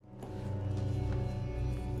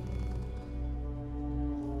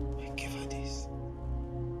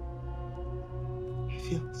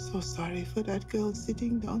feel so sorry for that girl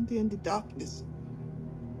sitting down there in the darkness,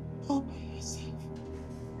 all by herself.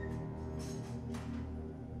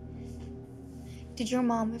 Did your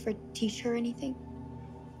mom ever teach her anything?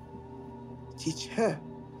 Teach her.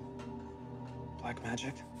 Black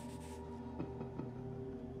magic?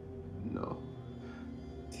 No.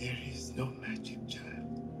 There is no magic,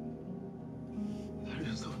 child.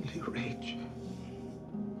 There is only rage.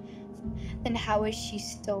 Then how is she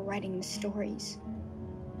still writing the stories?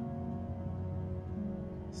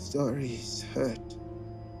 Stories hurt.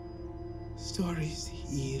 Stories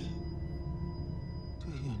heal.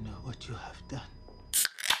 Do you know what you have done?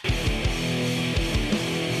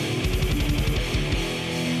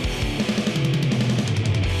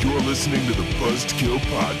 You're listening to the Buzzkill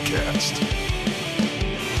Podcast.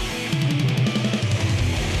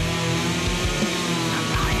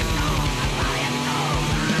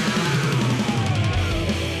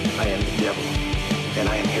 I am the devil, and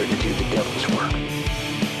I am here to do the devil's work.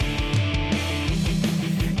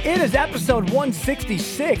 It is episode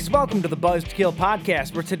 166. Welcome to the Buzzkill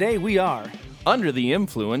Podcast, where today we are under the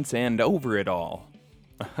influence and over it all.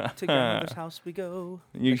 to grandmother's house we go.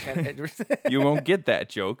 You won't get that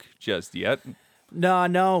joke just yet, No.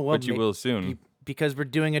 Well, but you will soon. Because we're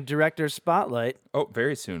doing a director's spotlight Oh,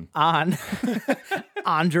 very soon. on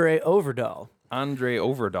Andre Ovredal. Andre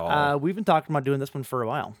Ovredal. We've been talking about doing this one for a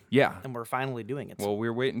while, Yeah. and we're finally doing it. Well,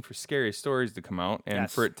 we're waiting for Scary Stories to come out and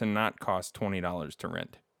Yes. for it to not cost $20 to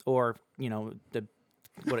rent. Or,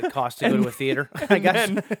 what it costs to go to a theater, I guess.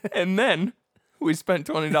 And then we spent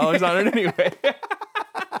 $20 on it anyway.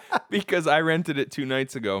 Because I rented it 2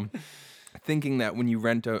 nights ago, thinking that when you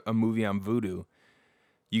rent a movie on Vudu,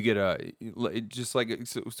 you get just like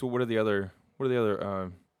so. What are the other?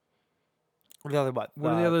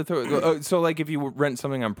 So like if you rent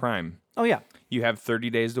something on Prime, Oh, yeah. you have 30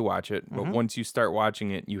 days to watch it, but once you start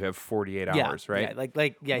watching it, you have 48 hours, right?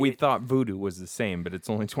 Yeah, We thought Vudu was the same, but it's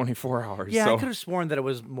only 24 hours. Yeah, so I could have sworn that it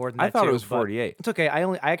was more than that. I thought too, it was but 48. It's okay.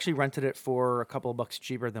 I actually rented it for a couple of bucks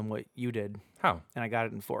cheaper than what you did, How? and I got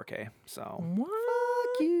it in 4K. So What?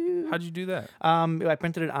 fuck you. How'd you do that? I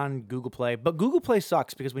printed it on Google Play, but Google Play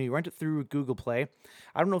sucks because when you rent it through Google Play,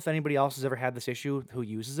 I don't know if anybody else has ever had this issue who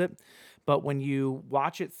uses it, but when you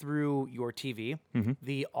watch it through your TV,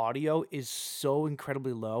 the audio is so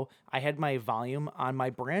incredibly low. I had my volume on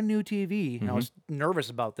my brand new TV, and I was nervous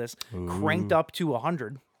about this, cranked up to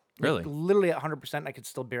 100. Really? Literally at 100%, I could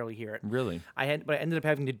still barely hear it. Really? What I ended up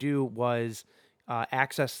having to do was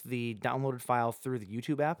access the downloaded file through the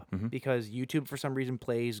YouTube app because YouTube, for some reason,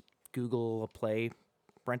 plays Google Play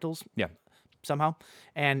rentals Yeah. somehow.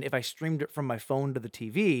 And if I streamed it from my phone to the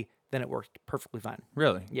TV, then it worked perfectly fine.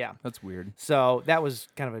 Really? Yeah. That's weird. So that was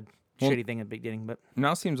kind of a shitty thing at the beginning, but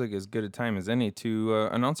Now seems like as good a time as any to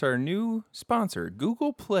announce our new sponsor,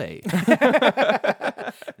 Google Play.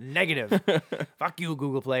 negative. Fuck you,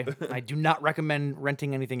 Google Play. I do not recommend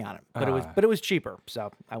renting anything on it. But it was cheaper,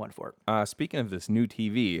 so I went for it. Speaking of this new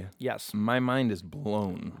TV, Yes. my mind is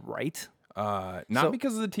blown. Right? Not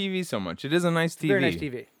because of the TV so much. It is a nice TV. Very nice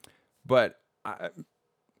TV. But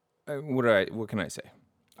what can I say?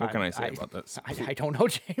 What can I say about this? I don't know,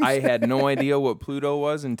 James. I had no idea what Pluto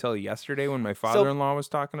was until yesterday when my father-in-law was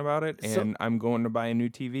talking about it, and I'm going to buy a new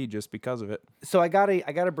TV just because of it. So I got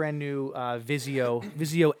a brand new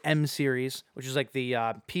Vizio M series, which is like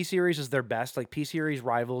the P series is their best. Like P series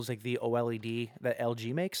rivals like the OLED that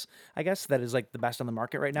LG makes. I guess that is like the best on the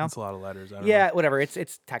market right now. That's a lot of letters. I don't Yeah, know. whatever.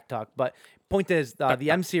 It's tech talk, but point is the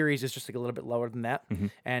M series is just like a little bit lower than that.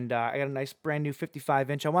 And I got a nice brand new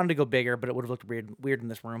 55-inch. I wanted to go bigger, but it would have looked weird in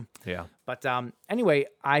this room. Yeah. But anyway,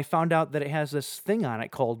 I found out that it has this thing on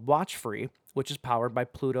it called Watch Free, which is powered by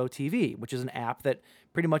Pluto TV, which is an app that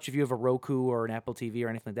pretty much if you have a Roku or an Apple TV or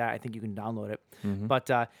anything like that, I think you can download it.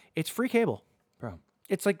 But it's free cable. Bro.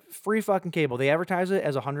 It's like free fucking cable. They advertise it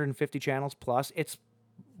as 150 channels plus. It's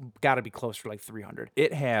got to be close for like 300.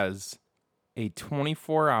 It has a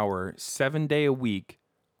 24-hour, 7-day-a-week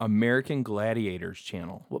American Gladiators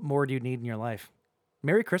channel. What more do you need in your life?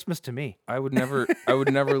 Merry Christmas to me. I would never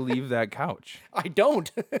leave that couch. I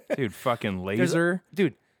don't. Dude, fucking Laser.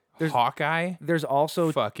 There's Hawkeye. There's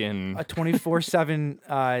also Fucking a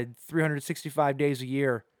 24/7, 365 days a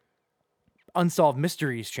year Unsolved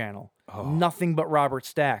Mysteries channel. Nothing but Robert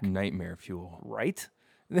Stack. Nightmare Fuel. Right?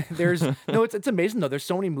 It's amazing though. There's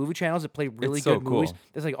so many movie channels that play really It's so good movies.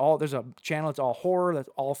 cool. There's a channel that's all horror, that's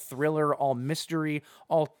all thriller, all mystery,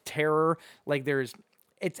 all terror. Like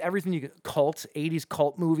it's everything you get. 80s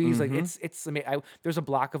cult movies. Like it's amazing. There's a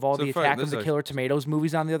block of all the Attack of the Killer Tomatoes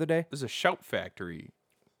movies on the other day. There's a Shout Factory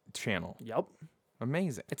channel. Yep.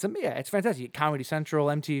 Amazing. It's fantastic. Comedy Central,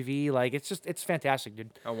 MTV, like it's fantastic,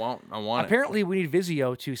 dude. I want it. Apparently, we need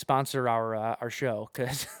Vizio to sponsor our show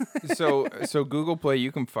because So Google Play,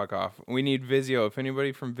 you can fuck off. We need Vizio. If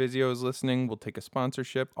anybody from Vizio is listening, we'll take a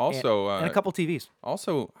sponsorship. Also, and a couple TVs.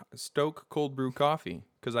 Also, Stoke Cold Brew Coffee,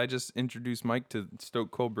 because I just introduced Mike to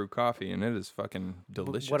Stoke Cold Brew Coffee, and it is fucking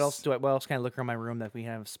delicious. What else can I look around my room that we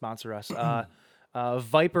have sponsor us?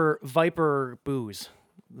 Viper Booze.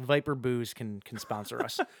 Viper Booze can sponsor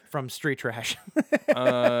us from Street Trash.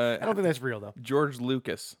 I don't think that's real though. George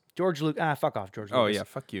Lucas. Fuck off, George Lucas. Oh yeah,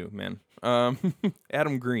 fuck you, man.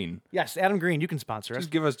 Adam Green. Yes, Adam Green, you can sponsor us.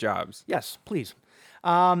 Just give us jobs. Yes, please.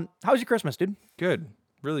 How was your Christmas, dude? Good.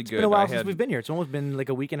 Really good. It's been a while since we've been here. It's almost been like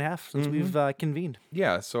a week and a half since we've convened.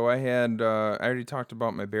 Yeah, so I had I already talked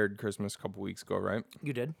about my Baird Christmas a couple weeks ago, right?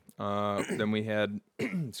 You did. Then we had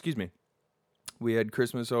excuse me. We had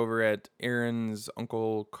Christmas over at Aaron's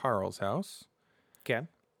Uncle Carl's house. Okay.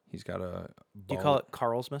 He's got a Do you call it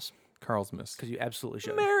Carlsmas? Carlsmas. Because you absolutely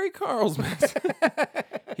should. Merry Carlsmas.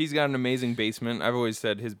 He's got an amazing basement. I've always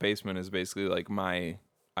said his basement is basically like my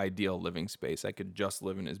ideal living space. I could just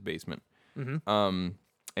live in his basement. And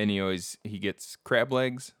he gets crab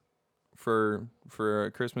legs for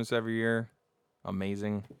Christmas every year.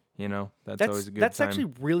 Amazing. You know, that's always a good time. That's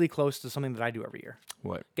actually really close to something that I do every year.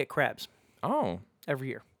 What? Get crabs. Oh. Every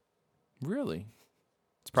year. Really?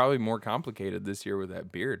 It's probably more complicated this year with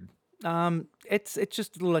that beard. It's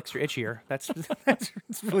just a little extra itchier. That's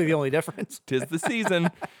really the only difference. 'Tis the season.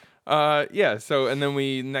 Yeah. So and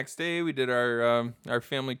then next day we did our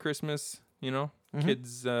family Christmas. You know,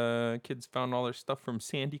 kids found all their stuff from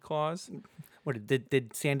Sandy Claus. What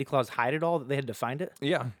did Sandy Claus hide it all? That they had to find it?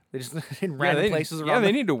 Yeah. They just in random places around. Yeah,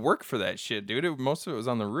 they need to work for that shit, dude. Most of it was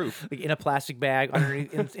on the roof. Like in a plastic bag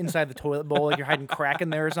underneath inside the toilet bowl, like you're hiding crack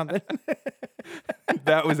in there or something.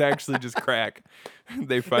 That was actually just crack.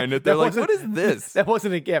 They find it. They're like, "What is this?" That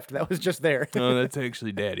wasn't a gift. That was just there. No, that's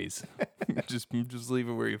actually Daddy's. just leave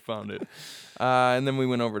it where you found it. And then we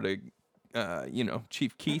went over to,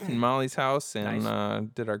 Chief Keith and Molly's house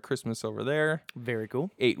and did our Christmas over there. Very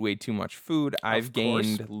cool. Ate way too much food. I've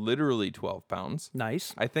gained literally 12 pounds.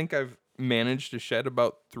 Nice. I think I've managed to shed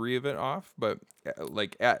about 3 of it off, but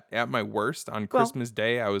like at my worst on Christmas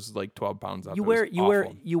Day, I was like 12 pounds up. You wear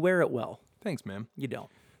it well. Thanks, man. You don't.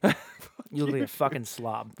 You look like a fucking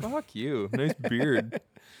slob. Fuck you. Nice beard,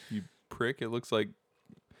 you prick. It looks like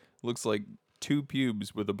 2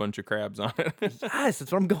 pubes with a bunch of crabs on it. Yes,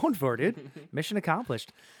 that's what I'm going for, dude. Mission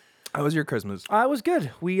accomplished. How was your Christmas? It was good.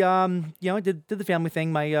 We did the family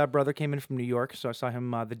thing. My brother came in from New York, so I saw him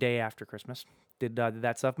the day after Christmas. Did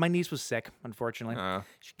that stuff. My niece was sick, unfortunately.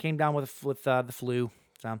 She came down with the flu.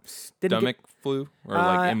 So Stomach flu or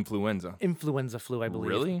like influenza? Influenza flu, I believe.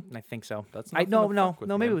 Really? I think so. That's no.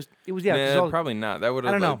 Maybe it was yeah. Probably not. That would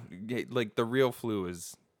have. I don't know. Like the real flu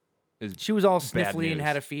is. She was all sniffly news. and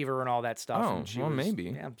had a fever and all that stuff. Oh, and she well, was, maybe.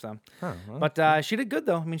 Yeah, so. Huh, well. But she did good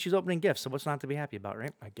though. I mean, she's opening gifts, so what's not to be happy about,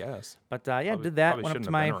 right? I guess. But did that. Probably Went up shouldn't to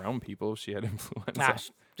have my been around people if she had influenza.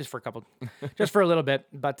 just for a little bit.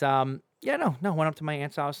 But went up to my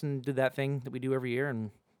aunt's house and did that thing that we do every year,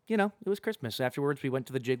 and it was Christmas. Afterwards, we went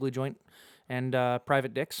to the Jiggly joint and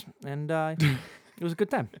Private Dick's, and it was a good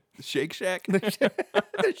time. Shake Shack?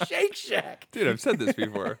 The Shake Shack. Dude, I've said this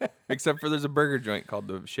before. Except for there's a burger joint called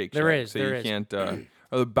the Shake Shack. There is. So you can't. Or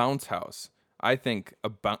the Bounce House. I think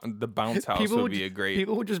the Bounce House would be a great.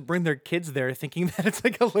 People would just bring their kids there thinking that it's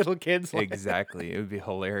like a little kid's. Exactly. It would be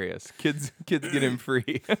hilarious. Kids get in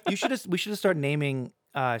free. We should have started naming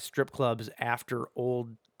strip clubs after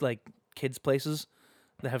old like kids places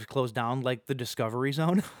that have closed down, like the Discovery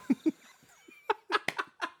Zone.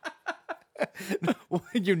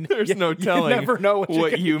 There's no telling you never know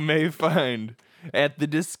what you may find at the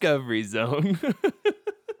Discovery Zone.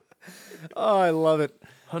 Oh, I love it.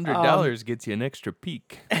 $100 gets you an extra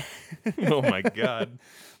peek. Oh my god!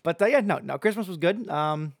 But no, Christmas was good.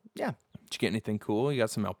 Yeah. Did you get anything cool? You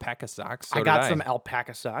got some alpaca socks. So I got some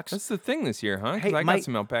alpaca socks. That's the thing this year, huh? Because Hey, I got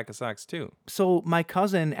some alpaca socks too. So my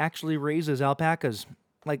cousin actually raises alpacas.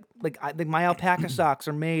 Like my alpaca socks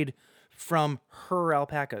are made from her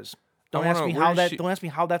alpacas. Don't ask me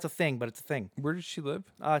how that's a thing, but it's a thing. Where does she live?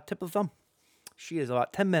 Tip of the thumb. She is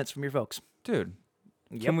about 10 minutes from your folks. Dude,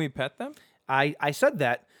 Yep. can we pet them? I said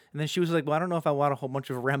that, and then she was like, "Well, I don't know if I want a whole bunch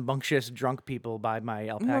of rambunctious drunk people by my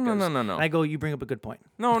alpacas." No. And I go, "You bring up a good point.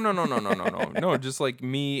 No. No, just like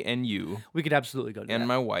me and you We could absolutely go do and that.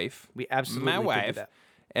 my wife. We absolutely my could wife. do that.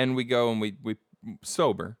 And we go and we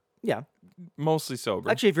sober, Yeah. mostly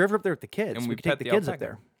sober. Actually, if you're ever up there with the kids, And we we could take pet the the kids up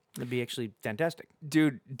alpaca. there. It'd be actually fantastic.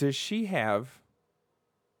 Dude, does she have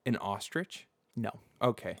an ostrich? No,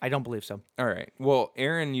 Okay. I don't believe so. All right. Well,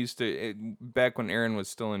 Erin used to, back when Erin was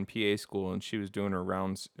still in PA school and she was doing her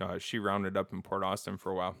rounds, she rounded up in Port Austin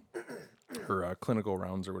for a while, her clinical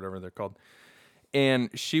rounds or whatever they're called. And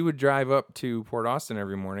she would drive up to Port Austin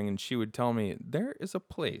every morning and she would tell me, there is a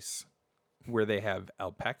place where they have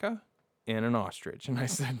alpaca and an ostrich. And I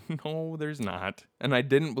said, no, there's not. And I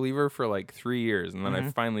didn't believe her for like 3 years. And then I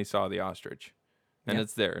finally saw the ostrich. And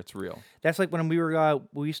it's there. It's real. That's like when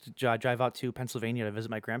we used to drive out to Pennsylvania to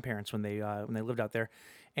visit my grandparents when they lived out there,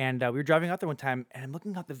 and we were driving out there one time, and I'm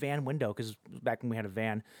looking out the van window because back when we had a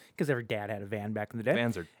van, because every dad had a van back in the day.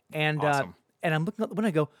 Vans are and awesome. And I'm looking out when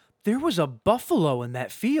I go, there was a buffalo in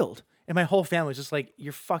that field, and my whole family was just like,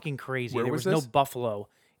 you're fucking crazy. Where There was was no this? buffalo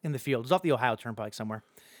in the field. It was off the Ohio Turnpike somewhere.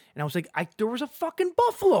 And I was like, there was a fucking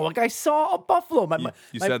buffalo. Like I saw a buffalo.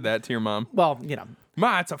 You said that to your mom? Well,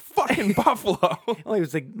 Ma, it's a fucking buffalo. well, it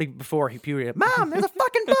was like before he puked. Mom, there's a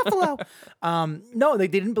fucking buffalo. No, they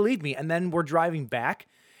didn't believe me. And then we're driving back,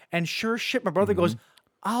 and sure shit, my brother goes,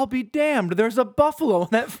 I'll be damned. There's a buffalo in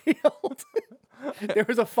that field. There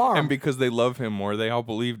was a farm. And because they love him more, they all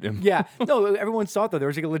believed him. Yeah. No, everyone saw it though. There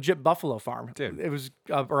was like a legit buffalo farm. Dude. It was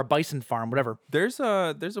or a bison farm, whatever. There's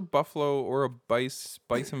a buffalo or a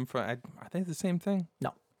bison. I think the same thing.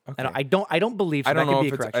 No. Okay. I don't believe so. I don't that know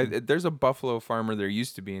could if be a it's. correction. There's a buffalo farmer. There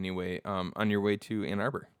used to be anyway. On your way to Ann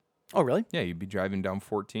Arbor. Oh, really? Yeah, you'd be driving down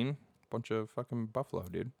 14. Bunch of fucking buffalo,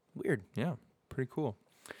 dude. Weird. Yeah, pretty cool.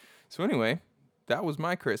 So anyway, that was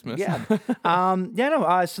my Christmas. Yeah.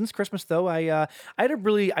 No. Since Christmas though, I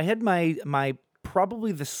had my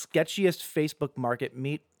probably the sketchiest Facebook Market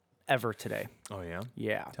meet ever today. Oh yeah.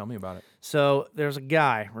 Yeah. Tell me about it. So there's a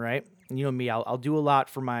guy, right? And you know me, I'll do a lot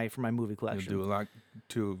for my movie collection. You'll do a lot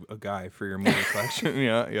to a guy for your movie collection.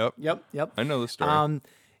 Yeah. Yep. Yep. I know the story.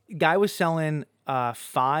 Guy was selling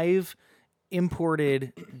 5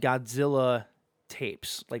 imported Godzilla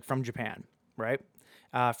tapes, like from Japan, right?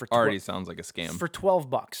 For Already sounds like a scam. for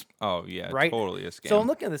 $12. Oh yeah, Right? totally a scam. So I'm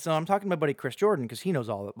looking at this, and I'm talking to my buddy Chris Jordan because he knows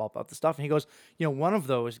all about the stuff, and he goes, one of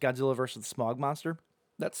those Godzilla versus the Smog Monster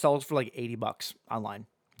that sells for like $80 online.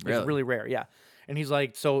 Really? It's really rare, yeah. And he's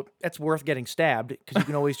like, so that's worth getting stabbed because you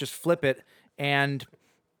can always just flip it and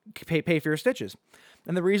pay for your stitches.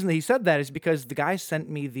 And the reason that he said that is because the guy sent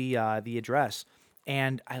me the address,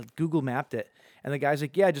 and I Google mapped it. And the guy's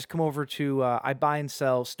like, yeah, just come over to, I buy and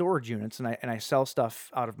sell storage units, and I sell stuff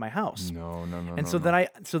out of my house. No. And so then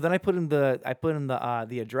I put in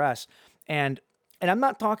the address, and I'm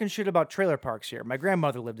not talking shit about trailer parks here. My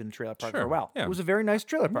grandmother lived in a trailer park for a Sure, while. yeah. It was a very nice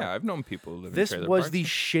trailer park. Yeah, I've known people who live This in trailer was parks. the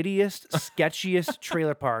shittiest, sketchiest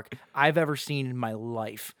trailer park I've ever seen in my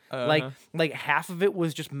life. Like half of it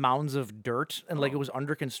was just mounds of dirt, and like it was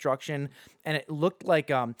under construction, and it looked like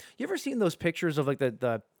you ever seen those pictures of like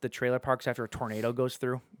the trailer parks after a tornado goes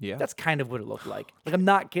through? Yeah. That's kind of what it looked like. Like I'm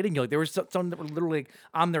not kidding you. Like there was some that were literally like,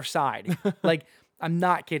 on their side. Like I'm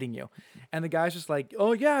not kidding you. And the guy's just like,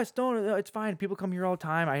 oh yeah, it's fine. People come here all the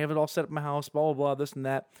time. I have it all set up in my house, blah, blah, blah, this and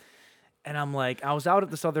that. And I'm like, I was out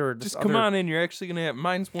at this other... Just come on in. You're actually going to have...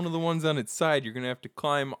 Mine's one of the ones on its side. You're going to have to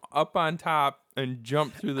climb up on top and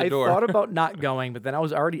jump through the door. I thought about not going, but then I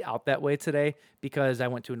was already out that way today because I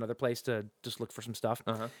went to another place to just look for some stuff.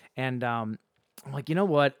 And I'm like, you know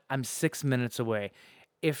what? I'm 6 minutes away.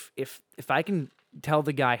 If I can tell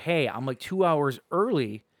the guy, hey, I'm like 2 hours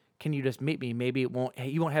early... Can you just meet me? Maybe you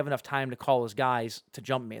won't have enough time to call his guys to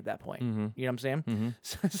jump me at that point. You know what I'm saying?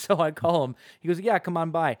 So I call him. He goes, yeah, come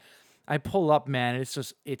on by. I pull up, man. And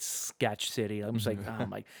it's sketch city. I'm just like, oh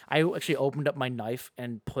my. I actually opened up my knife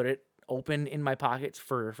and put it open in my pockets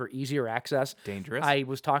for easier access. Dangerous. I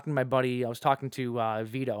was talking to my buddy. I was talking to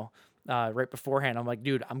Vito. Right beforehand, I'm like,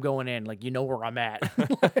 dude, I'm going in. Like, you know where I'm at.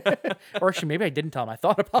 Or actually, maybe I didn't tell him. I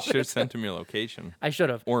thought about Should it. have sent him your location. I should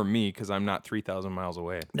have. Or me, because I'm not 3,000 miles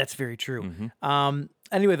away. That's very true.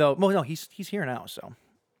 Anyway, though, well, no, he's here now, so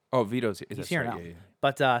Oh, Vito's he's here now. Yeah.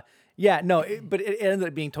 But but it ended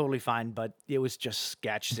up being totally fine. But it was just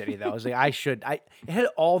sketch city. That was like it had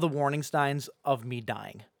all the warning signs of me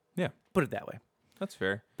dying. Yeah, Put it that way. that's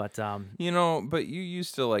fair. But But you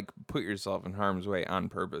used to like put yourself in harm's way on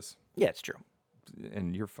purpose, yeah, it's true.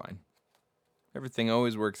 and you're fine. Everything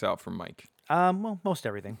always works out for Mike. Well, most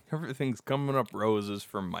everything. Everything's coming up roses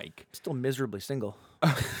for Mike. Still miserably single.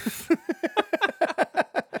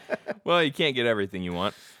 Well, you can't get everything you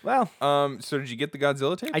want. Well, So did you get the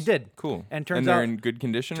Godzilla tapes? I did. Cool. And turns they're out- in good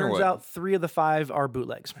condition, or turns what? out 3 of the 5 are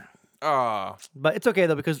bootlegs. Ah, But it's okay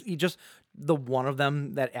though because the one of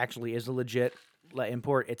them that actually is a legit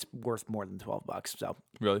import, it's worth more than $12. So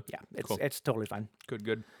really? yeah, Cool. it's totally fine.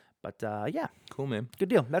 Good. But yeah, Cool, man. good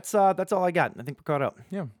deal. That's all I got. I think we're caught up.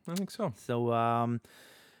 Yeah, I think so. So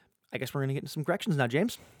I guess we're going to get into some corrections now,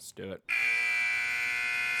 James. Let's do it.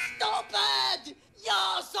 Stupid!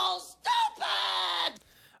 You're so stupid!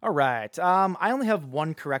 All right. I only have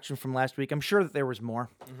one correction from last week. I'm sure that there was more.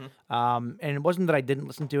 And it wasn't that I didn't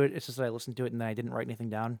listen to it. It's just that I listened to it and then I didn't write anything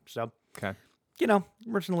down. So, Okay.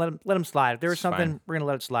 we're just going to let him slide. If there was It's something, fine. we're going to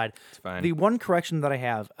let it slide. It's fine. The one correction that I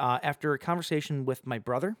have, after a conversation with my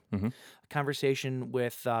brother, a conversation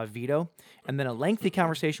with Vito, and then a lengthy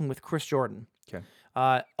conversation with Chris Jordan, Okay.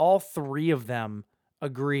 all three of them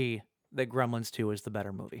agree that Gremlins 2 is the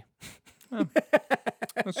better movie.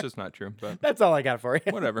 That's just not true, but That's all I got for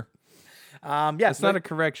you. whatever. Yeah, It's not a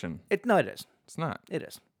correction. No, it is. It's not. It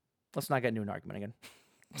is. Let's not get into an argument again.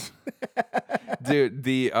 Dude,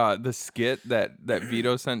 the skit that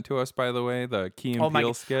Vito sent to us, by the way, the Key and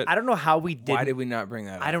Peele skit. I don't know how we did. Why did we not bring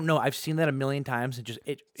that up? I don't know. I've seen that a million times and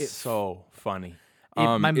it's It's so funny.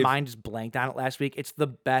 my if- mind just blanked on it last week. It's the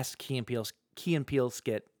best Key and Peele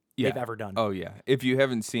skit they've ever done. Oh yeah. If you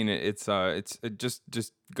haven't seen it, it's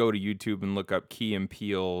just go to YouTube and look up Key and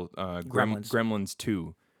Peele Gremlins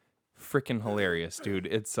 2. Freaking hilarious, dude.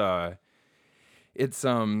 It's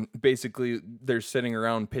basically they're sitting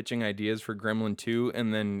around pitching ideas for Gremlin 2,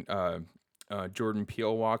 and then Jordan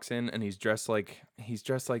Peele walks in and he's dressed like the He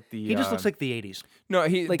just looks like the 80s. no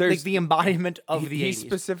Like the embodiment of the 80s.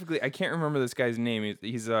 specifically, I can't remember this guy's name.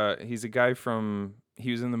 He's a guy from,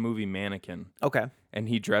 he was in the movie Mannequin. Okay. And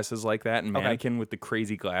he dresses like that in Mannequin with the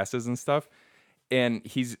crazy glasses and stuff. And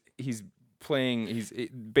he's playing,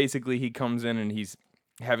 basically he comes in and he's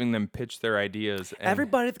having them pitch their ideas. And,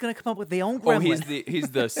 Everybody's going to come up with their own gremlin. he's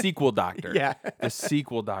the sequel doctor. Yeah. The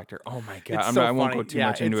sequel doctor. Oh my God. It's so I won't funny. go too Yeah,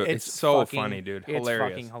 much into it. It's so fucking- funny, dude. It's Hilarious.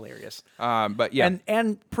 fucking hilarious. But yeah.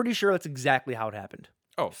 And pretty sure that's exactly how it happened.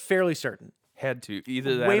 Oh. Fairly certain. Had to.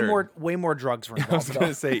 Either that Way more drugs were I was involved. going though.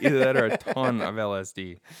 to say either that or a ton of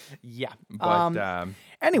LSD. Yeah. But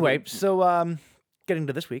Anyway, so getting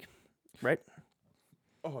to this week, right?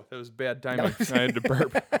 oh, that was bad timing. I had to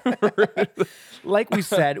burp. Like we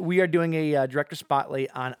said, we are doing a director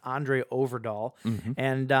spotlight on Andre Ovredal,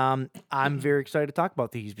 and I'm very excited to talk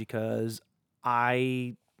about these because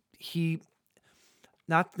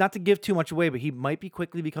not to give too much away, but he might be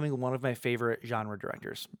quickly becoming one of my favorite genre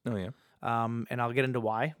directors. Oh yeah. And I'll get into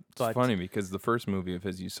why. But It's funny because the first movie of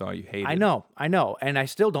his you saw, you hated. I know, and I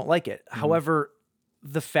still don't like it. However,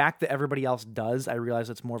 the fact that everybody else does, I realize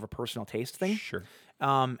it's more of a personal taste thing. Sure.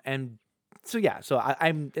 And so yeah, so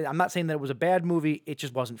I'm not saying that it was a bad movie. It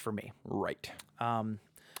just wasn't for me. Right.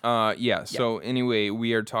 Yeah. So anyway,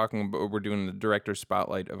 we're doing the director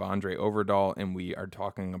spotlight of Andre Ovredal, and we are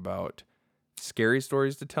talking about Scary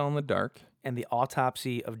Stories to Tell in the Dark And the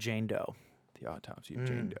Autopsy of Jane Doe. The Autopsy of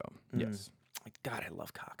Jane Doe. Yes. God, I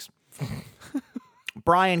love Cox.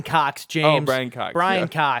 Brian Cox, James. Oh, Brian Cox. Brian Yeah.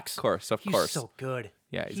 Cox. Of course. He's so good.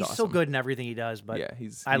 Yeah, he's so awesome. good in everything he does. But Yeah,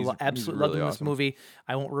 he's absolutely love really him in this awesome. movie.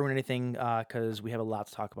 I won't ruin anything because we have a lot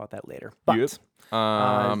to talk about that later. But Yep. so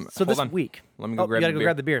Hold this on. week, Let me go you grab gotta the go beer.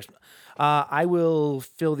 grab the beers. I will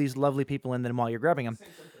fill these lovely people in then while you're grabbing them.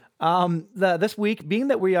 This week, being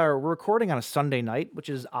that we're recording on a Sunday night, which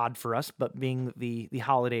is odd for us, but being the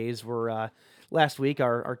holidays were last week,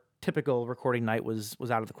 our typical recording night was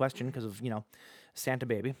out of the question because of Santa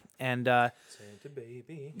baby and Santa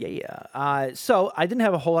baby. yeah. So I didn't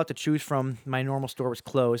have a whole lot to choose from. My normal store was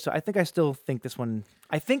closed, so I still think this one.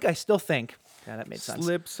 Yeah, that made sense.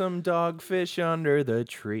 Slip some dogfish under the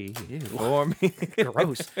tree for me.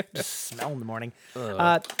 Gross. Just smell in the morning.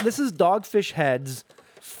 This is Dogfish Head's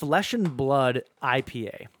Flesh and Blood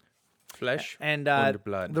IPA. Flesh And and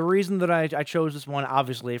blood. the reason that I chose this one,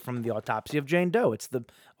 obviously, from the Autopsy of Jane Doe. It's the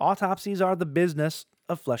autopsies are the business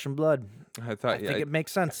of flesh and blood. I thought I think it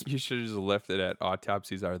makes sense. you should have just left it at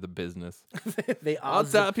autopsies are the business. They are.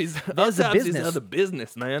 Autopsies there's a autopsies business. are the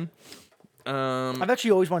business, man. I've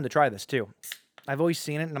actually always wanted to try this too. I've always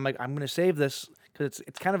seen it, and I'm like, I'm going to save this because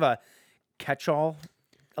it's kind of a catch-all,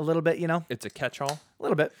 a little bit, It's a catch-all. a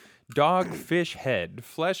little bit. Dogfish Head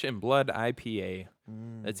Flesh and Blood IPA.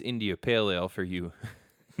 That's India Pale Ale for you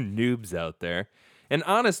noobs out there. An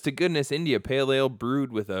honest-to-goodness India Pale Ale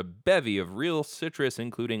brewed with a bevy of real citrus,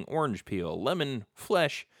 including orange peel, lemon,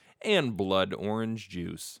 flesh, and blood orange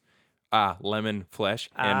juice. Lemon, flesh,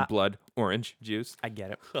 and blood orange juice. I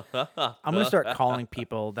get it. I'm going to start calling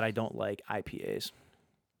people that I don't like IPAs.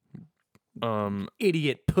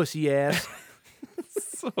 Idiot pussy ass.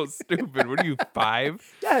 So stupid. What are you,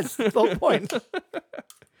 5? Yes, that's the whole point.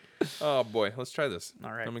 Oh, boy. Let's try this.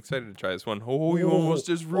 All right. I'm excited to try this one. Oh, you almost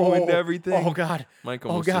just ruined everything. Oh, God. Mike Oh,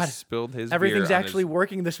 almost God. just spilled his Everything's beer on actually his...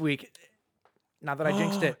 working this week. Not that I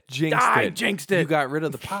jinxed it. Jinxed it. it. You got rid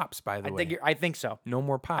of the pops, by the way. I think so. No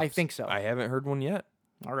more pops. I think so. I haven't heard one yet.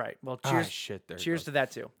 All right. Well, Ah, cheers. shit, there it Cheers goes. to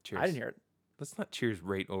that too. Cheers. I didn't hear it. Let's not cheers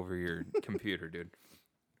right over your computer, dude.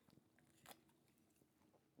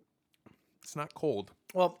 It's not cold.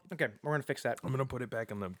 Well, okay, we're gonna fix that. I'm gonna put it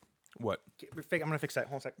back in the what? I'm gonna fix that.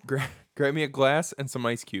 Hold on a sec. Grab me a glass and some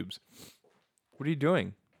ice cubes. What are you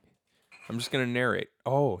doing? I'm just gonna narrate.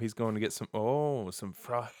 Oh, he's going to get some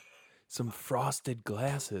frosted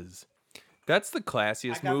glasses. That's the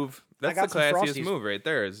classiest move. That's the got some classiest Frosties. move right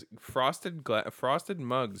there. Is frosted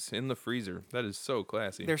mugs in the freezer. That is so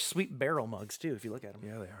classy. They're sweet barrel mugs too, if you look at them.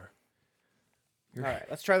 Yeah, they are. All right,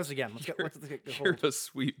 let's try this again. Let's get You're a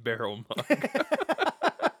sweet barrel mug.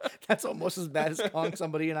 That's almost as bad as calling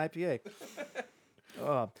somebody an IPA.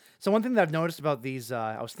 So one thing that I've noticed about these,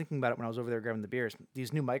 I was thinking about it when I was over there grabbing the beers.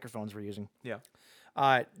 These new microphones we're using. Yeah.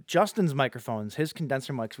 Justin's microphones, his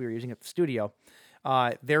condenser mics we were using at the studio,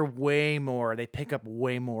 they're way more. They pick up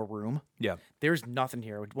way more room. Yeah. There's nothing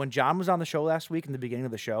here. When John was on the show last week in the beginning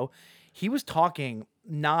of the show, he was talking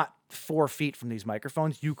not 4 feet from these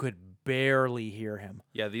microphones. You could barely hear him.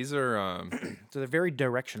 Yeah, these are So they're very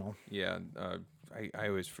directional. yeah, I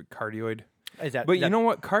always cardioid. Is that, But you know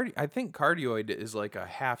what? I think cardioid is like a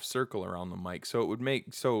half circle around the mic, so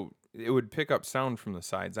it would pick up sound from the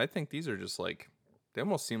sides. I think these are just like they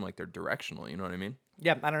almost seem like they're directional. You know what I mean?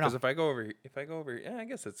 Yeah, I don't know. Because if I go over, yeah, I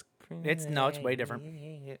guess it's way different.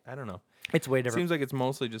 I don't know. It's way different. Seems like it's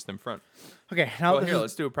mostly just in front. Okay, now Well, here,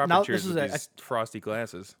 let's do a proper now cheers this with is these frosty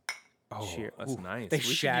glasses. Oh, cheer. that's Ooh, nice. They We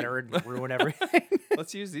should shatter and ruin everything.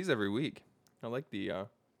 Let's use these every week. I like the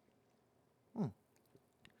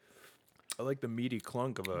I like the meaty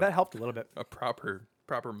clunk of That helped a little bit. a proper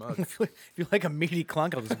mug. If you like a meaty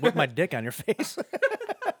clunk, I'll just whip my dick on your face.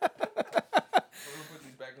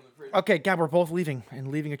 Okay, God, we're both leaving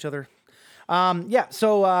each other. Yeah,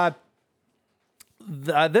 so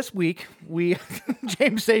this week we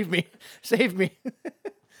James saved me.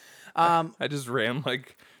 I just ran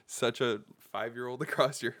like such a 5-year-old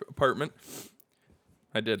across your apartment.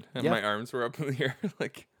 I did, and Yeah. my arms were up in the air,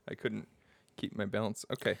 like I couldn't keep my balance.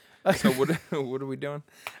 Okay, so what are we doing?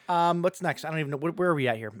 What's next? I don't even know where are we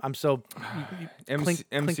at here. I'm so clinky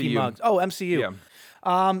MCU. mugs. Oh, MCU.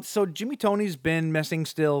 Yeah. So Jimmy Tony's been missing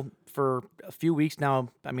still for a few weeks now.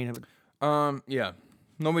 I mean, Yeah.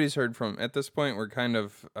 Nobody's heard from. At this point, we're kind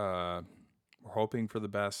of we're hoping for the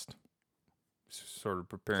best. Sort of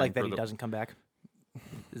preparing like that for he doesn't come back.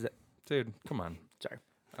 Is that Dude, come on. sorry?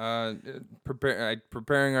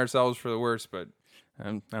 Preparing ourselves for the worst, but I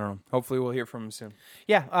don't know. Hopefully, we'll hear from him soon.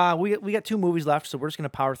 Yeah, we got 2 movies left, so we're just gonna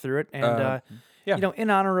power through it. And yeah. you know, in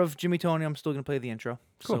honor of Jimmy Tony, I'm still gonna play the intro.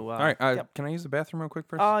 Cool. So All right. yep. Can I use the bathroom real quick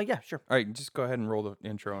first? Yeah, sure. All right, just go ahead and roll the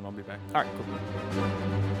intro, and I'll be back. All right, cool.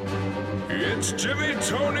 It's Jimmy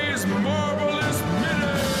Tony's Marvelous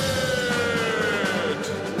Minute!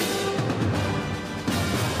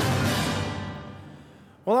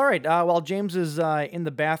 Well, all right. While James is in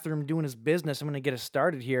the bathroom doing his business, I'm going to get us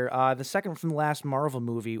started here. The second from the last Marvel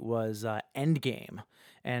movie was Endgame.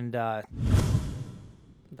 And what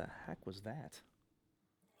the heck was that?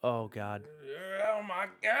 Oh, God. Oh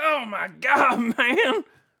my God, man!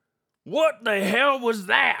 What the hell was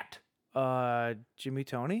that? Jimmy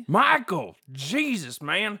Tony? Michael, Jesus,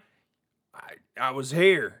 man. I was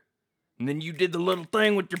here. And then you did the little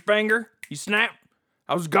thing with your finger. You snapped.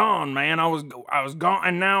 I was gone, man. I was gone,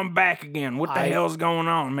 and now I'm back again. What the hell's going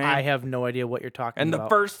on, man? I have no idea what you're talking and about.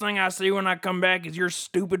 the first thing I see when I come back is your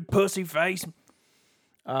stupid pussy face.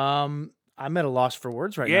 I'm at a loss for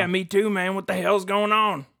words right now. Yeah, me too, man. What the hell's going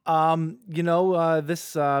on? You know,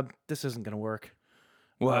 this isn't going to work.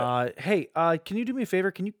 What? Hey, can you do me a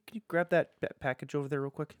favor? Can you grab that package over there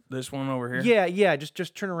real quick? This one over here? Yeah.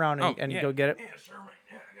 Just turn around and yeah. go get it. Yeah, sure, man.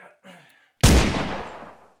 Yeah, I got it.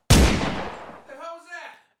 What the hell was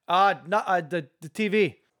that? Not the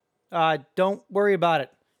TV. Don't worry about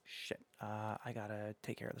it. Shit. I gotta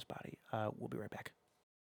take care of this body. We'll be right back.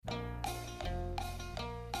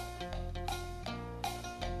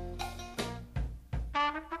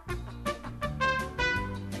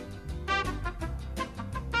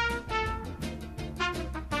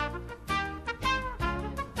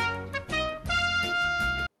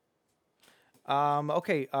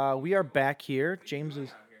 Okay. We are back here. James is.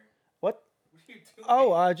 What?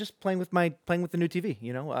 Oh, just playing with the new TV.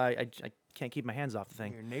 You know, I can't keep my hands off the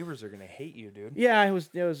thing. Your neighbors are gonna hate you, dude. Yeah, it was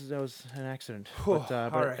an accident, but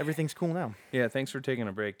right. everything's cool now. Yeah, thanks for taking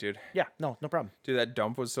a break, dude. Yeah, no problem. Dude, that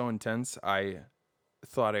dump was so intense. I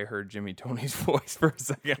thought I heard Jimmy Tony's voice for a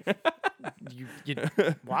second.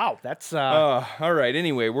 Wow, that's all right.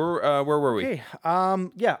 Anyway, where were we?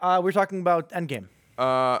 okay. We're talking about Endgame.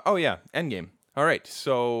 Oh yeah, Endgame. All right.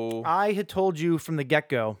 So I had told you from the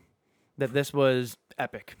get-go that this was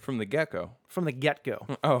epic From the get-go. from the get-go.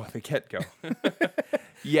 Oh, the get-go.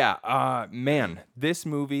 Yeah, man, this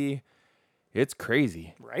movie, it's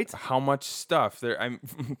crazy. Right? How much stuff there. I'm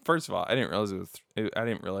first of all, I didn't realize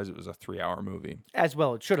it was a 3-hour movie. As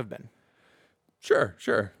well, it should have been. Sure.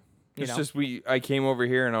 You It's know? just I came over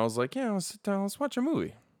here and I was like, yeah, let's sit down, let's watch a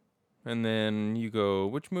movie. And then you go,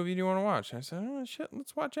 which movie do you want to watch? I said, oh shit,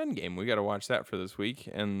 let's watch Endgame. We got to watch that for this week.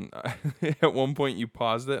 And at one point you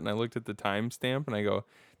paused it and I looked at the timestamp and I go,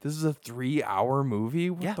 this is a 3-hour movie?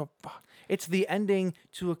 What Yeah. the fuck? It's the ending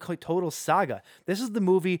to a total saga. This is the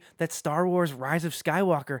movie that Star Wars Rise of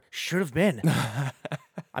Skywalker should have been.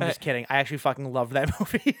 I'm just kidding. I actually fucking loved that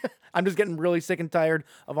movie. I'm just getting really sick and tired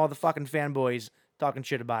of all the fucking fanboys talking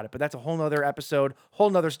shit about it. But that's a whole nother episode, whole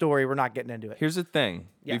nother story. We're not getting into it. Here's the thing.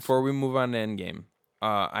 Yes. Before we move on to Endgame,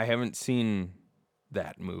 I haven't seen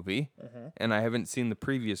that movie, and I haven't seen the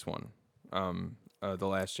previous one, The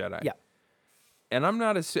Last Jedi. Yeah. And I'm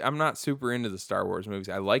not super into the Star Wars movies.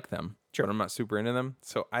 I like them, Sure. but I'm not super into them.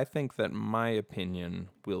 So I think that my opinion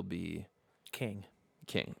will be King.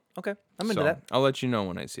 king. Okay. I'm into So that. I'll let you know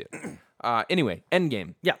when I see it. Anyway,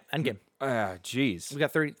 Endgame. Yeah. Endgame. Jeez. We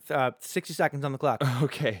got 60 seconds on the clock.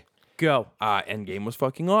 Okay. Go. Endgame was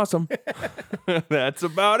fucking awesome. That's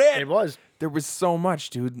about it. It was. There was so much,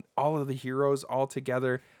 dude. All of the heroes all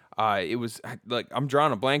together. It was like I'm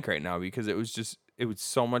drawing a blank right now because it was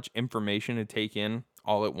so much information to take in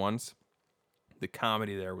all at once. The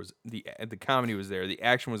comedy was there. The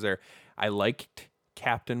action was there. I liked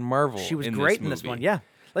Captain Marvel. She was in great this in this movie. one. Yeah.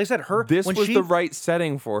 Like I said, This was the right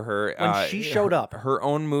setting for her. when she showed up. Her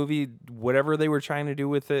own movie, whatever they were trying to do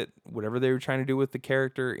with it, whatever they were trying to do with the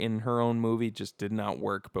character in her own movie just did not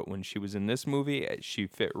work. But when she was in this movie, she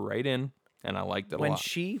fit right in, and I liked it a lot.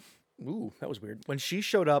 Ooh, that was weird. When she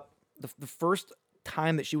showed up, the first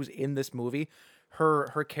time that she was in this movie,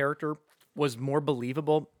 her character was more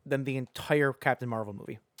believable than the entire Captain Marvel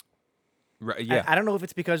movie. Right, yeah. I don't know if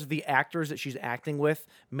it's because the actors that she's acting with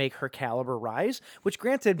make her caliber rise. Which,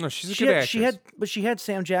 granted, No, she's a she good had, she actress. had, but she had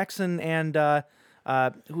Sam Jackson and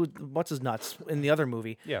what's his nuts in the other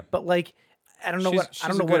movie. Yeah. But like, I don't know She's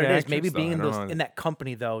what a it good is. Maybe actress, though. being I don't know. in that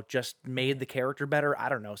company though just made the character better. I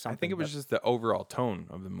don't know something. I think it was just the overall tone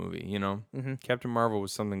of the movie, you know? Captain Marvel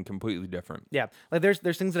was something completely different. Yeah, like there's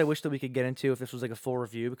things that I wish that we could get into if this was like a full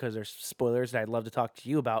review because there's spoilers that I'd love to talk to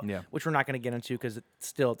you about. Yeah. Which we're not going to get into because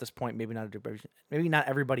still at this point maybe not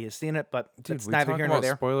everybody has seen it, but it's we neither talk here nor about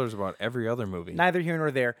there. spoilers about every other movie. Neither here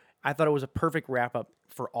nor there. I thought it was a perfect wrap up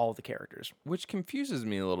for all the characters. Which confuses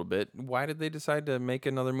me a little bit. Why did they decide to make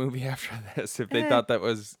another movie after this if they thought that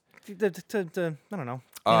was... I don't know.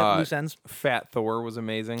 Loose ends. Fat Thor was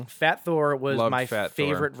amazing. Fat Thor was Loved my Fat Thor.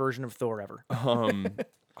 favorite version of Thor ever.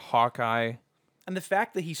 Hawkeye. And the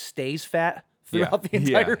fact that he stays fat throughout the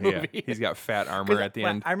entire movie. He's got fat armor at the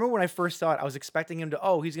end. I remember when I first saw it, I was expecting him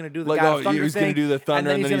to, he's going to do the Like, God of Thunder he's thing, going to do the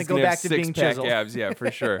thunder, and then he's go going to back have to being six-pack chiseled. abs. Yeah, for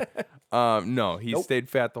sure. No, he stayed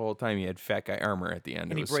fat the whole time. He had fat guy armor at the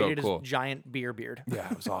end. And It he was so braided cool. his giant beard. Yeah,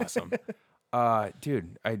 it was awesome.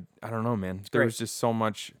 Dude, I don't know, man. There great. was just so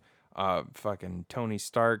much fucking Tony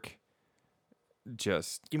Stark.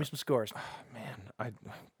 Just Give me some scores. man,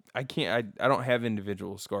 I can't. I don't have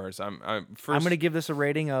individual scores. I'm first. I'm going to give this a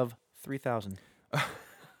rating of 3,000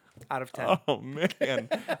 out of 10. Oh man,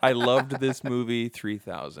 I loved this movie.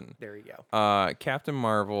 3,000. There you go. Captain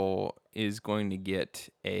Marvel is going to get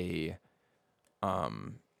a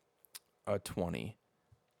 20,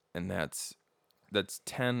 and that's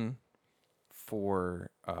 10 for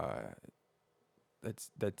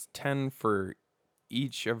that's 10 for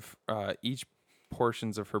each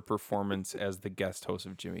portions of her performance as the guest host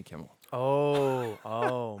of Jimmy Kimmel. Oh.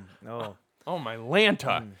 Oh my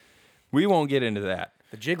Lanta. We won't get into that.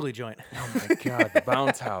 The jiggly joint. Oh my god, the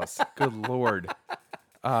bounce house. Good lord.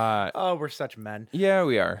 Oh, we're such men. Yeah,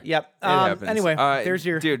 we are. Yep. It happens. Anyway, there's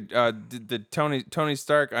your... dude. The Tony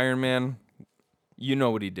Stark Iron Man. You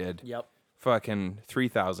know what he did. Yep. Fucking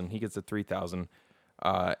 3,000. He gets a 3,000.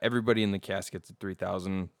 Everybody in the cast gets a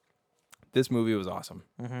 3,000. This movie was awesome.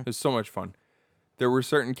 It was so much fun. There were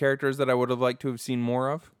certain characters that I would have liked to have seen more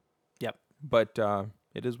of. Yep. But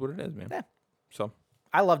it is what it is, man. Yeah. So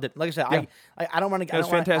I loved it. Like I said, Yeah. I don't want to. it was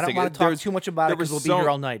fantastic. I don't want to There talk was- too much about it there because we'll was be here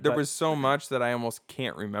all night. There but was so much that I almost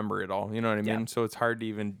can't remember it all. You know what I mean? Yeah. So it's hard to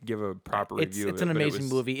even give a proper it's review. it's of an it, but it amazing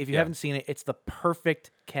was- movie. If you yeah. haven't seen it, it's the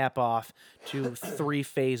perfect cap off to 3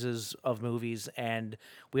 phases of movies, and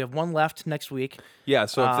we have one left next week. Yeah,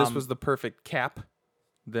 so if this Um, was the perfect cap,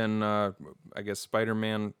 then I guess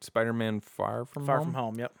Spider-Man Far From Far Home From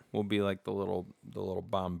Home. Yep. will be like the little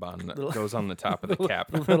bonbon that goes on the top of the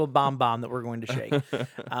cap. The little bomb that we're going to shake.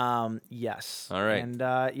 Yes. All right. And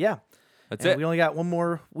yeah. That's And it. we only got one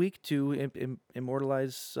more week to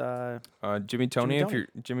immortalize. Jimmy Tony,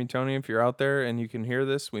 Jimmy Tony, if you're out there and you can hear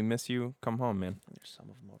this, we miss you. Come home, man. There's some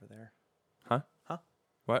of them over there. Huh?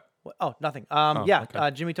 What? Oh, nothing.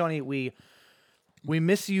 Okay. Jimmy Tony, we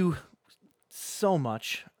miss you so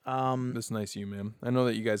much. That's nice of you, man. I know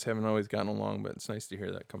that you guys haven't always gotten along, but it's nice to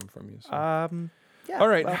hear that coming from you. So. Yeah. All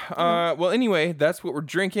right. Well, Anyway, that's what we're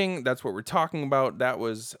drinking. That's what we're talking about. That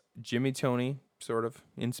was Jimmy Tony, sort of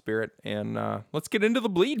in spirit. And let's get into the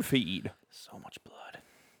bleed feed. so much blood.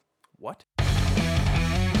 What?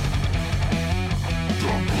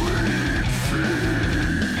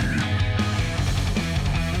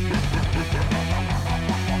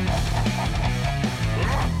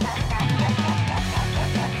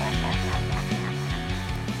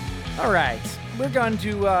 All right, we're going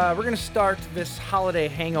to start this holiday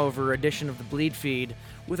hangover edition of the Bleed Feed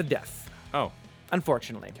with a death. Oh.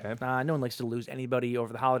 Unfortunately, Okay. No one likes to lose anybody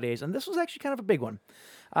over the holidays, and this was actually kind of a big one.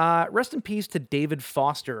 Rest in peace to David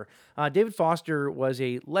Foster. David Foster was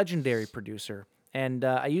a legendary producer, and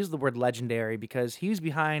I use the word legendary because he's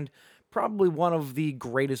behind probably one of the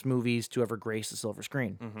greatest movies to ever grace the silver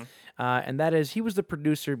screen, and that is he was the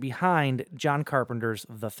producer behind John Carpenter's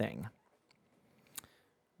The Thing.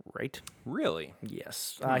 Right. Really?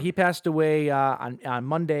 Yes. He passed away on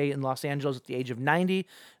Monday in Los Angeles at the age of 90.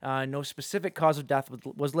 No specific cause of death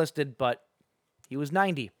was listed, but he was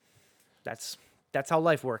 90. That's how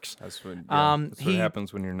life works. That's what, that's what he-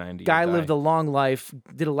 happens when you're 90. Guy You die. lived a long life,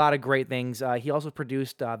 did a lot of great things. He also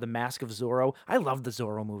produced The Mask of Zorro. I love the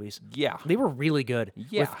Zorro movies. Yeah. They were really good.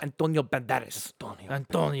 Yeah. With Antonio Banderas.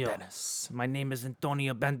 Antonio. Banderas. My name is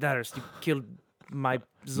Antonio Banderas. You killed my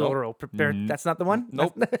Zorro. Prepare. That's not the one?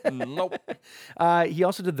 Nope. Nope. He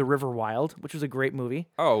also did The River Wild, which was a great movie.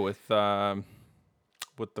 Oh, with the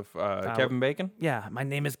Kevin Bacon? Yeah, my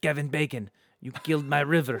name is Kevin Bacon. You killed my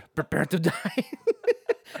river. Prepare to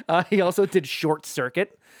die. He also did Short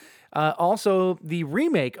Circuit. Also, the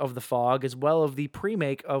remake of The Fog, as well as the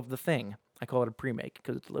pre-make of The Thing. I call it a pre-make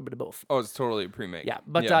because it's a little bit of both. Oh, it's totally a pre-make. Yeah,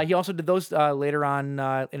 but he also did those later on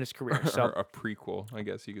in his career. or So, a prequel, I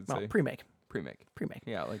guess you could say. pre-make. Pre-make. Pre-make.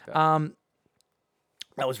 Yeah, I like that.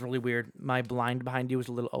 That was really weird. My blind behind you was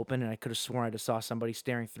a little open, and I could have sworn I just saw somebody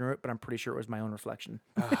staring through it, but I'm pretty sure it was my own reflection.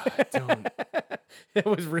 Don't. It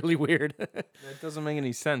was really weird. That doesn't make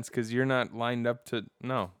any sense because you're not lined up to.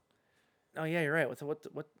 No. Oh yeah, you're right.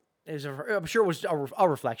 What is? I'm sure it was a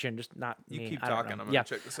reflection, just not You me. keep I don't talking. know. I'm going Yeah.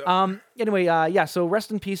 to check this out. Anyway, yeah. So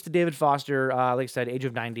rest in peace to David Foster. Like I said, age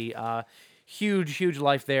of 90. Huge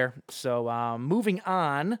life there. So moving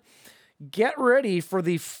on. Get ready for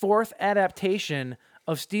the fourth adaptation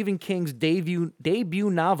of Stephen King's debut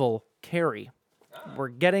novel, Carrie. We're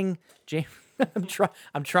getting James.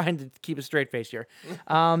 I'm trying to keep a straight face here.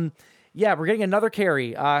 Yeah, we're getting another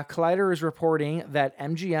Carrie. Collider is reporting that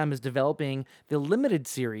MGM is developing the limited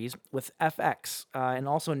series with FX, and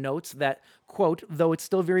also notes that, quote, though it's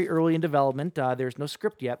still very early in development, there's no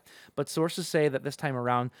script yet, but sources say that this time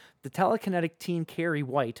around, the telekinetic teen Carrie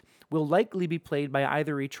White will likely be played by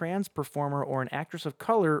either a trans performer or an actress of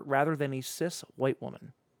color rather than a cis white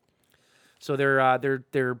woman. So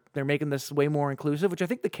they're making this way more inclusive, which I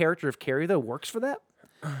think the character of Carrie though works for that.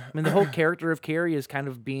 I mean, the whole character of Carrie is kind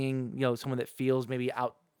of being, someone that feels maybe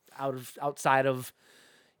outside of,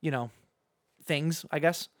 things, I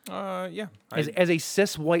guess. Yeah. As a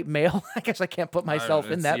cis white male, I guess I can't put myself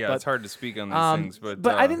in that. Yeah, but it's hard to speak on these things,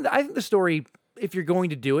 but I think the story, if you're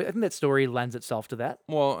going to do it, I think that story lends itself to that.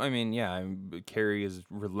 Well, I mean, yeah, Carrie is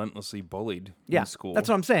relentlessly bullied in school. That's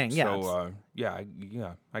what I'm saying. Yeah. So, I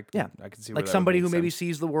can see where Like that somebody would who make maybe sense.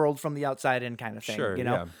 sees the world from the outside in kind of thing. Sure,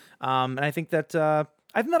 And I think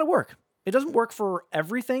that'll work. It doesn't work for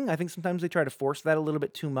everything. I think sometimes they try to force that a little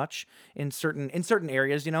bit too much in certain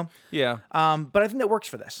areas, Yeah. But I think that works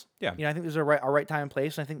for this. Yeah. I think there's a right time and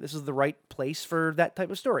place, and I think this is the right place for that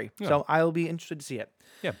type of story. So I'll be interested to see it.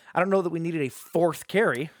 Yeah. I don't know that we needed a fourth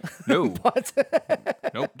Carrie. No. but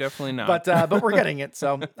Nope, definitely not. but we're getting it.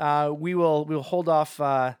 So we'll hold off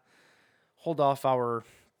our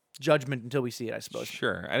judgment until we see it, I suppose.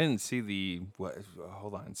 Sure. I didn't see the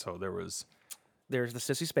hold on. So There's the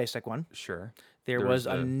Sissy Spacek one. Sure. There was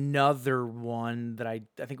another one that I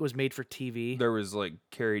think was made for TV. There was like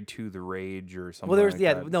Carried to the Rage or something. Well, there's like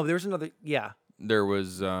that. there was another There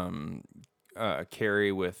was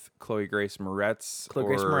Carrie with Chloe Grace Moretz. Chloe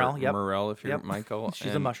Grace Morrell, yep. Morell, if you're Yep. Michael.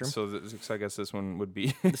 She's a mushroom. So I guess this one would be.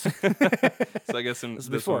 So I guess this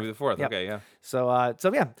the would be the fourth. Yep. Okay, yeah. So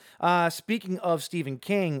yeah. Speaking of Stephen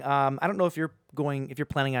King, I don't know if you're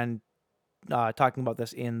planning on talking about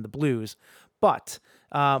this in the blues, but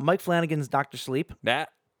Mike Flanagan's Dr. Sleep That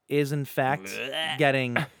is in fact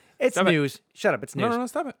getting It's Stop it. news. Shut up. It's news. No,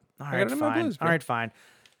 stop it. All I right, got it in my fine. blues, All bro. right, fine.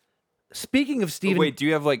 Speaking of Oh, Stephen, wait, do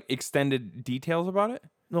you have like extended details about it?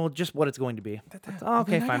 well, just what it's going to be. well,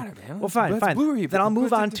 Okay, then I fine. got it, man. Well, fine, Let's fine. Blu-ray it, Then I'll but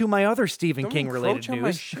move let's on do- to my other Stephen Don't King related encroach on my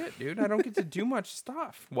news. shit, dude. I don't get to do much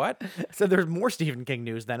stuff. What? So there's more Stephen King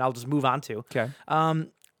news. Then I'll just move on to. Okay.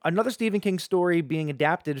 Another Stephen King story being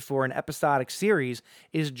adapted for an episodic series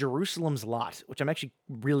is Jerusalem's Lot, which I'm actually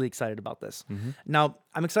really excited about this. Now,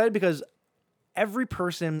 I'm excited because every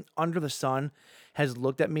person under the sun has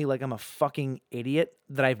looked at me like I'm a fucking idiot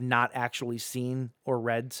that I've not actually seen or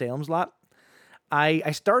read Salem's Lot.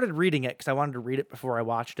 I started reading it because I wanted to read it before I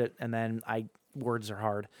watched it, and then words are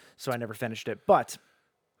hard, so I never finished it. But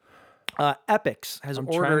Epix has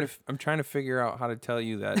ordered... I'm trying to figure out how to tell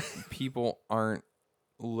you that people aren't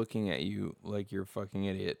looking at you like you're a fucking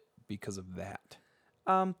idiot because of that.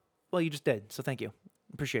 Well, you just did, so thank you.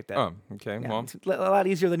 Appreciate that. Oh, okay. Yeah, Well, it's a lot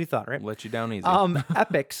easier than you thought, right? let you down easy.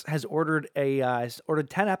 Epix has ordered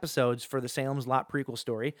 10 episodes for the Salem's Lot prequel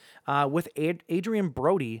story with Adrian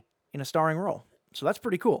Brody in a starring role. So that's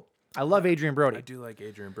pretty cool. I love Adrian Brody. I do like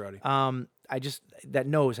Adrian Brody. That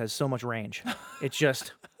nose has so much range. It's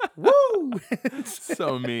just woo.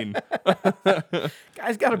 So mean.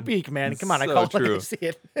 Guy's got a beak, man. Come on, I So call it like true. I see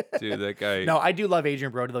it. Dude, that guy. No, I do love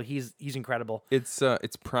Adrian Brody though. He's incredible. It's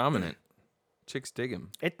prominent. Chicks dig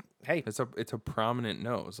him. Hey, It's a prominent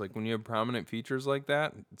nose. Like when you have prominent features like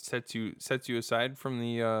that, it sets you aside from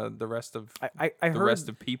the rest of I the heard rest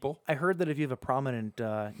of people. I heard that if you have a prominent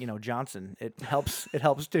Johnson, it helps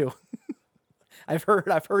too. I've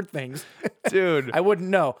heard things. Dude. I wouldn't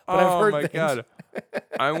know, but I've heard my things. god.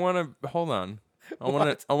 I want to hold on. I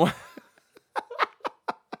want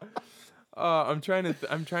I'm trying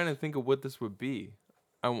to think of what this would be.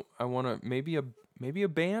 I want to maybe a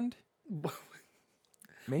band?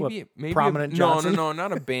 Maybe Prominent no, Johnson? No,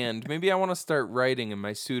 not a band. Maybe I want to start writing and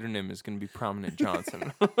my pseudonym is going to be Prominent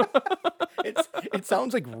Johnson. It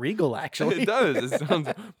sounds like Regal, actually. It does. It sounds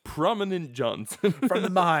Prominent Johnson. From the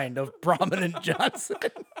mind of Prominent Johnson.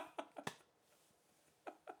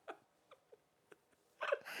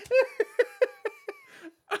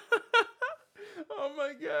 Oh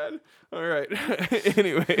my god. All right.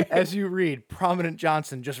 Anyway, As you read, Prominent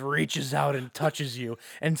Johnson just reaches out and touches you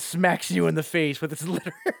and smacks you in the face with its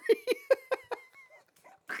literary.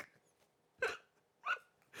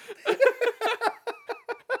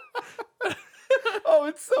 Oh,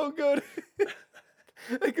 it's so good.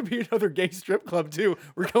 That could be another gay strip club too.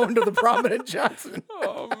 We're going to the Prominent Johnson.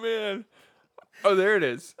 oh man. Oh, there it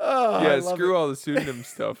is. Oh, I Yeah, love screw it. all the pseudonym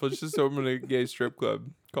stuff. Let's just open a gay strip club.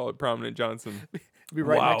 Call it Prominent Johnson. Be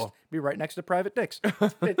right Wow. next to Private Dicks.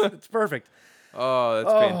 It's perfect. Oh, that's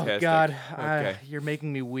Oh fantastic. God, Okay. you're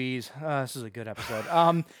making me wheeze. This is a good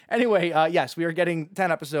episode. Anyway, yes, we are getting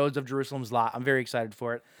 10 episodes of Jerusalem's Lot. I'm very excited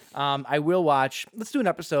for it. I will watch. Let's do an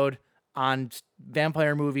episode on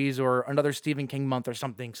vampire movies or another Stephen King month or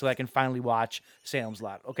something, so I can finally watch Salem's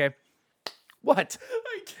Lot. Okay. What?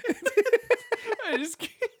 I just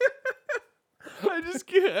can't. I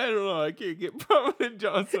don't know. I can't get Prominent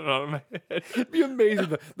Johnson out of my head. It'd be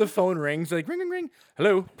amazing. The phone rings, like ring, ring, ring.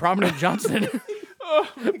 Hello, Prominent Johnson. Oh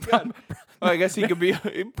my god. Oh, I guess he could be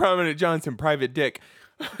Prominent Johnson, Private Dick.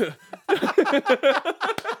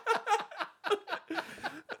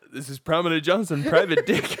 This is Prominent Johnson, Private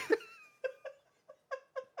Dick.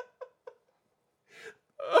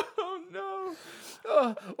 Oh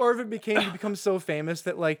no. Or if you become so famous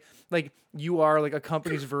that like you are like a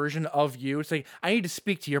company's version of you. It's like, I need to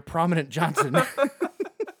speak to your Prominent Johnson.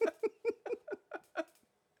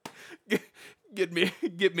 Get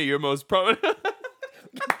me your most prominent.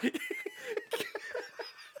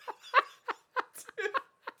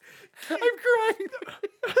 I'm crying.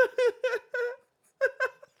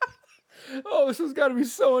 Oh, this has got to be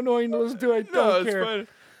so annoying to listen to. I No, don't it's care. fine.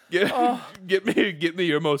 Get me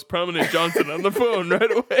your most prominent Johnson on the phone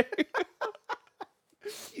right away.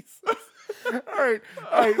 All right.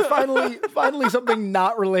 Finally, something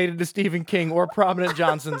not related to Stephen King or Prominent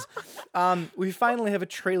Johnsons. We finally have a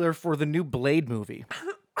trailer for the new Blade movie.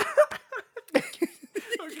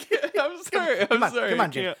 Okay, I'm sorry. Come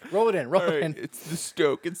on, Jim. Roll it in. Roll it in. It's the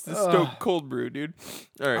Stoke. It's the Stoke cold brew, dude.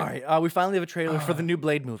 All All right. right. We finally have a trailer for the new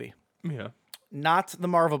Blade movie. Yeah. Not the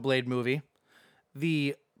Marvel Blade movie.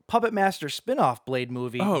 The Puppet Master spin-off Blade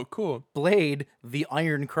movie. Oh, cool. Blade the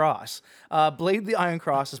Iron Cross. Blade the Iron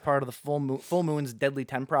Cross is part of the Full Moon's Deadly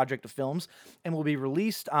 10 project of films and will be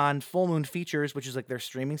released on Full Moon Features, which is like their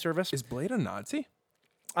streaming service. Is Blade a Nazi?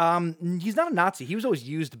 He's not a Nazi. He was always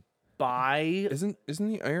used by... Isn't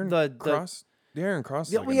the Iron The- Cross? The Iron Cross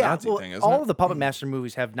is like a yeah, Nazi well, thing, isn't all it? of the Puppet Master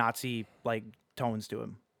movies have Nazi like tones to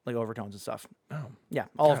him. like overtones and stuff. Oh, Yeah,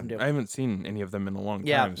 all of God, them do. I haven't seen any of them in a long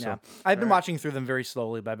Yeah, time. So. yeah. I've been watching through them very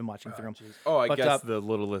slowly, but I've been watching through them. Oh, I But, guess the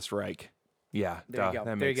Littlest Reich. Yeah, There you go. that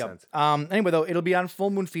there makes you sense. go. Anyway, though, it'll be on Full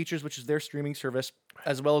Moon Features, which is their streaming service,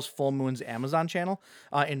 as well as Full Moon's Amazon channel,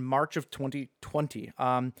 in March of 2020.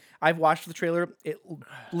 I've watched the trailer. It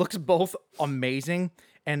looks both amazing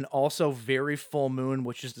and also very Full Moon,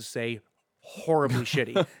 which is to say, horribly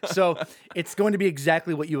shitty. So it's going to be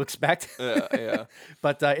exactly what you expect. Yeah.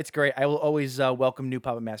 But it's great. I will always welcome new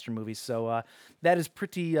Puppet Master movies. So that is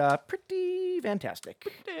pretty fantastic.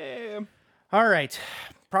 Damn. All right,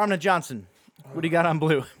 Prominent Johnson. What do you got on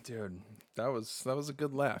Blue? Dude, that was a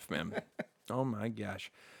good laugh, man. Oh my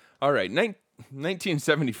gosh. All right,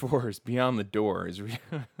 1974's Beyond the Door is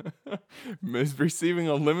receiving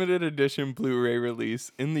a limited edition Blu-ray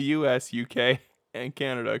release in the US, UK, and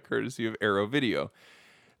Canada, courtesy of Arrow Video.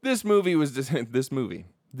 This movie,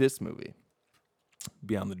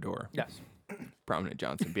 Beyond the Door. Yes. Prominent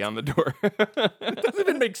Johnson, Beyond the Door. Doesn't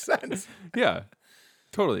even make sense. Yeah,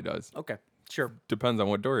 totally does. Okay, sure. Depends on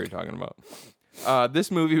what door you're talking about.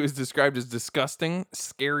 This movie was described as disgusting,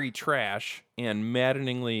 scary trash, and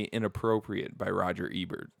maddeningly inappropriate by Roger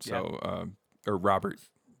Ebert. So, or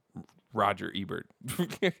Roger Ebert.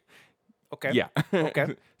 Okay. Yeah.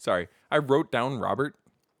 Okay. Sorry. I wrote down Robert.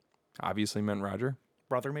 Obviously meant Roger.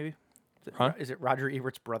 Brother, maybe? Huh? Is it Roger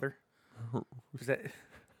Ebert's brother? Is that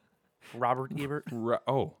Robert Ebert?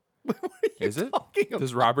 Oh. Is it? talking about?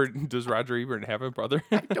 Does Roger Ebert have a brother?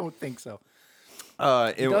 I don't think so. He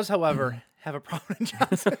It does, however, have a Prominent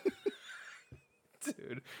Johnson.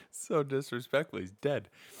 Dude, so disrespectful. He's dead.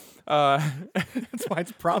 That's why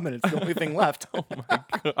it's prominent. It's the only thing left. Oh my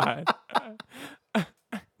God.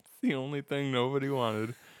 It's the only thing nobody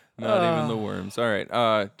wanted. Not even the worms. All right.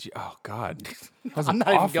 Oh God. That was I'm an not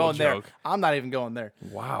even awful going joke. there. I'm not even going there.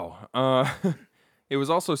 Wow. It was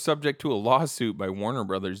also subject to a lawsuit by Warner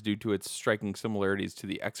Brothers due to its striking similarities to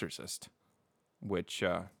The Exorcist, which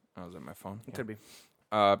I was at my phone. It could be.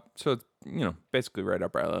 So it's basically right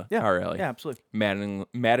up our alley. Yeah, absolutely.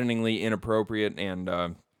 Maddeningly inappropriate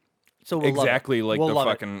and So we'll exactly love it. like We'll the love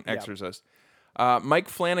it. fucking Yeah. Exorcist. Mike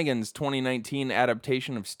Flanagan's 2019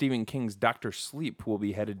 adaptation of Stephen King's Dr. Sleep will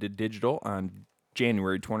be headed to digital on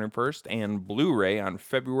January 21st and Blu-ray on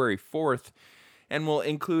February 4th, and will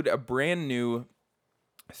include a brand new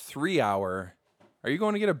 3-hour. Are you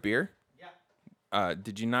going to get a beer? Yeah.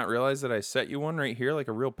 Did you not realize that I set you one right here like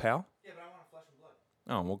a real pal? Yeah, but I want a flesh and blood.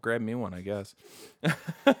 Oh, well, grab me one, I guess.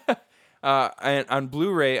 And on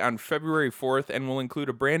Blu-ray on February 4th, and will include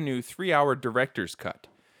a brand new 3-hour director's cut.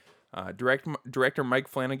 Director Mike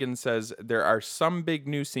Flanagan says there are some big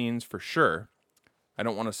new scenes for sure. I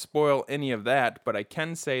don't want to spoil any of that, but I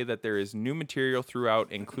can say that there is new material throughout,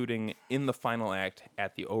 including in the final act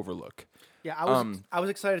at the Overlook. Yeah, I was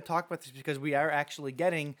excited to talk about this because we are actually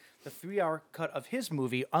getting the 3-hour cut of his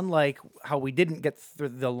movie, unlike how we didn't get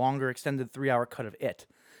the longer extended 3-hour cut of It,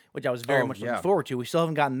 which I was very much looking forward to. We still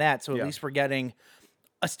haven't gotten that, so at least we're getting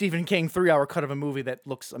a Stephen King 3-hour cut of a movie that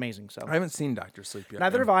looks amazing. So I haven't seen Dr. Sleep yet.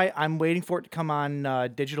 neither have I. I'm waiting for it to come on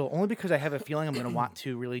digital, only because I have a feeling I'm going to want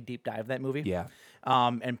to really deep dive that movie. Yeah.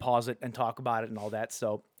 And pause it and talk about it and all that.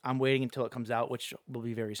 So I'm waiting until it comes out, which will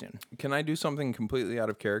be very soon. Can I do something completely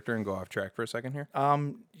out of character and go off track for a second here?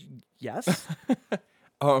 Yes.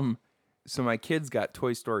 So my kids got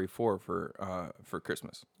Toy Story 4 for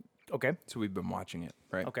Christmas. Okay. So we've been watching it,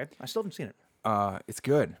 right? Okay. I still haven't seen it. It's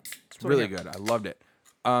good. It's what I really hear. good. I loved it.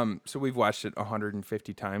 So we've watched it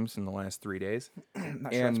 150 times in the last 3 days.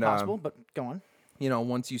 Not sure it's possible, but go on.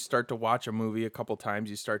 Once you start to watch a movie a couple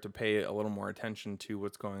times, you start to pay a little more attention to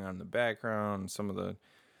what's going on in the background, some of the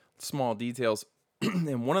small details.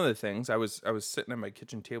 And one of the things, I was sitting at my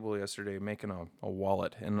kitchen table yesterday making a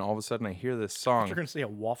wallet, and all of a sudden I hear this song. You're going to say a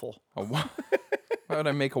waffle. Why would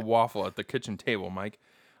I make a waffle at the kitchen table, Mike?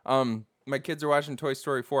 My kids are watching Toy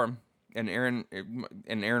Story 4, and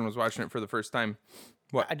Aaron was watching it for the first time.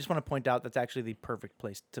 What? I just want to point out that's actually the perfect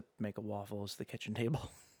place to make a waffle is the kitchen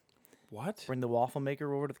table. What? Bring the waffle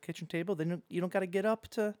maker over to the kitchen table. Then you don't got to get up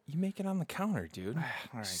to. You make it on the counter, dude. All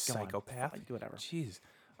right, Psychopath. Go on. Whatever. Jeez.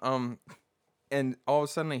 And all of a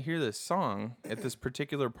sudden I hear this song at this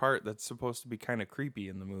particular part that's supposed to be kind of creepy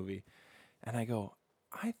in the movie. And I go,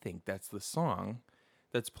 I think that's the song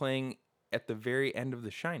that's playing at the very end of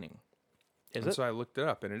The Shining. Is And it? so I looked it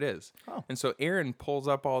up, and it is. Oh. And so Aaron pulls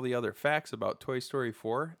up all the other facts about Toy Story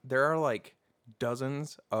 4. There are like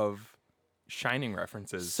dozens of Shining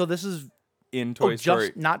references So this is in Toy Story.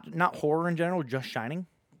 just not horror in general, just Shining.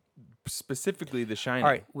 Specifically The Shining. All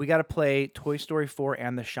right, we got to play Toy Story 4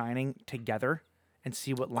 and The Shining together and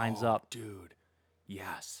see what lines up. Dude.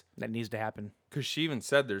 Yes. That needs to happen. Because she even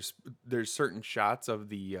said there's certain shots of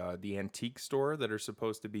the antique store that are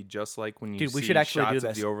supposed to be just like when you Dude, see we should actually do shots of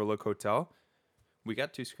this. the Overlook Hotel. We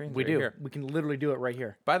got 2 screens. We right do. Here. We can literally do it right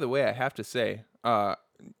here. By the way, I have to say,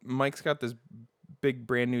 Mike's got this big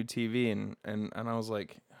brand new TV, and I was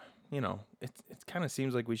like, it kind of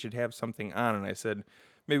seems like we should have something on. And I said,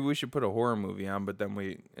 maybe we should put a horror movie on, but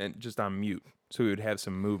then just on mute, so we would have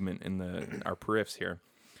some movement in our periffs here.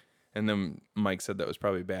 And then Mike said that was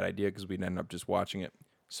probably a bad idea because we'd end up just watching it.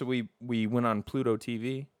 So we went on Pluto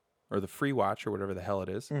TV, or the Free Watch, or whatever the hell it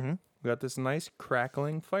is. Mm-hmm. We got this nice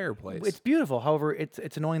crackling fireplace. It's beautiful. However, it's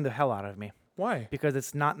annoying the hell out of me. Why? Because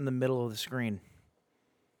it's not in the middle of the screen.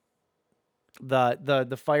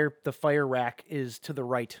 The fire rack is to the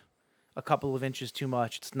right, a couple of inches too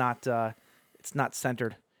much. It's not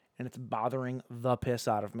centered, and it's bothering the piss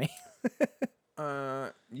out of me.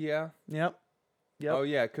 Yeah. Yep. Oh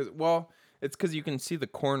yeah, it's because you can see the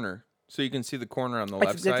corner, so you can see the corner on the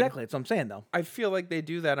left side. Exactly. That's what I'm saying, though. I feel like they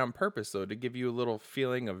do that on purpose, though, to give you a little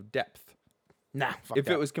feeling of depth. Nah. Fuck If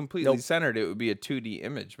that. it was completely Nope. centered, it would be a 2D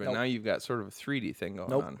image, but Nope. now you've got sort of a 3D thing going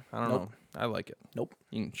Nope. on. I don't Nope. know. I like it. Nope.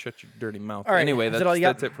 You can shut your dirty mouth. All right. Anyway, Is that all you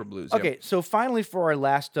got? that's it for blues. Okay, Yep. so finally for our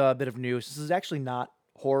last bit of news, this is actually not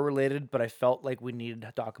horror related, but I felt like we needed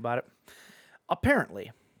to talk about it.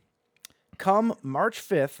 Apparently, come March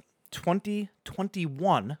 5th,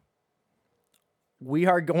 2021, we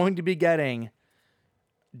are going to be getting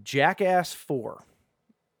Jackass 4.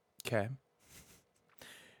 Okay.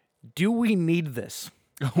 Do we need this?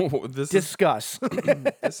 Oh, this Discuss.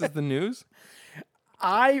 is the news?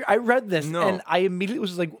 I read this No. and I immediately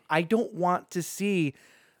was like, I don't want to see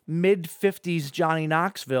mid-50s Johnny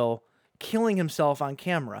Knoxville killing himself on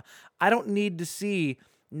camera. I don't need to see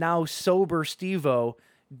now sober Steve-O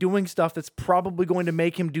doing stuff that's probably going to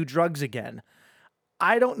make him do drugs again.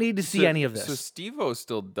 I don't need to see any of this. So Steve-O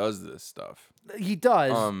still does this stuff. He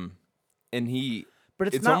does, And he... but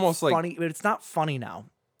it's not almost funny. like... But it's not funny now.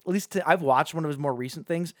 At least I've watched one of his more recent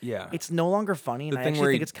things. Yeah. It's no longer funny, and The I thing actually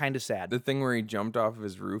where think he- it's kind of sad. The thing where he jumped off of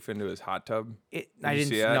his roof into his hot tub. I didn't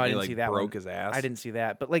see see that? No, I He, didn't like, see that. broke one. his ass? I didn't see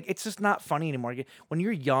that. But like, it's just not funny anymore. When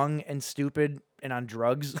you're young and stupid and on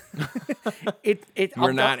drugs,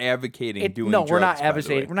 We're not advocating doing no, we're not drugs, by the way.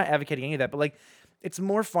 advocating. We're not advocating any of that. But like, it's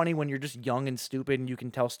more funny when you're just young and stupid and you can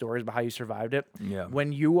tell stories about how you survived it. Yeah.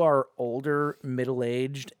 When you are older, middle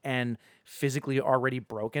aged, and physically already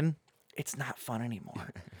broken, it's not fun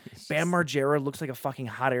anymore. Bam Margera looks like a fucking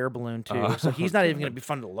hot air balloon too, so he's not even going to be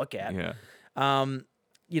fun to look at. Yeah.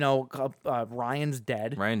 Ryan's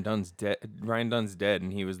dead. Ryan Dunn's dead. Ryan Dunn's dead,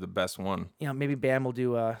 and he was the best one. Maybe Bam will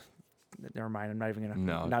do. Never mind. I'm not even gonna.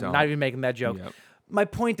 No, not don't. even making that joke. Yep. My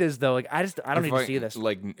point is though, like I don't need to see this.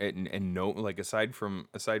 Like, and no, like aside from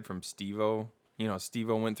Steve-O,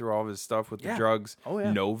 Steve-O went through all of his stuff with the Yeah. drugs. Oh,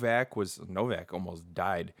 yeah. Novak almost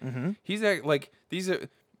died. Mm-hmm. He's like these are.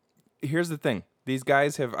 Here's the thing. These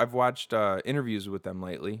guys I've watched interviews with them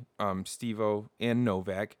lately. Steve-O and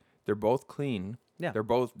Novak. They're both clean. Yeah.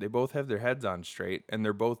 They both have their heads on straight, and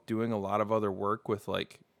they're both doing a lot of other work with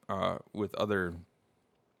with other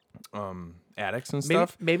addicts and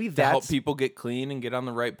stuff. maybe to help that's- people get clean and get on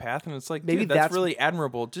the right path. And it's like, Maybe dude, that's that's- really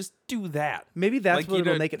admirable. Just do that. Maybe that's Like, what you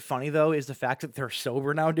will don't- make it funny though, is the fact that they're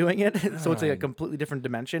sober now doing it. So it's like a completely different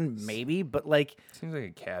dimension. Maybe, but like Seems like a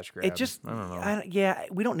cash grab. it just. I don't know. Yeah,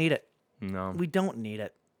 we don't need it. No. We don't need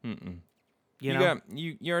it. You know. got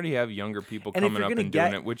you already have younger people And if coming you're up gonna and get,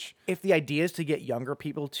 doing it, which if the idea is to get younger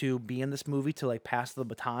people to be in this movie to like pass the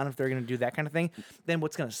baton, if they're going to do that kind of thing, then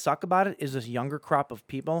what's going to suck about it is this younger crop of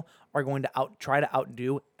people are going to try to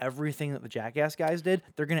outdo everything that the Jackass guys did.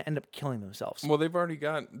 They're going to end up killing themselves. well, they've already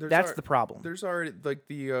got. That's the problem. There's already like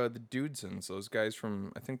the Dudesons, those guys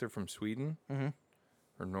from I think they're from Sweden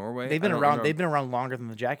or Norway. They've been I don't around. know. They've been around longer than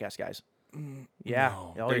the Jackass guys. Yeah,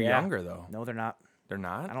 No, Oh, they're yeah. younger though. No, they're not. They're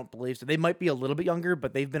not. I don't believe so. They might be a little bit younger,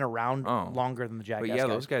 but they've been around longer than the Jackass But yeah, guys.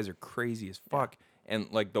 those guys are crazy as fuck. And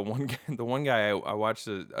like the one guy I watched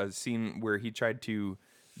a scene where he tried to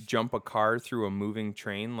jump a car through a moving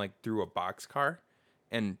train, like through a boxcar,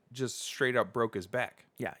 and just straight up broke his back.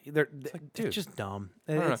 Yeah, like, dude, it's just dumb.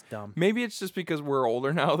 I don't It's know. dumb. Maybe it's just because we're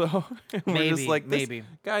older now, though. And we're just Maybe, like, maybe.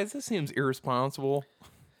 Guys, this seems irresponsible.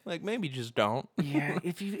 Like, maybe just don't. Yeah,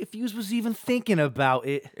 if you was even thinking about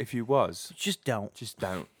it, If you was, just don't. just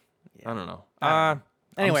don't. I don't know.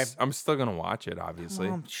 Anyway. I'm still gonna watch it,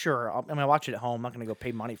 obviously. Sure, I'm gonna watch it at home. I'm not gonna go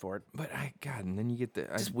pay money for it. But and then you get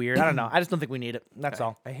the. It's weird. I don't know. I just don't think we need it. That's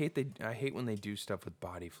all. I hate when they do stuff with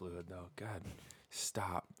body fluid though. God,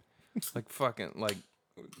 stop. Like fucking like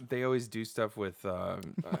they always do stuff with. I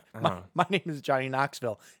don't know. My name is Johnny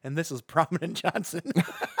Knoxville, and this is Prominent Johnson.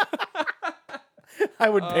 I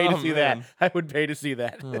would pay to Oh, see that. man. I would pay to see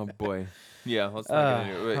that. Oh boy. Yeah, let's not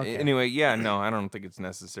get into it. okay. Anyway, yeah, no, I don't think it's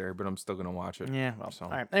necessary, but I'm still gonna watch it. Yeah. Well, So.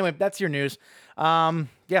 all right. Anyway, that's your news. Yeah.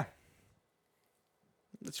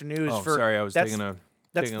 That's your news Oh, for. sorry, I was that's, taking a.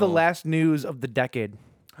 That's taking a the little- last news of the decade.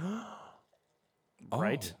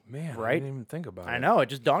 Right? Oh, man, I Right? didn't even think about it. I know. It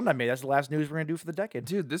just dawned on me. That's the last news we're gonna do for the decade.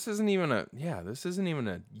 Dude, this isn't even a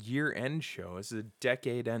year-end show. This is a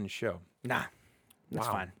decade-end show. Nah, that's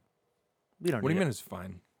Wow. fine. We don't. What do you need mean it. it's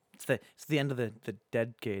fine? It's the end of the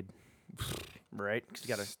decade, right? 'Cause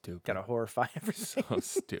you Stupid. gotta horrify everything. So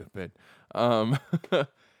stupid. I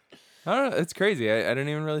don't know. It's crazy. I didn't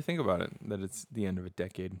even really think about it, that it's the end of a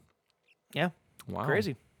decade. Yeah, Wow.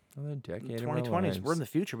 crazy. Another decade of our 2020s. We're in the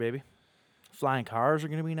lives. future, baby. Flying cars are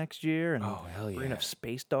gonna be next year, and Oh, hell we're gonna yeah. have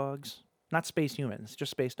space dogs. Not space humans,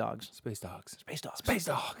 just space dogs. Space dogs. Space dogs. Space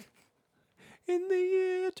dog. In the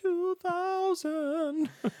year 2000.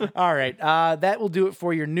 All right, that will do it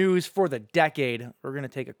for your news for the decade. We're gonna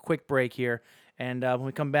take a quick break here, and when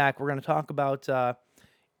we come back, we're gonna talk about a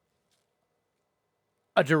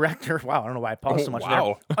director. Wow, I don't know why I paused so much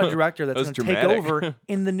wow. there. A director that's That going was to take dramatic. over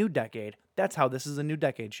in the new decade. That's how this is a new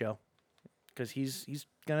decade show, because he's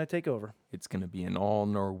going to take over. It's going to be an all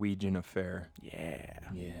Norwegian affair. Yeah.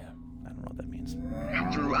 Yeah. I don't know what that means.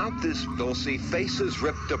 Throughout this, they'll see faces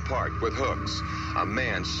ripped apart with hooks, a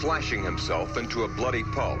man slashing himself into a bloody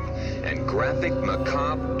pulp, and graphic,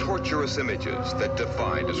 macabre, torturous images that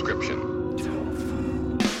defy description.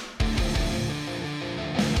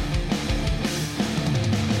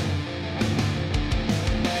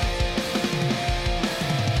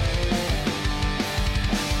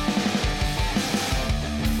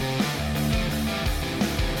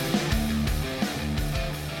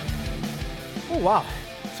 Oh, wow.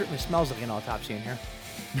 Certainly smells like an autopsy in here.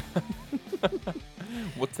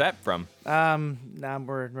 What's that from? Nah,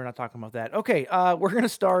 we're not talking about that. Okay, we're going to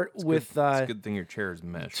start with It's a good thing your chair is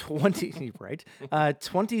mesh.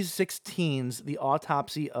 2016's The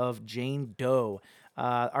Autopsy of Jane Doe.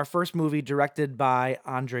 Our first movie directed by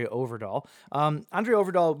Andre Ovredal. Andre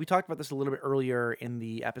Ovredal, we talked about this a little bit earlier in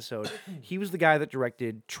the episode. He was the guy that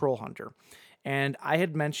directed Troll Hunter. And I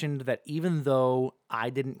had mentioned that even though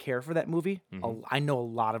I didn't care for that movie, I know a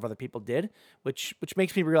lot of other people did, which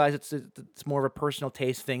makes me realize it's more of a personal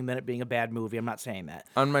taste thing than it being a bad movie. I'm not saying that.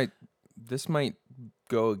 This might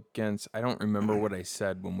go against. I don't remember what I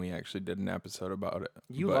said when we actually did an episode about it.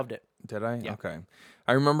 You but- loved it. Did I? Yeah. Okay.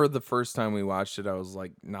 I remember the first time we watched it, I was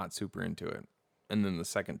like not super into it, and then the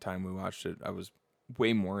second time we watched it, I was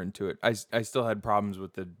way more into it. I still had problems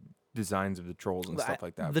with the designs of the trolls and stuff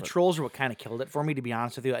like that. The but- trolls are what kind of killed it for me, to be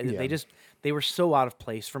honest with you. Yeah. They were so out of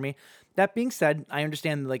place for me. That being said, I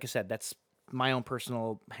understand, like I said, that's my own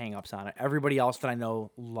personal hang-ups on it. Everybody else that I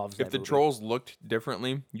know loves that If the movie. trolls looked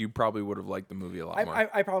differently, you probably would have liked the movie a lot more.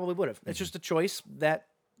 I probably would have. It's just a choice that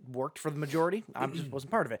worked for the majority. I just wasn't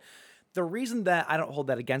part of it. The reason that I don't hold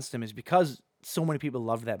that against him is because so many people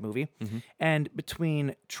loved that movie. And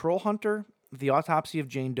between Troll Hunter, The Autopsy of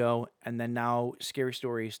Jane Doe, and then now Scary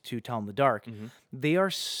Stories to Tell in the Dark, they are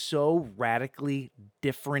so radically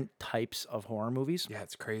different types of horror movies Yeah,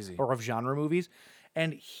 it's crazy. or of genre movies.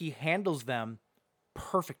 And he handles them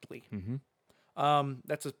perfectly.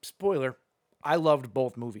 That's a spoiler. I loved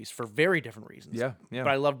both movies for very different reasons. Yeah. But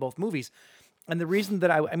I loved both movies. And the reason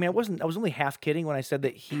that I was only half kidding when I said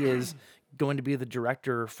that he is going to be the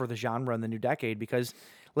director for the genre in the new decade, because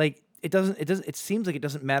like it seems like it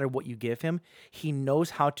doesn't matter what you give him. He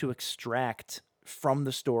knows how to extract from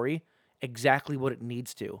the story exactly what it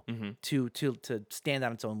needs to stand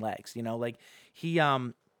on its own legs. You know, like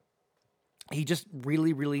he just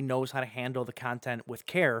really, really knows how to handle the content with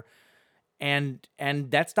care. And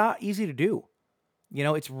that's not easy to do. You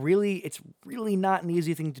know, it's really not an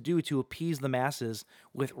easy thing to do, to appease the masses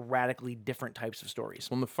with radically different types of stories.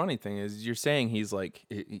 Well, and the funny thing is, you're saying he's like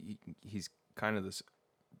he's kind of this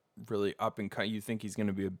really up and cut. You think he's going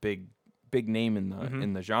to be a big name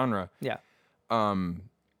in the genre. Yeah.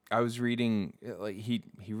 I was reading like he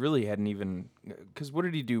really hadn't even, because what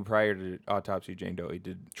did he do prior to Autopsy of Jane Doe? He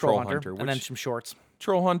did Troll Hunter, and then some shorts.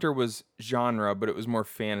 Troll Hunter was genre, but it was more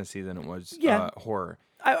fantasy than it was horror.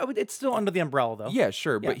 It's still under the umbrella, though. Yeah,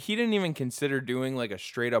 sure, but he didn't even consider doing like a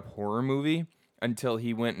straight up horror movie until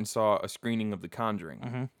he went and saw a screening of The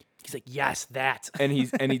Conjuring. He's like, yes, that. And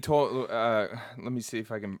he told let me see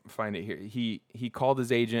if I can find it here. He called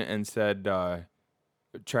his agent and said, try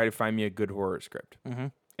to find me a good horror script.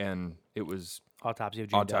 And it was Autopsy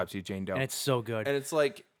of Jane Doe. And it's so good. And it's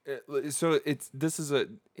like, so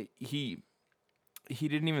he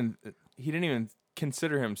didn't even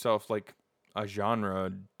consider himself like a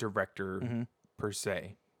genre director per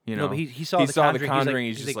se. You No, know, but he saw The Conjuring.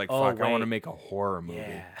 He's just like, "Oh, fuck, I want to wait." make a horror movie.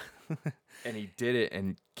 Yeah. And he did it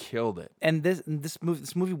and killed it. And this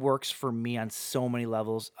movie works for me on so many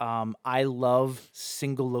levels. I love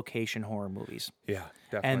single location horror movies. Yeah,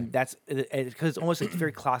 definitely. And that's because it's almost it's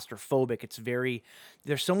very claustrophobic. It's very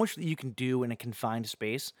there's so much that you can do in a confined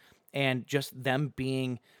space, and just them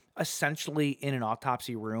being essentially in an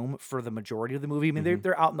autopsy room for the majority of the movie. I mean,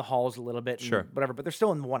 they're out in the halls a little bit, and Sure. whatever, but they're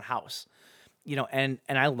still in one house, and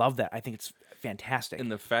I love that. I think it's fantastic.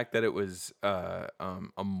 And the fact that it was a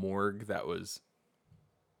morgue that was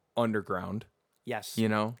underground, Yes,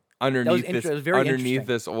 underneath it was very interesting.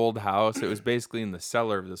 this old house. It was basically in the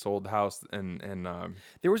cellar of this old house, and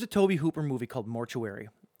there was a Tobe Hooper movie called Mortuary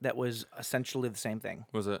that was essentially the same thing.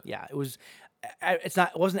 was it? Yeah, it was. It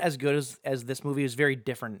wasn't as good as this movie. It was very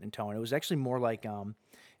different in tone. It was actually more like it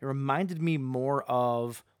reminded me more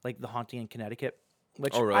of like The Haunting in Connecticut,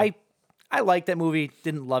 which Oh, really? I liked that movie.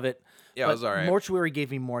 Didn't love it. Yeah, it but was all right. Mortuary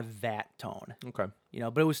gave me more that tone. Okay.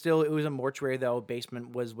 But it was a mortuary though.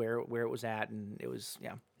 Basement was where it was at, and it was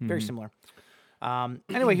very similar.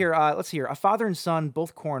 Anyway, here let's see here. A father and son,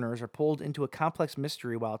 both coroners, are pulled into a complex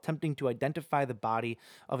mystery while attempting to identify the body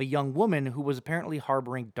of a young woman who was apparently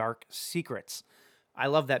harboring dark secrets. I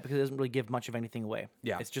love that because it doesn't really give much of anything away.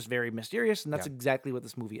 Yeah. It's just very mysterious, and that's exactly what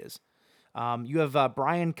this movie is. You have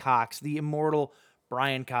Brian Cox, the immortal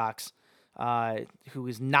Brian Cox, who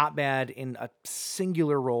is not bad in a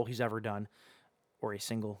singular role he's ever done, or a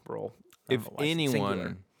single role. I don't know why I said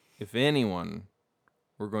singular. If anyone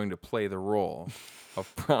were going to play the role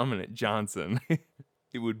of Prominent Johnson,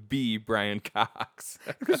 it would be Brian Cox.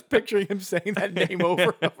 Just picturing him saying that name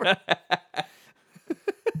over and over.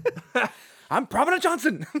 I'm Prominent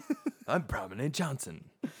Johnson. I'm Prominent Johnson.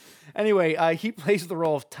 Anyway, he plays the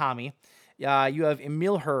role of Tommy. You have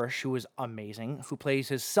Emil Hirsch, who is amazing, who plays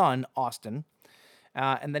his son, Austin.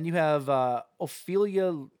 And then you have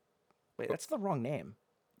Ophelia. Wait, that's the wrong name.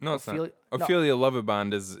 No, it's Ophelia- not. Ophelia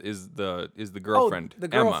Lovibond is the girlfriend. Oh,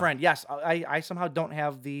 the Emma. girlfriend. Yes, I somehow don't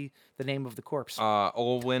have the name of the corpse.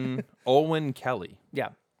 Olwen Kelly. Yeah,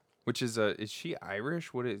 Which is she Irish?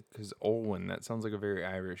 Because Olwen, that sounds like a very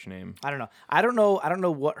Irish name. I don't know. I don't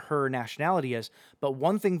know what her nationality is. But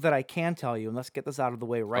one thing that I can tell you, and let's get this out of the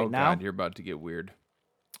way right now. God, you're about to get weird.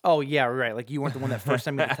 Oh yeah, right. Like you weren't the one that first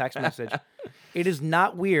sent me the text message. It is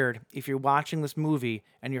not weird if you're watching this movie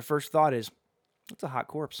and your first thought is, "It's a hot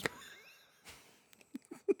corpse."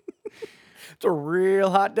 It's a real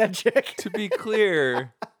hot dead chick. To be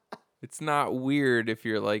clear, it's not weird if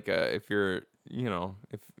you're if you're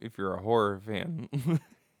a horror fan.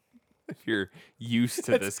 If you're used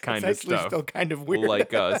to this kind of actually stuff, still kind of weird.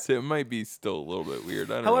 like us, it might be still a little bit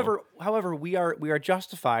weird. I don't know. However, we are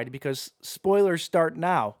justified because spoilers start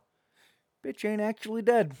now. Bitch ain't actually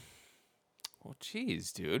dead. Well,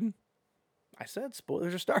 geez, dude. I said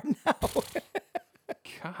spoilers are starting now.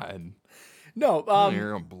 God. No,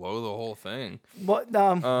 you're gonna blow the whole thing. what?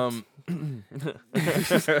 No, the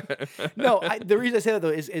reason I say that though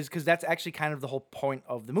is because that's actually kind of the whole point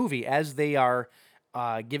of the movie. As they are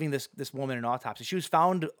giving this woman an autopsy, she was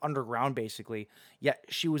found underground basically, yet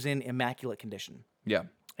she was in immaculate condition. Yeah.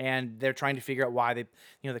 And they're trying to figure out why they,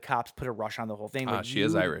 the cops put a rush on the whole thing. But she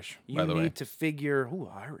is Irish, by the way. You need to figure,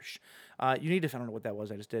 Irish. You need to, I don't know what that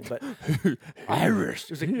was I just did, but Irish. It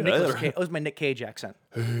was like Nicolas Cage. It was my Nick Cage accent.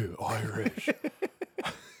 Hey, Irish.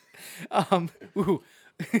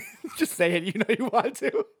 Just say it. You want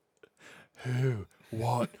to. Who?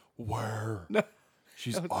 What? Where? No.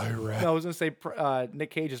 She's Irish. No, I was going to say Nick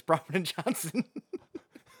Cage is Prominent Johnson.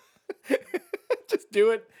 Just do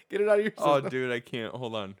it. Get it out of your system. Oh, dude, I can't.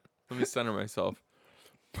 Hold on. Let me center myself.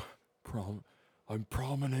 I'm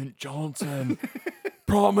Prominent Johnson.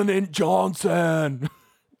 Prominent Johnson.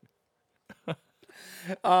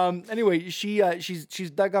 Anyway,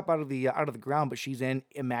 she's dug up out of the ground, but she's in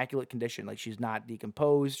immaculate condition. Like she's not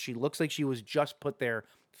decomposed. She looks like she was just put there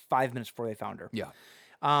 5 minutes before they found her. Yeah.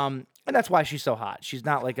 And that's why she's so hot. She's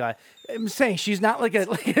not like I'm saying she's not like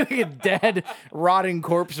a dead, rotting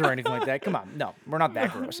corpse or anything like that. Come on, no, we're not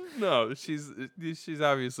that gross. No, she's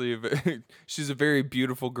obviously she's a very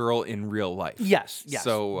beautiful girl in real life. Yes.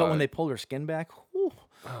 So, but when they pulled her skin back, whew,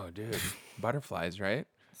 oh, dude, butterflies, right?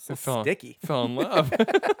 so sticky. Fell in love.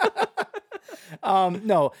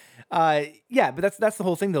 No, yeah, but that's the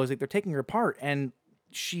whole thing though. Is like they're taking her apart, and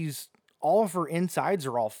she's. All of her insides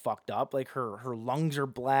are all fucked up. Like her lungs are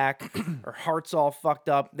black, her heart's all fucked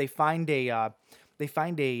up. They find a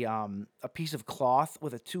piece of cloth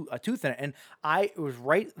with a tooth in it, and it was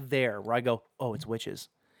right there where I go, oh, it's witches,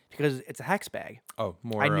 because it's a hex bag. Oh,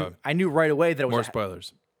 more. I knew right away that it was more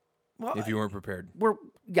spoilers. Well, if you weren't prepared.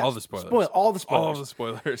 All the spoilers. All the spoilers. All the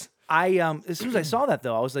spoilers. I as soon as I saw that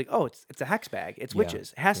though, I was like, oh, it's a hex bag. It's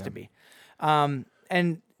witches. It has to be.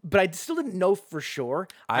 But I still didn't know for sure.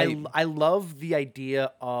 I love the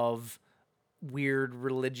idea of weird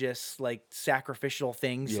religious like sacrificial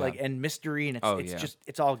things and mystery, and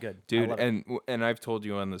it's all good, dude. And I've told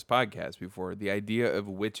you on this podcast before, the idea of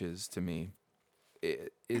witches to me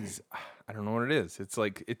is I don't know what it is. It's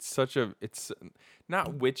like it's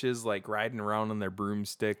not witches like riding around on their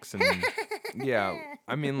broomsticks and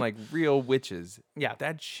I mean like real witches. Yeah,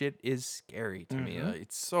 that shit is scary to me.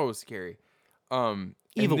 It's so scary.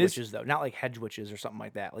 Evil witches though, not like hedge witches or something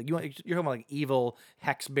like that. Like you're talking about like evil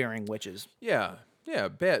hex bearing witches. Yeah,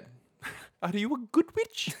 bad. Are you a good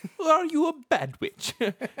witch or are you a bad witch?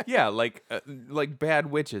 Yeah, like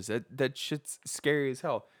bad witches. That shit's scary as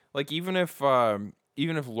hell. Like even if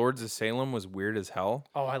Lords of Salem was weird as hell.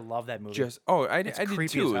 Oh, I love that movie. I did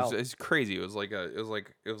too. It's crazy. It was like a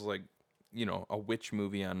witch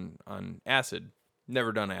movie on acid.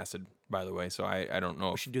 Never done acid, by the way, so I don't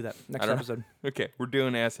know. We should do that next episode. Okay, we're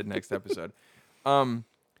doing acid next episode.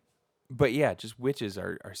 But yeah, just witches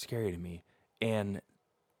are scary to me. And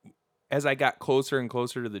as I got closer and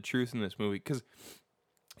closer to the truth in this movie, because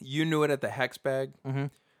you knew it at the hex bag,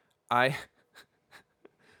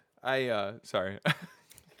 sorry,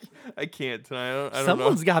 I can't tonight. I don't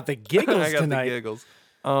Someone's got the giggles I got tonight. the giggles.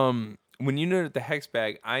 When you knew it at the hex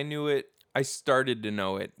bag, I knew it. I started to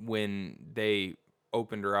know it when they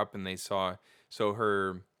opened her up and they saw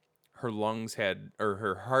her lungs had, or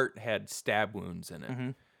her heart had stab wounds in it.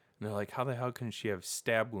 And they're like, how the hell can she have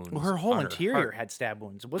stab wounds? Well, her whole on interior had stab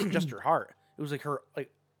wounds. It wasn't just her heart. It was like her like.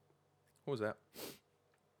 What was that?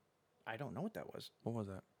 I don't know what that was. What was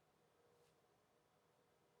that?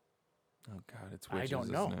 Oh God, it's witches. I don't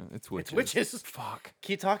know. Isn't it? It's witches. It's witches. Fuck.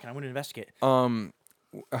 Keep talking. I'm going to investigate.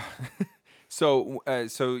 So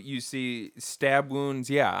you see stab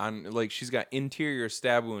wounds, on like she's got interior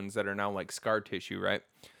stab wounds that are now like scar tissue, right?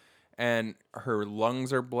 And her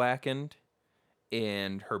lungs are blackened,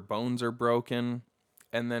 and her bones are broken.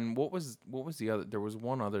 And then what was the other? There was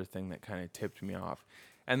one other thing that kind of tipped me off.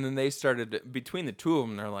 And then they started between the two of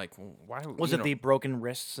them. They're like, why was it the broken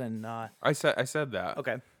wrists and? I said that.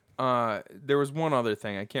 Okay. There was one other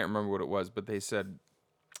thing. I can't remember what it was, but they said,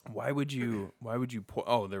 why would you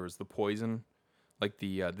there was the poison, like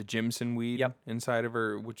the Jimson weed inside of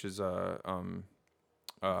her, which is it's an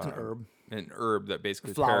herb that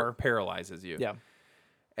basically paralyzes you. Yeah.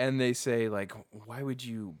 And they say like, why would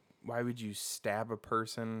you stab a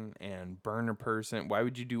person and burn a person? Why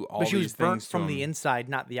would you do all these things? But she was burnt from the inside,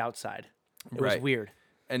 not the outside. It was weird.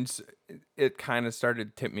 And it kind of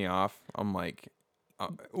started to tip me off. I'm like,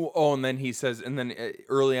 and then he says, and then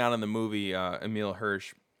early on in the movie, Emil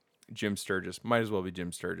Hirsch, Jim Sturgis, might as well be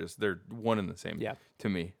Jim Sturgis. They're one and the same to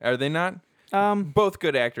me. Are they not? Both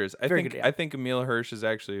good actors. I think Emil Hirsch is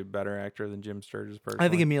actually a better actor than Jim Sturgis personally. I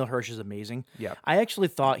think Emil Hirsch is amazing. Yeah. I actually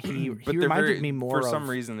thought he reminded me more for some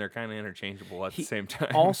reason they're kind of interchangeable at the same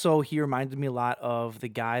time. Also, he reminded me a lot of the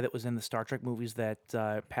guy that was in the Star Trek movies that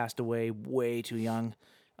passed away way too young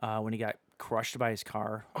when he got crushed by his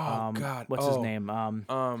car. Oh God. What's his name?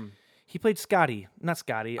 He played Scotty. Not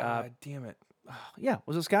Scotty. Damn it. Yeah,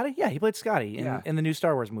 was it Scotty? Yeah, he played Scotty in the new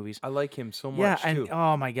Star Wars movies. I like him so much. Yeah, and too.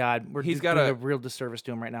 oh my God, he's got a real disservice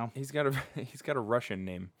to him right now. He's got a Russian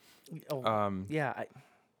name. Oh, yeah.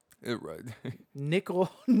 Nicholas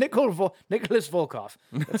Volkov.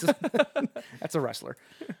 That's a wrestler.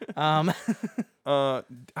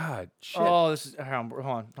 Shit. Oh, this is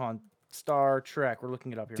hold on. Star Trek. We're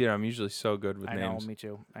looking it up here. Dude, I'm usually so good with names. I know, me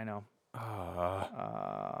too. I know.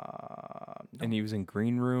 And he was in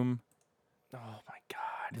Green Room. Oh my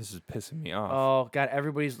God, this is pissing me off. Oh God,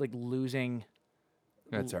 everybody's like losing.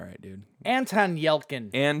 That's all right, dude. Anton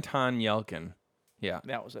Yelkin. Yeah,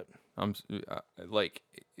 that was it. I'm like,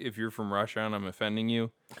 if you're from Russia and I'm offending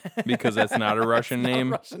you because that's not a Russian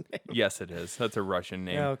name. Yes, it is. That's a Russian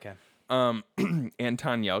name. Yeah, okay.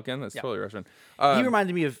 Anton Yelkin. That's totally Russian. He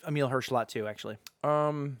reminded me of Emil Hirsch a lot too, actually.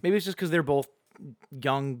 Maybe it's just because they're both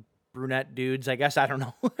young brunette dudes. I guess I don't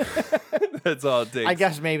know. That's all it takes. I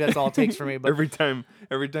guess maybe that's all it takes for me. But every time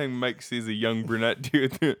Mike sees a young brunette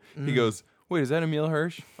dude, he goes, "Wait, is that Emil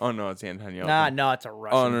Hirsch? Oh no, it's Anton Yelkin. No, it's a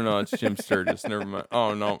Russian. Oh no, it's Jim Sturgis. Never mind.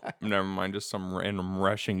 Oh no, never mind. Just some random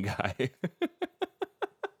Russian guy."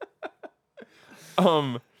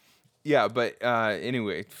 Yeah, but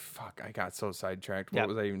anyway, fuck, I got so sidetracked. What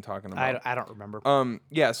was I even talking about? I don't remember.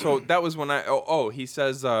 Yeah, so that was when he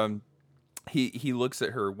says, he looks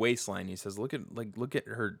at her waistline. He says, look at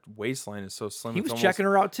her waistline is so slim. He was checking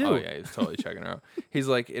her out too. Oh yeah, he was totally checking her out. He's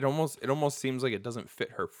like, it almost seems like it doesn't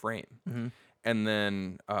fit her frame. And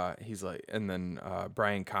then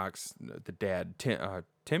Brian Cox, the dad,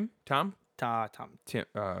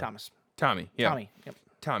 Thomas. Tommy, yeah, Tommy. Yep.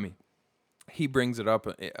 Tommy. He brings it up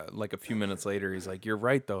like a few minutes later. He's like, "You're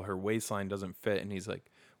right, though. Her waistline doesn't fit." And he's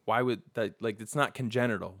like, "Why would that? Like, it's not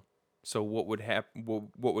congenital. So what would happen?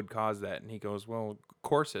 What would cause that?" And he goes, "Well,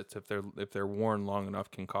 corsets, if they're worn long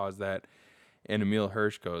enough, can cause that." And Emil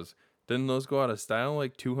Hirsch goes, "Didn't those go out of style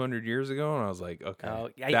like 200 years ago?" And I was like, "Okay,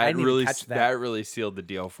 I that didn't really catch that. that really sealed the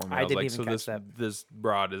deal for me." I was didn't like, even "So catch that. this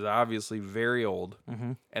broad is obviously very old,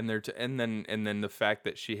 and then the fact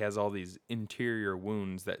that she has all these interior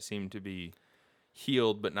wounds that seem to be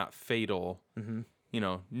healed but not fatal. You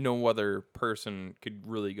know, no other person could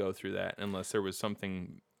really go through that unless there was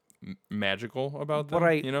something magical about them.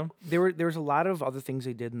 You know, there was a lot of other things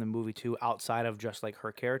they did in the movie too, outside of just like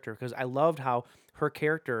her character, because I loved how her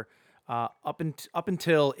character, up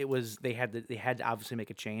until it was they had to obviously make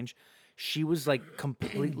a change. She was like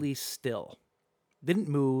completely still, didn't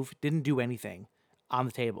move, didn't do anything on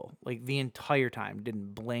the table like the entire time,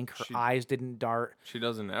 didn't blink, her eyes didn't dart. she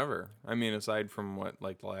doesn't ever. I mean, aside from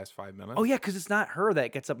like the last 5 minutes. Oh yeah, because it's not her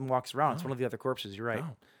that gets up and walks around. It's one of the other corpses. You're right.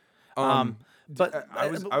 But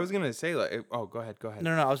I was gonna say like, oh, go ahead.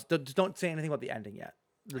 No, just don't say anything about the ending yet.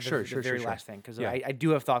 The very sure. last thing, because Yeah. I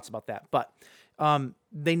do have thoughts about that. But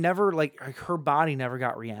they never her body never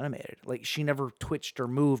got reanimated. Like she never twitched or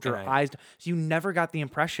moved, or eyes. So you never got the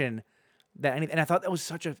impression that anything. And I thought that was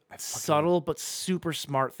such a subtle but super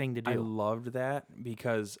smart thing to do. I loved that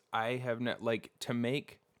because I have not to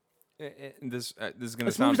make this. This is gonna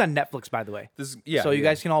This sound. movie's on Netflix, by the way. So you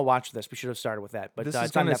guys can all watch this. We should have started with that, but This it's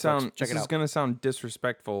is on gonna Netflix. sound. Check This it is out. gonna sound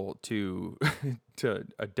disrespectful to to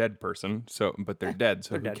a dead person. So, but they're dead.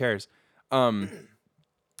 So who dead. cares?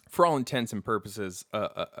 For all intents and purposes,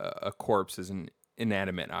 a corpse is an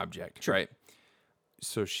inanimate object, right?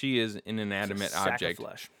 So she is an inanimate Sack of object.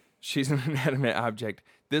 flesh. She's an inanimate object.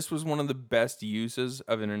 This was one of the best uses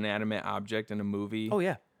of an inanimate object in a movie. Oh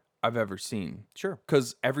yeah, I've ever seen. sure.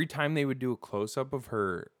 Because every time they would do a close up of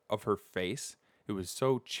her face, it was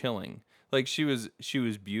so chilling. Like she was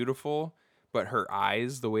beautiful, but her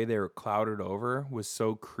eyes, the way they were clouded over, was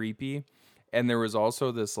so creepy. And there was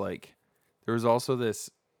also this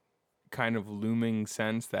kind of looming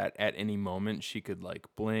sense that at any moment she could like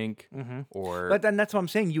blink or. But then that's what I'm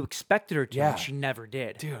saying. You expected her to, Yeah. and she never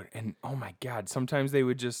did. Dude, and oh my God, sometimes they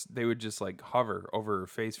would just like hover over her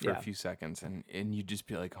face for a few seconds, and you'd just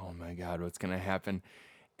be like, oh my God, what's gonna happen?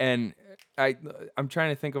 And I'm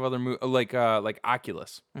trying to think of other movies like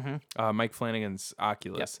Oculus, Mike Flanagan's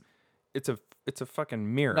Oculus. It's a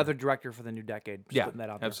fucking mirror. Another director for the new decade. Just putting that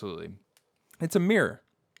out there. Absolutely. It's a mirror,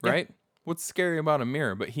 right? What's scary about a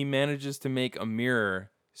mirror? But he manages to make a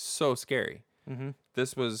mirror so scary.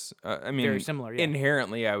 This was, I mean, Very similar, yeah.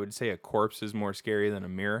 Inherently, I would say a corpse is more scary than a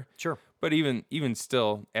mirror. Sure. But even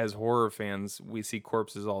still, as horror fans, we see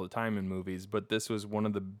corpses all the time in movies. But this was one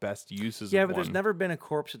of the best uses. Yeah, of but there's one. never been a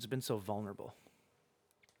corpse that's been so vulnerable.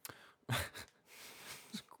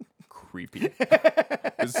 Creepy.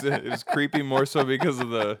 It was creepy more so because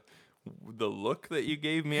of the look that you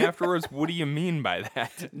gave me afterwards. What do you mean by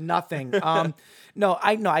that? Nothing. No,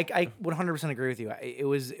 I 100% agree with you. It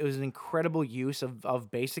was an incredible use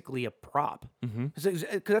of basically a prop. Because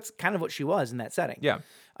that's kind of what she was in that setting. Yeah.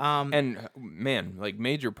 And man, like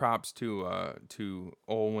major props to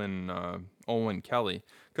Olwen Kelly,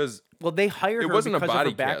 because they hired her wasn't a because of body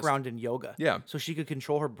her background in yoga. Yeah. So she could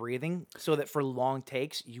control her breathing, so that for long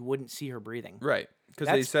takes you wouldn't see her breathing. right. Because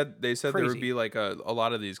they said there would crazy. be like a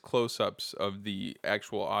lot of these close-ups of the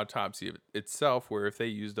actual autopsy itself, where if they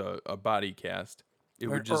used a body cast, it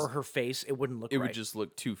would just or her face, it wouldn't look right. would just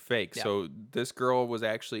look too fake. Yeah. So this girl was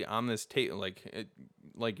actually on this tape,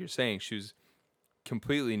 like you're saying, she was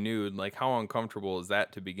completely nude. Like, how uncomfortable is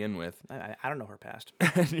that to begin with? I don't know her past.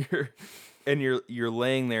 and you're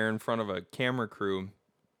laying there in front of a camera crew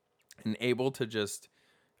and able to just,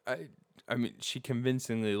 I mean, she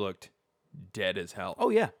convincingly looked dead as hell. Oh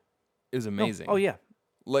yeah, It was amazing. Oh yeah.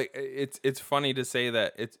 Like it's funny to say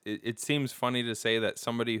that it seems funny to say that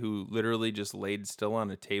somebody who literally just laid still on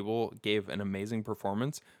a table gave an amazing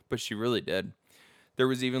performance, but she really did. There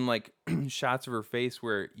was even like shots of her face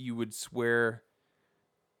where you would swear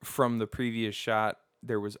from the previous shot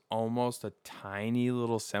there was almost a tiny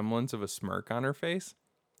little semblance of a smirk on her face.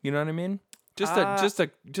 You know what I mean? Just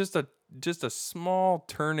a just a small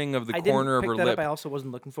turning of the I corner didn't of pick her that lip. up. I also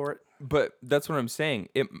wasn't looking for it. But that's what I'm saying.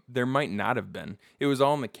 There might not have been. It was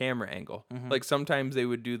all in the camera angle. Mm-hmm. Like sometimes they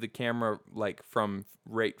would do the camera like from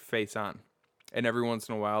right face on, and every once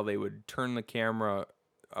in a while they would turn the camera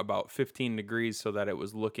about 15 degrees so that it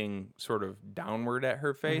was looking sort of downward at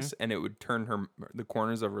her face, and it would turn the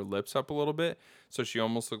corners of her lips up a little bit, so she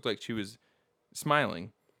almost looked like she was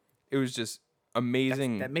smiling. It was just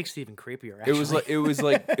amazing. That makes it even creepier. Actually.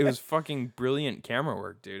 It was fucking brilliant camera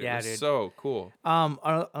work, dude. Yeah, it was dude. so cool.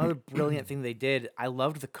 Another brilliant thing they did. I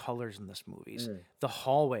loved the colors in this movies. The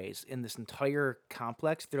hallways in this entire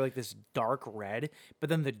complex, they're like this dark red, but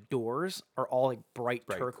then the doors are all like bright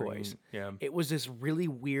turquoise. Green, yeah. It was this really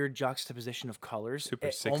weird juxtaposition of colors. Super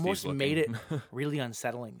it 60s almost looking. made it really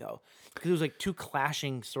unsettling though, because it was like two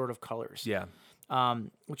clashing sort of colors. Yeah.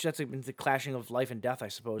 Which that's the clashing of life and death, I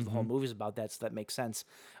suppose. The whole movie's about that, so that makes sense.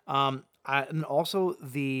 And also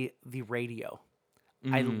the radio.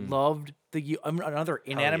 I loved another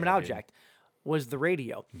inanimate object was the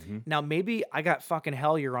radio. Now maybe I got fucking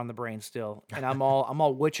Hellier on the brain still, and I'm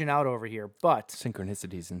all witching out over here. But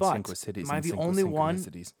Synchronicities and but synchronicities. am I the only one?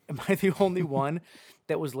 Am I the only one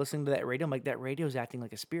that was listening to that radio? I'm like, that radio's acting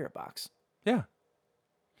like a spirit box. Yeah.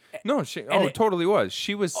 No, it totally was.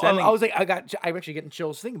 She was sending. I was like, I'm actually getting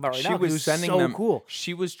chills thinking about it right now. She was It was sending so them. cool.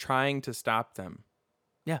 She was trying to stop them.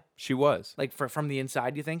 Yeah, She was. like from the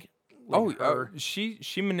inside. You think? Like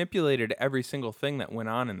She manipulated every single thing that went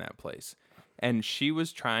on in that place, and she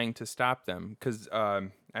was trying to stop them because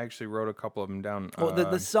I actually wrote a couple of them down. Well,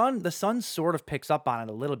 the son sort of picks up on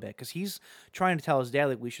it a little bit because he's trying to tell his dad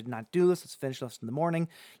like, we should not do this. Let's finish this in the morning.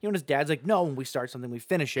 You know, and his dad's like, no, when we start something, we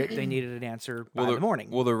finish it. They needed an answer by the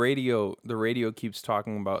morning. Well, the radio keeps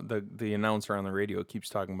talking about the announcer on the radio keeps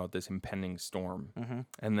talking about this impending storm,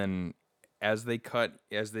 and then as they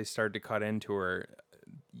start to cut into her,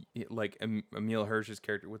 like Emil Hirsch's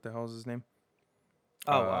character, what the hell is his name?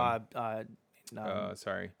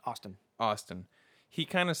 Sorry, Austin. He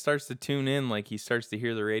kind of starts to tune in, like he starts to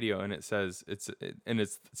hear the radio, and it says it's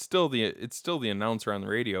still the announcer on the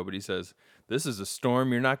radio, but he says, "This is a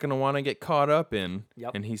storm you're not going to want to get caught up in."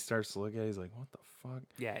 Yep. And he starts to look at it, he's like, "What the fuck?"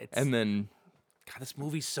 Yeah, and then God, this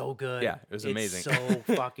movie's so good. Yeah, it was amazing. It's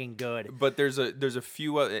so fucking good. But there's a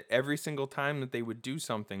few every single time that they would do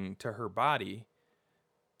something to her body,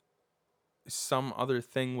 some other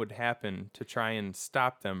thing would happen to try and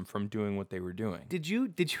stop them from doing what they were doing. Did you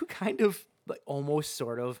kind of like almost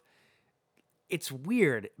sort of? It's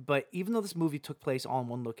weird, but even though this movie took place all in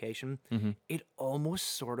one location, it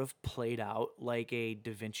almost sort of played out like a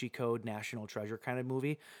Da Vinci Code National Treasure kind of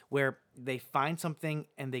movie where they find something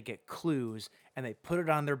and they get clues and they put it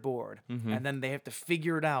on their board and then they have to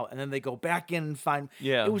figure it out and then they go back in and find.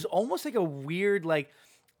 Yeah. It was almost like a weird like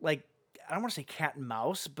I don't want to say cat and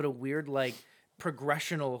mouse, but a weird like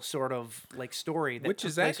progressional sort of like story that which took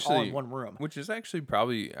is place actually all in one room. Which is actually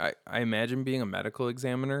probably I imagine being a medical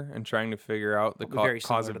examiner and trying to figure out the Very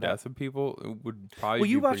cause similar of to death of people it would probably. Well,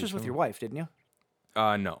 you be watched pretty this with your similar. wife, didn't you?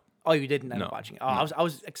 No. Oh, you didn't end up No. watching it. Oh, I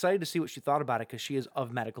was excited to see what she thought about it because she is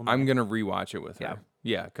of medical. I'm mind. gonna rewatch it with her.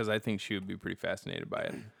 Yeah, because I think she would be pretty fascinated by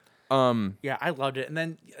it. Yeah, I loved it. And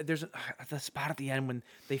then there's the spot at the end when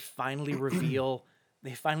they finally reveal.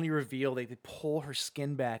 They pull her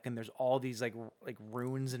skin back, and there's all these like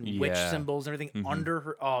runes and witch Yeah. symbols and everything under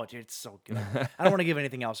her. Oh, dude, it's so good. I don't want to give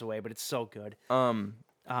anything else away, but it's so good.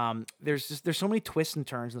 There's so many twists and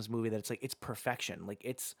turns in this movie that it's like it's perfection. Like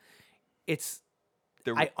it's.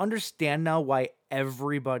 I understand now why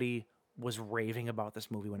everybody was raving about this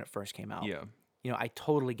movie when it first came out. Yeah. You know, I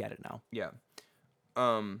totally get it now. Yeah.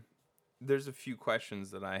 There's a few questions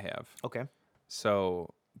that I have. Okay.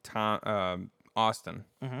 So Austin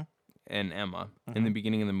and Emma in the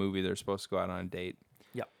beginning of the movie, they're supposed to go out on a date.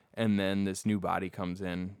 Yep. And then this new body comes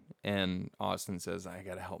in, and Austin says, "I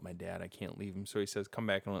gotta help my dad. I can't leave him." So he says, "Come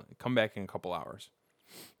back in a couple hours,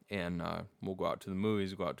 and we'll go out to the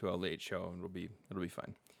movies. We'll go out to a late show, and it'll be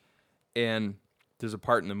fine." And there's a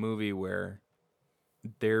part in the movie where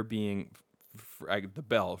they're being the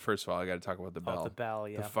bell. First of all, I got to talk about the bell. Oh, the bell,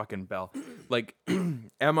 yeah. The fucking bell. Like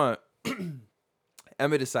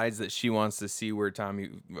Emma decides that she wants to see where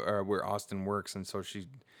where Austin works, and so she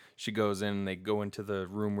goes in. And they go into the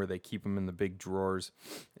room where they keep him in the big drawers,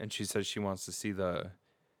 and she says she wants to see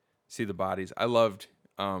the bodies. I loved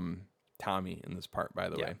Tommy in this part, by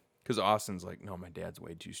the way, because Austin's like, "No, my dad's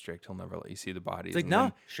way too strict. He'll never let you see the bodies." It's like, and "No,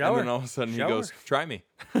 then, shower." And then all of a sudden he goes, "Try me,"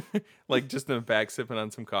 like just in the back sipping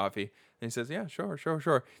on some coffee. And he says, "Yeah,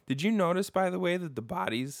 sure." Did you notice, by the way, that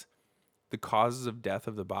the causes of death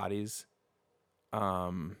of the bodies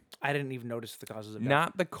I didn't even notice the causes of death.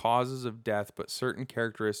 Not the causes of death, but certain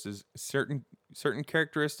characteristics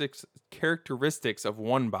of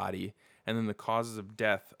one body, and then the causes of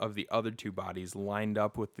death of the other two bodies lined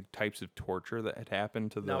up with the types of torture that had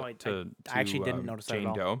happened to the No, I actually didn't notice that at Jane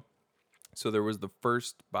all. Doe. So there was the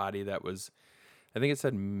first body that was, I think it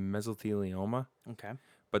said mesothelioma, Okay.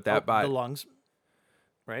 but that body, the lungs,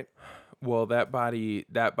 right? well, that body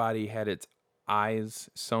had its eyes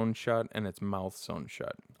sewn shut and its mouth sewn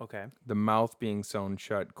shut. Okay. The mouth being sewn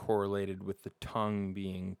shut correlated with the tongue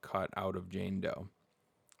being cut out of Jane Doe.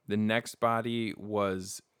 The next body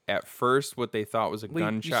was at first what they thought was a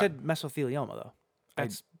gunshot. You said mesothelioma though.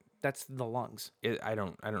 That's the lungs. I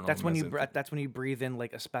don't know. That's when you breathe in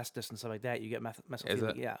like asbestos and stuff like that. You get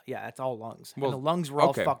mesothelioma. It? Yeah, it's all lungs. Well, and the lungs were all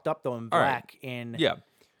okay. fucked up though and All right. black and Yeah.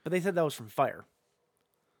 But they said that was from fire.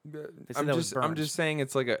 I'm just saying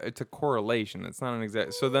it's like it's a correlation. It's not an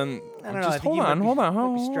exact. So then I don't know, I just think you hold might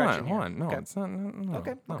on. be stretching here. No, Okay. it's not. No,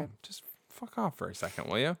 Okay, no. okay. Just fuck off for a second,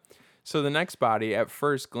 will you? So the next body, at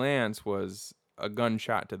first glance, was a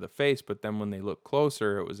gunshot to the face, but then when they looked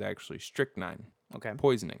closer, it was actually strychnine. Okay.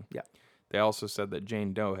 Poisoning. Yeah. They also said that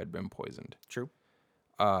Jane Doe had been poisoned. True.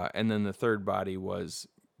 And then the third body was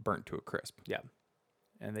burnt to a crisp. Yeah.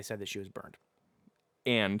 And they said that she was burned.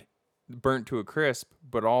 And burnt to a crisp,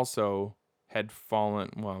 but had fallen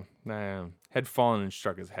and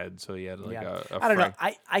struck his head, so he had like a I don't know.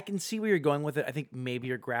 frac- I can see where you're going with it. I think maybe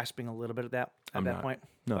you're grasping a little bit of that at that not. point.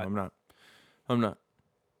 No, but- I'm not.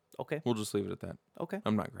 Okay. We'll just leave it at that. Okay.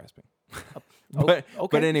 I'm not grasping. Okay.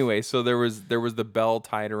 But anyway, so there was the bell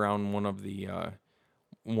tied around one of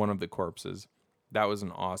the corpses. That was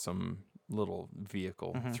an awesome little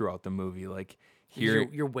vehicle throughout the movie. Like here,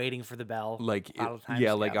 you're waiting for the bell. like a lot of times,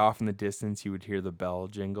 like off in the distance, you would hear the bell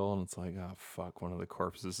jingle, and it's like, oh fuck, one of the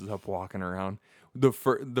corpses is up walking around. The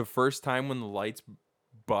first time when the lights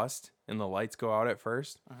bust and the lights go out at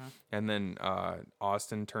 1st, and then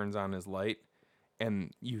Austin turns on his light,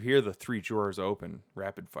 and you hear the 3 drawers open,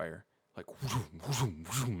 rapid fire, like, vroom, vroom,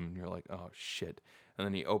 vroom, and you're like, oh shit. And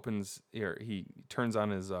then he turns on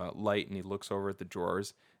his light, and he looks over at the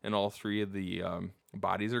drawers, and all 3 of the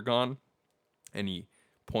bodies are gone. And he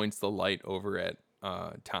points the light over at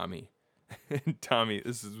Tommy. Tommy,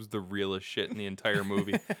 this was the realest shit in the entire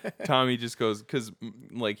movie. Tommy just goes, because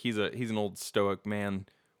like he's an old stoic man,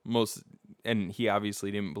 and he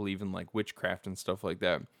obviously didn't believe in like witchcraft and stuff like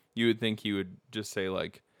that. You would think he would just say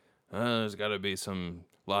like, there's got to be some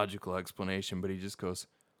logical explanation, but he just goes,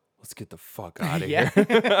 let's get the fuck out of here.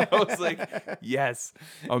 I was like, yes,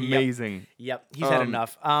 amazing. Yep. He's had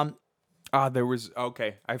enough. There was,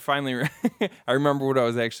 okay. I finally, I remember what I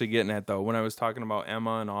was actually getting at though. When I was talking about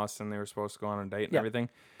Emma and Austin, they were supposed to go on a date and everything.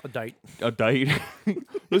 A date. A date?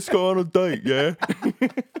 Let's go on a date, yeah?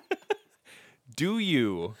 Do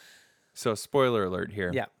you, so spoiler alert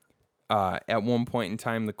here. Yeah. At one point in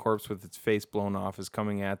time, the corpse with its face blown off is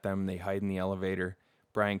coming at them. They hide in the elevator.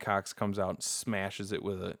 Brian Cox comes out and smashes it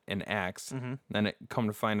with an axe. Then come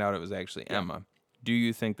to find out it was actually Emma. Do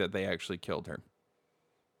you think that they actually killed her?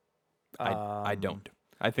 I don't.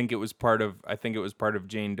 I think it was part of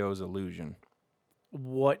Jane Doe's illusion.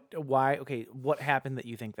 Why? Okay. What happened that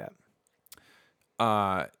you think that?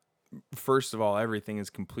 First of all, everything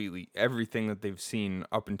that they've seen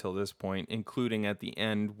up until this point, including at the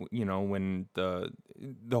end, when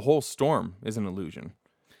the whole storm is an illusion.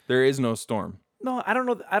 There is no storm. No, I don't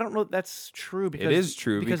know. I don't know if that's true. Because it is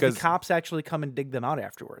true because the cops actually come and dig them out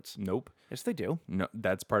afterwards. Nope. Yes, they do. No,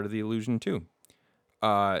 that's part of the illusion too.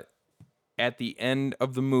 At the end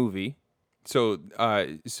of the movie, so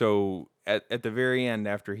at the very end,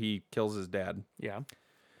 after he kills his dad, Yeah.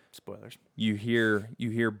 Spoilers. you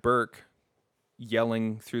hear Burke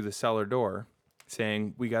yelling through the cellar door,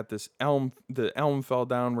 saying, "We got this elm. The elm fell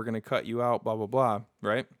down. We're gonna cut you out." Blah blah blah.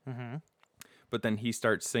 Right. Mm-hmm. But then he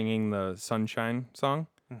starts singing the Sunshine song,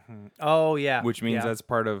 Oh yeah. which means that's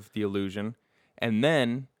part of the illusion. And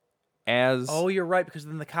then, as you're right, because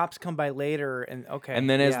then the cops come by later, and okay. And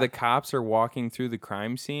then as yeah. the cops are walking through the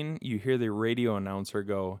crime scene, you hear the radio announcer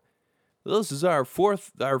go, "This is our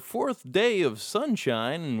fourth day of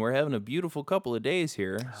sunshine, and we're having a beautiful couple of days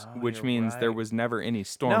here," which you're means there right. was never any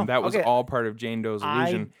storm. No, That was okay. all part of Jane Doe's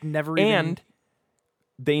illusion. I never even. And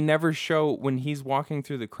they never show, when he's walking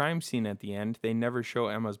through the crime scene at the end, they never show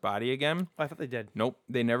Emma's body again. I thought they did. Nope,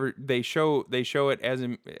 they never. They show it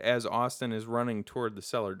as Austin is running toward the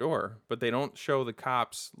cellar door, but they don't show the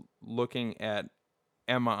cops looking at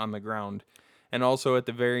Emma on the ground. And also at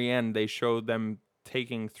the very end, they show them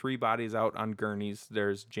taking 3 bodies out on gurneys.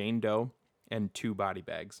 There's Jane Doe and 2 body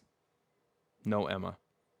bags. No Emma.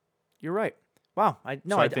 You're right. Wow. I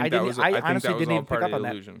So I think that was I I think honestly that was didn't all even part pick of up on the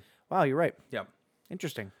that. illusion. Wow, you're right. Yep.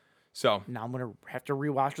 Interesting. So Now I'm gonna have to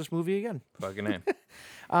rewatch this movie again. fucking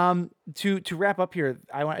A. To wrap up here,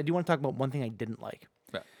 I do want to talk about one thing I didn't like.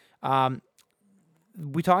 Yeah.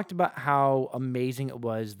 We talked about how amazing it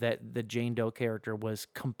was that the Jane Doe character was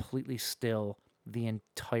completely still the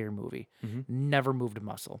entire movie, never moved a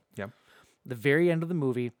muscle. Yep. The very end of the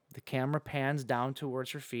movie, the camera pans down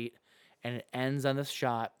towards her feet, and it ends on this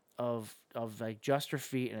shot of like just her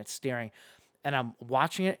feet, and it's staring. And I'm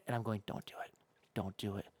watching it, and I'm going, "Don't do it, don't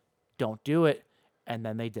do it, don't do it." And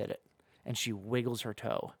then they did it, and she wiggles her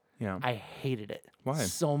toe. Yeah. I hated it. Why?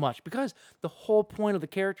 So much, because the whole point of the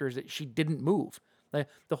character is that she didn't move. Like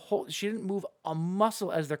she didn't move a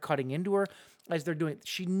muscle as they're cutting into her, as they're doing.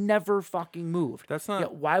 She never fucking moved. That's not- Yeah,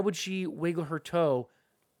 why would she wiggle her toe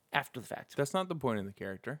after the fact? That's not the point of the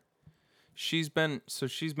character. She's been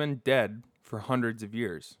dead for hundreds of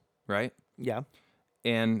years, right? Yeah.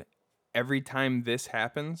 And every time this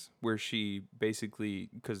happens, where she basically,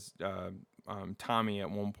 because Tommy at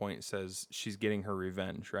one point says she's getting her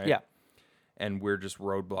revenge, right? Yeah. And we're just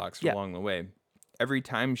roadblocks Yeah. along the way. Every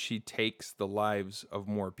time she takes the lives of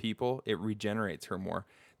more people, it regenerates her more.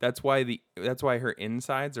 That's why her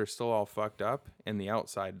insides are still all fucked up and the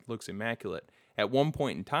outside looks immaculate. At one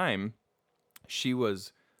point in time, she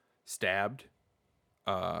was stabbed.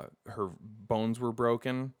 Her bones were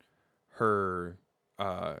broken.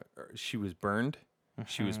 She was burned.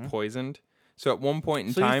 She was poisoned. So at one point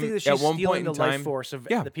in So time, you think that at she's one stealing point in the time, life force of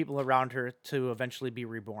yeah. the people around her to eventually be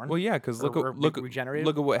reborn? Well, yeah, because look or at regenerated?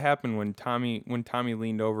 look at what happened when Tommy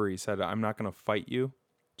leaned over. He said, "I'm not going to fight you.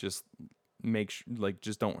 Just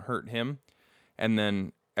just don't hurt him." And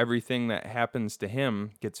then everything that happens to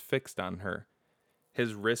him gets fixed on her.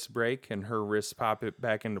 His wrists break and her wrists pop it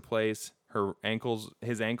back into place.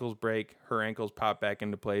 His ankles break. Her ankles pop back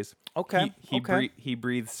into place. Okay. He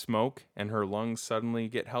breathes smoke and her lungs suddenly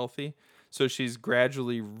get healthy. So she's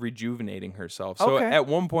gradually rejuvenating herself. So Okay. at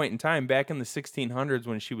one point in time, back in the 1600s,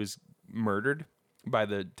 when she was murdered by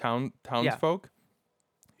the townsfolk,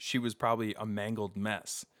 she was probably a mangled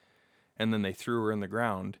mess. And then they threw her in the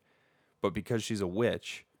ground. But because she's a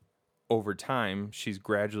witch, over time, she's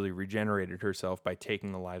gradually regenerated herself by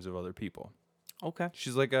taking the lives of other people. Okay.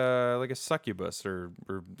 She's like a succubus, or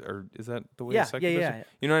is that the way Yeah, a succubus? yeah.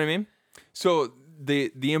 You know what I mean? So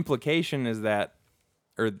the implication is that,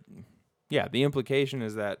 the implication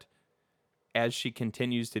is that as she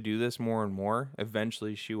continues to do this more and more,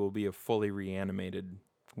 eventually she will be a fully reanimated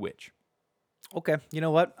witch. Okay. You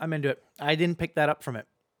know what? I'm into it. I didn't pick that up from it.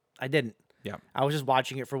 I didn't. Yeah. I was just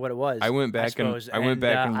watching it for what it was. I went back and I loved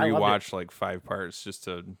rewatched like 5 parts just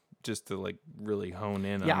to like really hone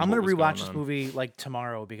in. Yeah, on I'm what gonna was rewatch going this on. movie like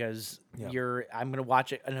tomorrow because I'm gonna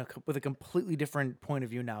watch it with a completely different point of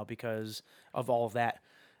view now because of all of that.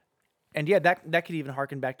 And yeah, that could even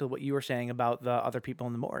harken back to what you were saying about the other people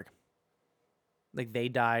in the morgue. Like they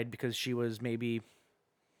died because she was maybe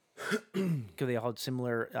because they all had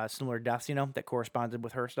similar deaths, that corresponded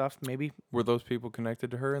with her stuff. Maybe Were those people connected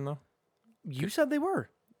to her in though? you said they were.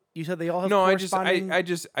 You said they all have No, corresponding. I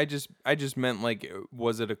just meant like,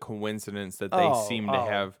 was it a coincidence that they seem to oh.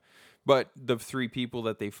 have? But the 3 people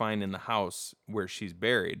that they find in the house where she's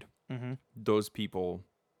buried, those people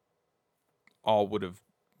all would have,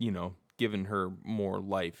 given her more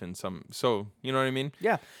life in some. So you know what I mean?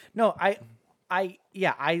 Yeah. No, I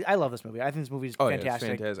love this movie. I think this movie is Oh, yeah, it's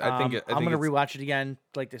fantastic. fantastic. I'm gonna rewatch it again,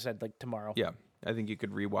 like they said, like tomorrow. Yeah, I think you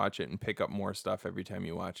could rewatch it and pick up more stuff every time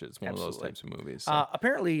you watch it. It's one of those types of movies. So.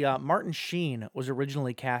 Apparently, Martin Sheen was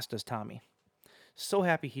originally cast as Tommy. So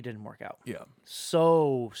happy he didn't work out. Yeah.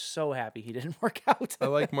 So happy he didn't work out. I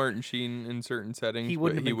like Martin Sheen in certain settings. He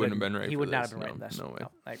wouldn't but have been right. He for would not this. have been right in this. No way.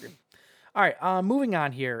 No, I agree. All right, moving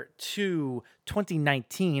on here to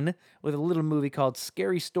 2019 with a little movie called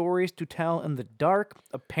Scary Stories to Tell in the Dark.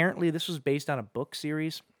 Apparently, this was based on a book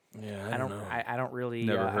series. Yeah, I don't know. I don't really,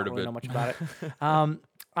 Never I heard don't of really it. know much about it.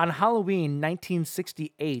 On Halloween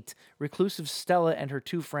 1968, reclusive Stella and her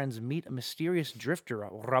 2 friends meet a mysterious drifter,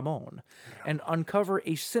 Ramon, and uncover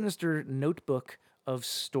a sinister notebook of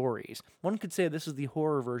stories. One could say this is the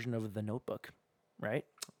horror version of The Notebook, right?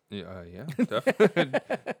 Yeah, definitely.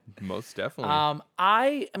 Most definitely.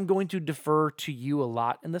 I am going to defer to you a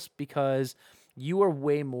lot in this because you are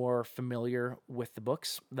way more familiar with the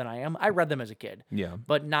books than I am. I read them as a kid, Yeah.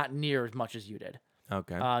 but not near as much as you did.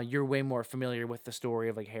 Okay. You're way more familiar with the story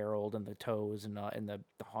of like Harold and the toes and the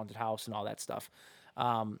haunted house and all that stuff,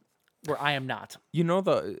 where I am not.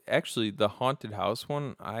 The haunted house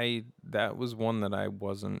one, that was one that I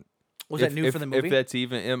wasn't Was that new for the movie? If that's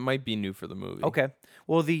even, it might be new for the movie. Okay.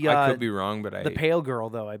 Well, I could be wrong, but the pale girl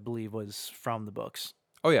though, I believe, was from the books.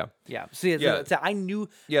 Oh yeah. Yeah. See, I knew.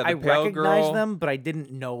 Yeah, I the pale recognized girl, them, but I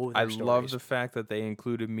didn't know. Their I stories. love the fact that they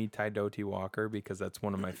included Mitai Doti Walker because that's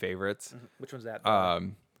one of my favorites. Which one's that?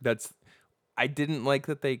 I didn't like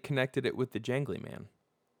that they connected it with the Jangly Man.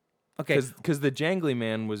 Okay. Because the Jangly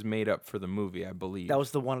Man was made up for the movie, I believe. That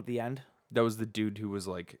was the one at the end. That was the dude who was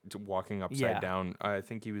like walking upside down. I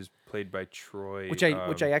think he was played by Troy. Which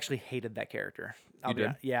I actually hated that character. You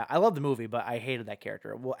did? Yeah, I love the movie, but I hated that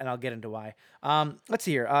character. Well, and I'll get into why. Let's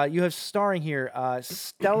see here. You have starring here.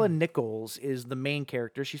 Stella Nichols is the main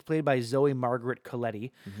character. She's played by Zoe Margaret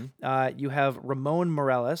Coletti. You have Ramon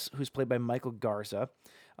Morales, who's played by Michael Garza.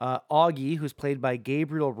 Augie, who's played by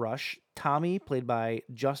Gabriel Rush. Tommy, played by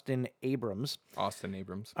Justin Abrams. Austin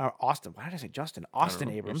Abrams. Austin. Why did I say Justin? Austin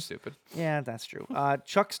Abrams. You're stupid. Yeah, that's true.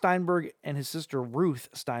 Chuck Steinberg and his sister Ruth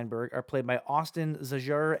Steinberg are played by Austin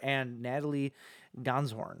Zajur and Natalie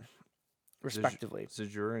Gonshorn, respectively.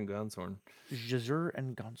 Zajur and Gonshorn. Zajur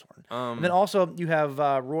and Gonshorn. And then also you have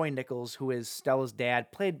Roy Nichols, who is Stella's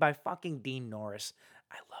dad, played by fucking Dean Norris.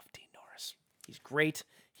 I love Dean Norris. He's great.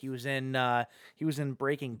 He was in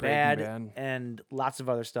Breaking Bad and lots of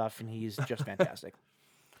other stuff, and he's just fantastic.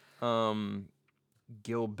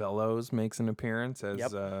 Gil Bellows makes an appearance as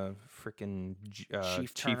freaking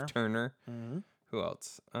Chief Turner. Who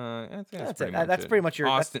else? I think that's pretty much That's it. pretty much your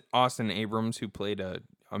Austin Abrams, who played a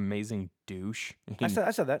amazing douche. I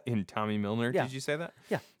said that in Tommy Milner. Yeah. Did you say that?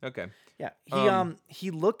 Yeah. Okay. Yeah. He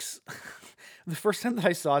looks. The first time that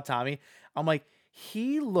I saw Tommy, I'm like,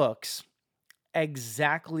 he looks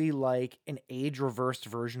exactly like an age-reversed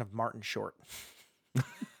version of Martin Short.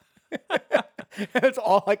 That's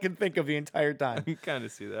all I can think of the entire time. I kind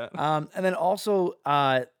of see that. And then also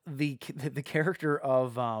the character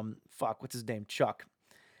of what's his name? Chuck.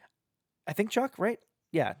 I think Chuck, right?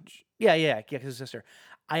 Yeah, his sister.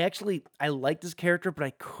 I liked this character, but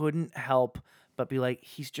I couldn't help but be like,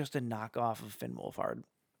 he's just a knockoff of Finn Wolfhard.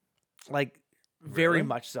 Like, very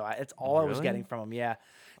much so. It's all I was getting from him. Yeah.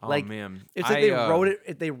 Like, oh man, it's like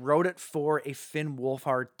they wrote it for a Finn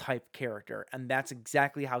Wolfhard type character, and that's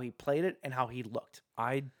exactly how he played it and how he looked.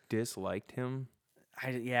 I disliked him.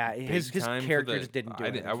 His character just didn't do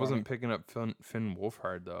it. I wasn't picking up Finn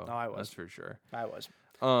Wolfhard though. No, I was. That's for sure. I was.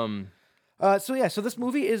 So this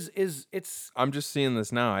movie is I'm just seeing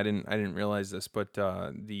this now. I didn't realize this, but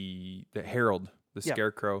the Harold, the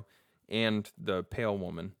Scarecrow, and the Pale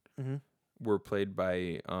Woman were played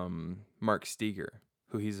by Mark Steger,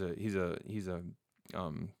 who he's a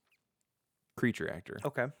creature actor.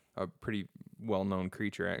 Okay. A pretty well-known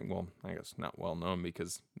creature actor. Well, I guess not well-known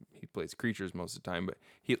because he plays creatures most of the time, but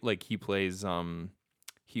he plays the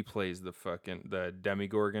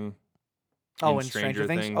Demogorgon. In Stranger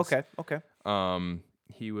Things. Okay.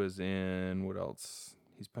 He was in what else?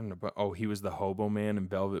 He's been he was the Hobo Man in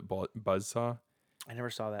Velvet Buzzsaw. I never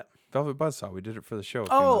saw that. Velvet Buzzsaw. We did it for the show.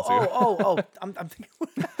 I'm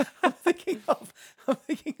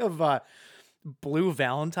thinking of Blue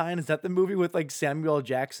Valentine. Is that the movie with like Samuel L.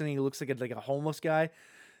 Jackson? He looks like a homeless guy.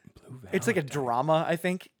 Blue Valentine. It's like a drama, I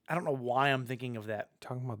think. I don't know why I'm thinking of that.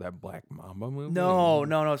 Talking about that Black Mamba movie? No.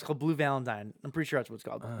 It's called Blue Valentine. I'm pretty sure that's what it's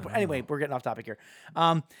called. But anyway, we're getting off topic here.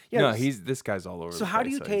 This guy's all over. So how do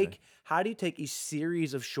you take a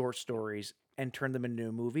series of short stories and turn them into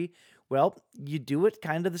a movie? Well, you do it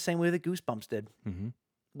kind of the same way that Goosebumps did. Mm-hmm.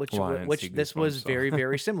 Which this was very,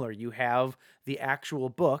 very similar. You have the actual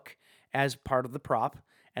book as part of the prop,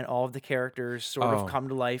 and all of the characters sort of come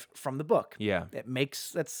to life from the book. Yeah,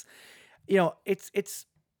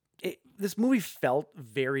 this movie felt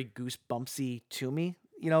very Goosebumpsy to me.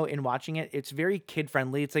 In watching it, it's very kid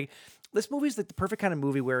friendly. It's like this movie's like the perfect kind of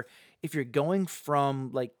movie where if you're going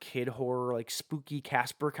from like kid horror, like spooky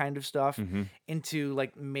Casper kind of stuff, into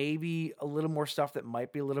like maybe a little more stuff that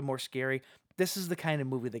might be a little more scary, this is the kind of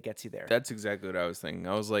movie that gets you there. That's exactly what I was thinking.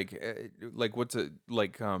 I was like what's it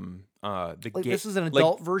like? This is an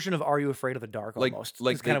adult version of Are You Afraid of the Dark? Almost,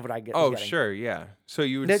 like kind of what I get. Oh, sure, yeah. So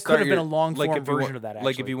you would. That could have been a long form version of that. Actually.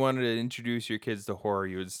 Like if you wanted to introduce your kids to horror,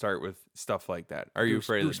 you would start with stuff like that. Are You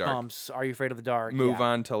Afraid of the Dark? Are You Afraid of the Dark? Move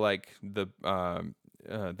on to like the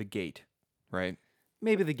Gate, right?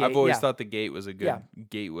 Maybe The Gate. I've always thought The Gate was a good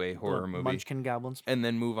gateway horror movie. Munchkin goblins, and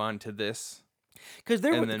then move on to this. Because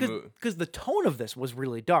the tone of this was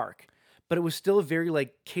really dark, but it was still very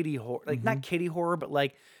like kiddie horror, like not kiddie horror, but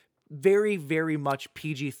like very, very much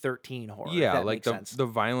PG-13 horror. if Yeah, that like makes sense. the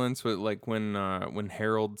violence with like when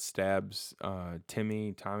Harold stabs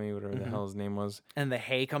Tommy, whatever the hell his name was. And the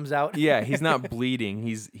hay comes out. Yeah, he's not bleeding.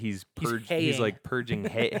 He's haying. like purging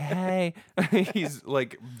hay. He's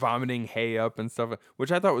like vomiting hay up and stuff,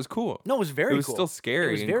 which I thought was cool. No, it was very It was cool. still scary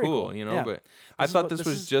It was and very cool, cool. you know. Yeah. But I is thought what- this this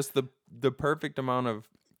was is- just the perfect amount of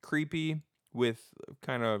creepy with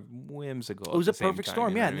kind of whimsical. It was at a the same perfect time, storm.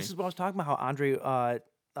 you know Yeah, what I and this mean? is what I was talking about. How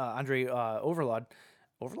Andre Overlord.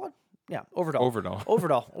 Yeah, Ovredal.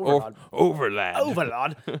 Overlord.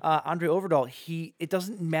 Overlad. Andre Ovredal. It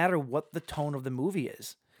doesn't matter what the tone of the movie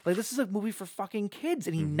is. Like, this is a movie for fucking kids,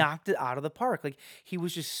 and he knocked it out of the park. Like, he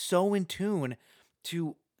was just so in tune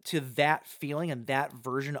to that feeling and that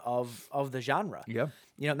version of the genre. Yeah.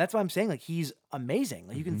 You know, and that's why I'm saying, like, he's amazing.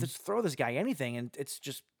 Like, you can just throw this guy anything, and it's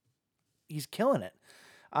just he's killing it.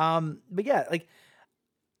 But yeah, like,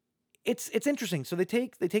 it's interesting. So they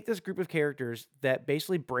take this group of characters that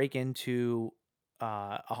basically break into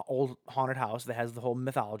a old haunted house that has the whole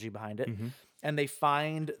mythology behind it, and they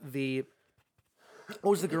find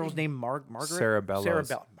what was the girl's name? Margaret. Sarah Bellows.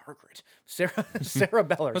 Margaret. Sarah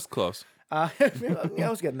Bellers. That's close. Yeah, I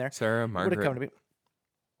was getting there. Sarah Would have come Margaret. to me.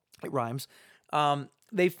 It rhymes.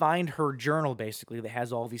 They find her journal basically that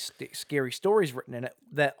has all these scary stories written in it.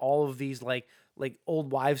 That all of these like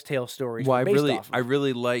old wives' tale stories. Well, were based off of. I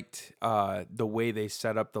really liked the way they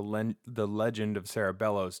set up the legend of Sarah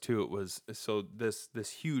Bellows too. It was so this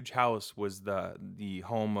huge house was the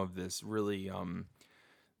home of this really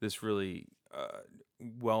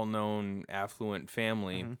well-known affluent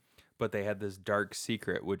family, but they had this dark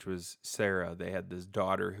secret, which was Sarah. They had this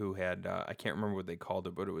daughter who had I can't remember what they called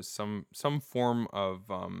it, but it was some form of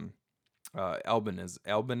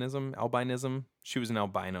albinism. She was an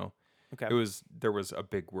albino. Okay. There was a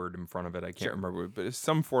big word in front of it. I can't remember, but it's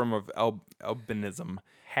some form of albinism.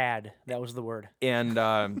 That was the word. And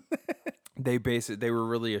they were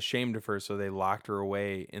really ashamed of her, so they locked her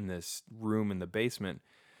away in this room in the basement.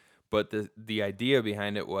 But the idea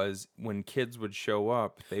behind it was when kids would show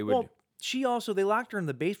up, they would. Well, they locked her in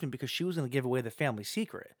the basement because she was going to give away the family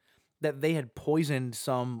secret that they had poisoned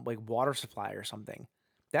some like water supply or something.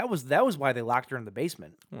 That was why they locked her in the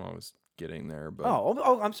basement. Well, I was getting there, but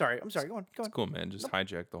I'm sorry. Go on. it's cool, man. Just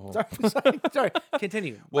hijack the whole. Sorry.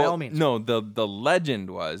 Continue. By all means. No, the legend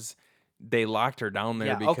was they locked her down there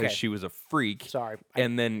Yeah, because okay. she was a freak. Sorry.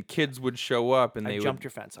 And then kids would show up and I they jumped would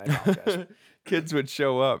your fence. I apologize. kids would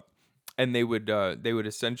show up and they would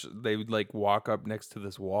like walk up next to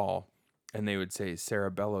this wall and they would say,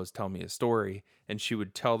 Sarah Bellows, tell me a story. And she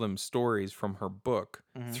would tell them stories from her book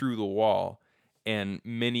through the wall. And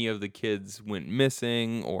many of the kids went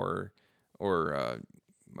missing or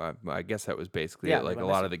I guess that was basically it. Like a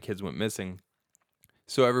lot of the kids went missing.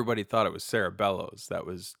 So everybody thought it was Sarah Bellows that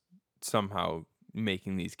was somehow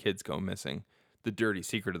making these kids go missing. The dirty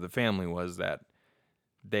secret of the family was that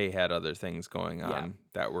they had other things going on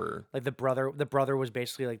that were like the brother was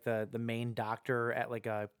basically like the main doctor at like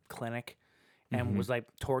a clinic and was like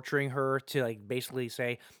torturing her to like basically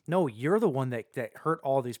say, no, you're the one that hurt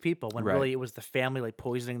all these people, when really it was the family like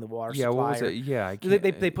poisoning the water supply. what was or- it? Yeah, I They,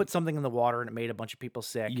 can't, they put something in the water and it made a bunch of people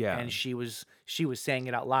sick. Yeah. And she was saying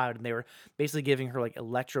it out loud, and they were basically giving her like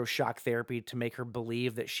electroshock therapy to make her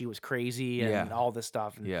believe that she was crazy and all this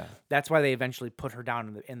stuff. And that's why they eventually put her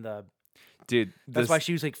down in the dude. That's why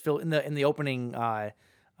she was like in the opening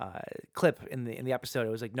clip in the episode. It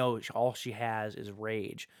was like, no, all she has is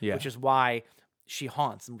rage, which is why she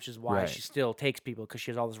haunts, and which is why she still takes people, because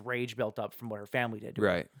she has all this rage built up from what her family did to her.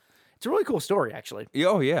 Right. It's a really cool story, actually.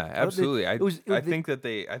 Oh yeah, absolutely. I think that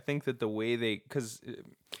the way because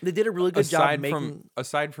they did a really good job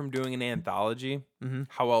aside from doing an anthology,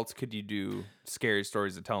 how else could you do scary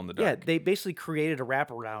stories to tell in the dark? Yeah, they basically created a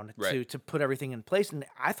wraparound to put everything in place, and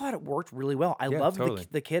I thought it worked really well. I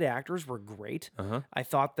loved the kid actors were great. I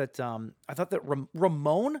thought that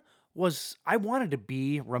Ramon was, I wanted to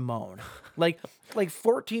be Ramon, like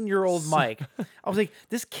 14-year-old Mike. I was like,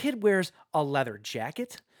 this kid wears a leather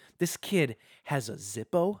jacket. This kid has a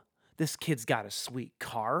Zippo. This kid's got a sweet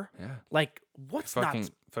car. Yeah. Like, what's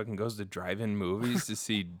fucking goes to drive-in movies to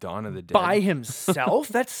see Dawn of the Dead by himself?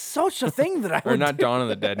 That's such a thing that I or would not do. Dawn of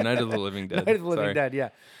the Dead, Night of the Living Dead. Night of the Living Dead, yeah.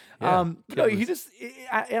 No, he just,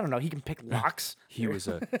 I don't know. He can pick locks. He was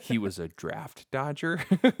a draft dodger.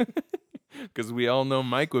 Because we all know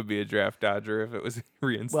Mike would be a draft dodger if it was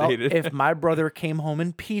reinstated. Well, if my brother came home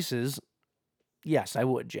in pieces, yes, I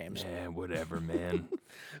would, James. Yeah, whatever, man.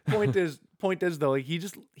 Point is though, like,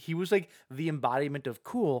 he was like the embodiment of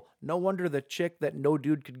cool. No wonder the chick that no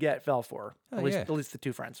dude could get fell for her. At least the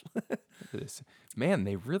two friends. Man,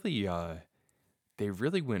 they really they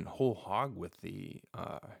really went whole hog with the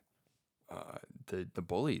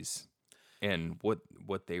bullies and what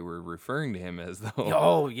they were referring to him as, though.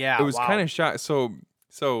 Oh yeah, It was wow. kind of shot. So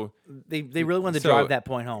They really wanted to so- drive that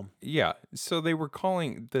point home. yeah. So they were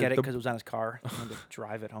calling Get it? the Because it was on his car. He wanted to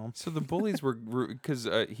drive it home. so the bullies were because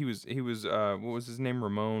he was what was his name,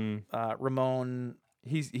 Ramon. Ramon.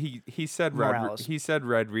 He said Morales. he said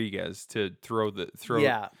Rodriguez to throw the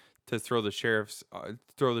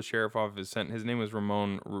sheriff off his scent. His name was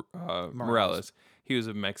Ramon Morales. He was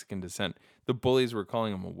of Mexican descent. The bullies were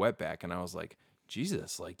calling him a wetback, and I was like,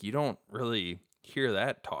 Jesus, like you don't really hear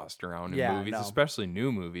that tossed around in movies, no. especially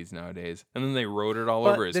new movies nowadays. And then they wrote it all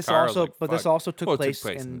over his this car. I was also, like, but this fuck. also took Well, it place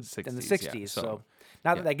in the 60s. yeah, so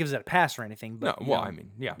not that gives it a pass or anything. no, But, well, I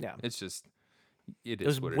mean, yeah, it's just it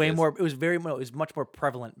was what way it is. more. It was very. It was much more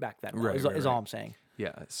prevalent back then. Right, is all I'm saying.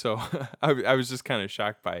 Yeah, so I was just kind of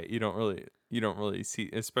shocked by it. You don't really see,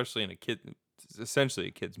 especially in essentially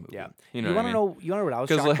a kid's movie. Yeah, you know. You want to know? You know what I was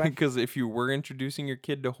shocked by? Because if you were introducing your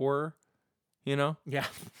kid to horror, yeah,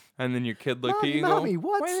 and then your kid looked at you and Mommy, go,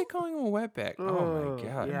 "Why are they calling him a wetback?" Oh my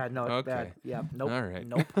god. Yeah, no, it's okay. bad. Yeah, nope. All right.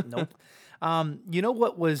 Nope. You know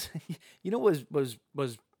what was,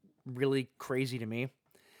 was really crazy to me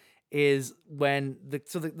is when the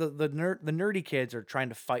nerdy kids are trying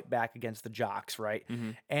to fight back against the jocks, right?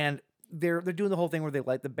 Mm-hmm. And they're doing the whole thing where they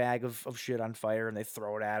light the bag of shit on fire and they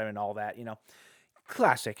throw it at him and all that,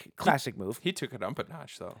 Classic move. He took it up a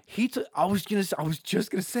notch, though. I was just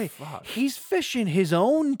gonna say, Fuck. he's fishing his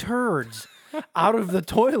own turds out of the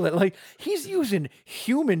toilet. Like he's using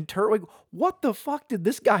human turd. Like what the fuck did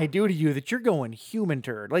this guy do to you that you're going human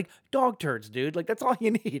turd? Like dog turds, dude. Like that's all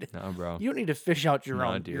you need. No, bro. You don't need to fish out your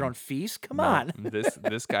own feast. Come on.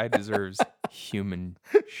 This guy deserves human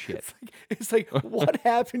shit. It's like what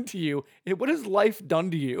happened to you? What has life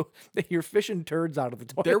done to you that you're fishing turds out of the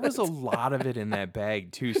toilet? There was a lot of it in that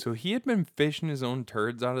bag too. So he had been fishing his own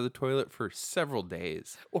turds out of the toilet for several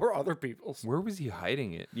days. or other people's. Where was he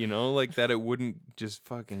hiding it? Like that it wouldn't just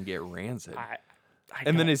fucking get rancid. I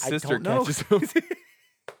And then don't- his I sister don't know. catches him.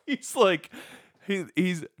 He's like,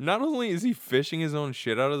 he's not only is he fishing his own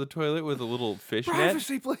shit out of the toilet with a little fish net,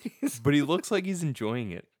 Privacy, please. but he looks like he's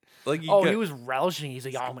enjoying it. Like He was relishing. He's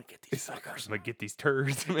like, I'm gonna get these fuckers. I'm gonna get these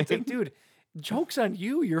turds, man. It's like, dude, joke's on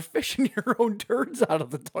you. You're fishing your own turds out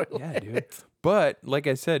of the toilet. Yeah, dude. But like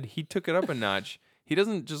I said, he took it up a notch. He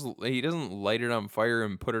doesn't light it on fire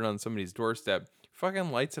and put it on somebody's doorstep.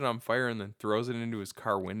 Fucking lights it on fire and then throws it into his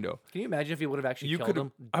car window. Can you imagine if he would have actually killed could've-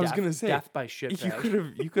 him? I was gonna say, death by shit.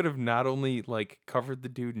 You could have not only like covered the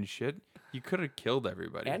dude in shit, you could have killed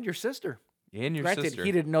everybody and your sister. and your Granted, sister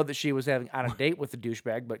he didn't know that she was having on a date with the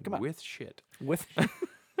douchebag, but come on, with shit. with.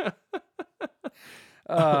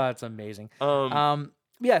 It's amazing.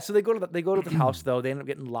 Yeah. So they go to the house though. They end up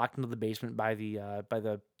getting locked into the basement by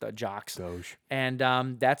the jocks, Doge. and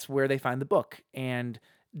that's where they find the book. And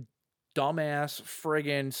dumbass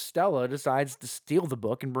friggin' Stella decides to steal the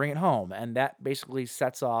book and bring it home, and that basically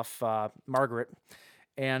sets off Margaret.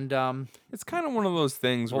 And It's kind of one of those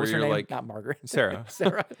things what where was her you're name? like, Not Margaret. Sarah.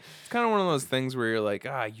 Sarah. It's kind of one of those things where you're like,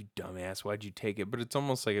 you dumbass, why'd you take it? But it's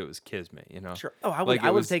almost like it was kismet, Sure. Oh, I would. Like, it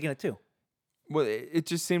I would was- have taken it too. Well, it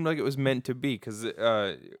just seemed like it was meant to be because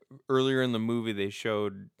earlier in the movie they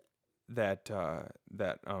showed that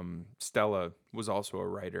Stella was also a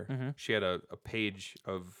writer. Mm-hmm. She had a page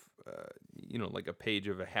of like a page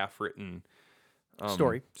of a half-written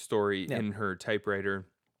story Yeah. in her typewriter.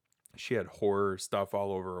 She had horror stuff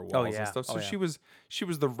all over her walls and stuff. So she was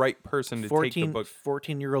the right person to take the book.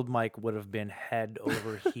 14-year-old Mike would have been head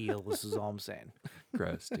over heels. Is all I'm saying.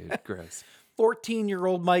 Gross, dude. Gross.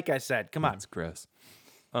 14-year-old Mike, I said. Come on. That's gross.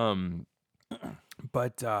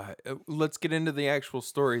 But let's get into the actual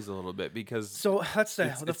stories a little bit because So let's say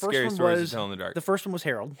the it's first scary one stories to was tell in the dark. the first one was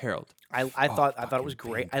Harold. Harold. I thought it was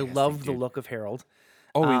fucking great. I fantastic, loved the dude. look of Harold.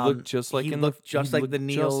 Oh, he looked just like he in looked the just he like looked the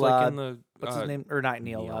Neil. just like in the what's his name? Or not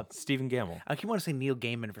Neil? Stephen Gamble. I keep wanting to say Neil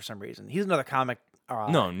Gaiman for some reason. He's another comic.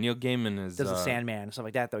 No, Neil Gaiman is does the Sandman and stuff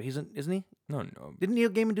like that though. Isn't he? No. Didn't Neil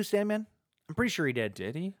Gaiman do Sandman? I'm pretty sure he did.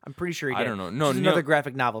 Did he? I'm pretty sure he I did. don't know. No, It's another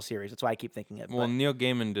graphic novel series. That's why I keep thinking it. Well, but Neil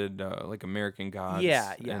Gaiman did like American Gods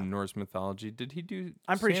Yeah. and Norse mythology. Did he do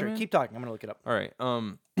I'm pretty sure. Sandman? Keep talking. I'm gonna look it up. All right.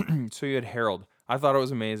 So you had Harold. I thought it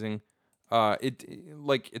was amazing.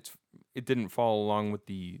 It didn't follow along with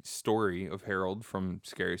the story of Harold from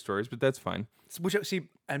Scary Stories, but that's fine. Which see,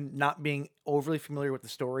 and not being overly familiar with the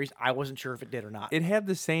stories, I wasn't sure if it did or not. It had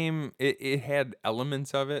the same. It had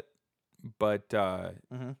elements of it, but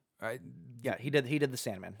Yeah, he did the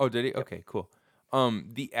Sandman. Oh, did he? Okay, cool.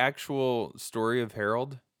 The actual story of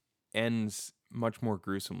Harold ends much more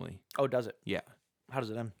gruesomely. Oh, does it? Yeah. How does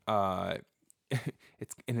it end?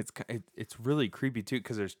 it's really creepy too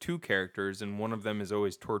because there's two characters and one of them is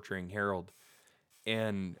always torturing Harold,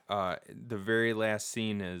 and the very last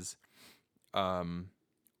scene is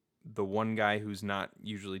the one guy who's not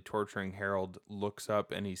usually torturing Harold looks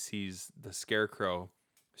up and he sees the Scarecrow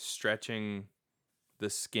stretching the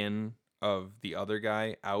skin of the other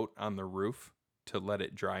guy out on the roof to let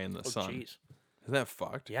it dry in the sun. Jeez. Isn't that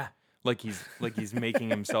fucked? Yeah. Like he's making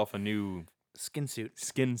himself a new Skin suit.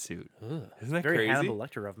 Isn't that Very crazy? Hannibal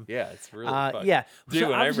Lecter of him. Yeah, it's really fucked. Yeah. Dude, So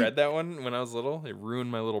when I obviously- read that one when I was little, it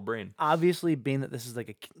ruined my little brain. Obviously, being that this is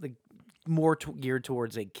like more geared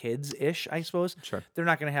towards a kids-ish, I suppose. Sure. They're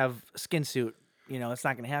not going to have skin suit. It's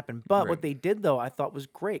not going to happen. But Right. what they did, though, I thought was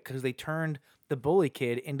great because they turned the bully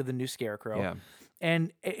kid into the new Scarecrow. Yeah.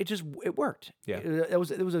 And it worked. Yeah. That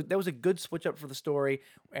was a good switch up for the story.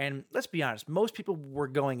 And let's be honest, most people were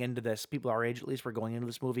going into this, people our age at least, were going into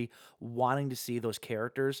this movie wanting to see those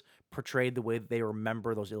characters portrayed the way that they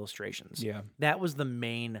remember those illustrations. Yeah. That was the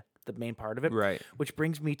main part of it. Right. Which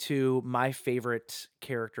brings me to my favorite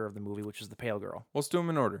character of the movie, which is the pale girl. Let's do them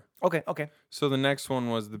in order. Okay. So the next one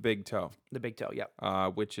was the big toe. The big toe, yep.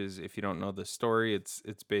 Which is, if you don't know the story, it's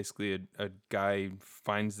basically a guy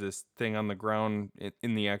finds this thing on the ground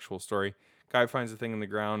in the actual story. Guy finds the thing in the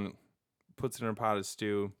ground, puts it in a pot of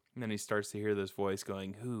stew, and then he starts to hear this voice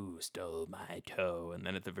going, "Who stole my toe?" And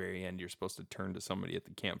then at the very end, you're supposed to turn to somebody at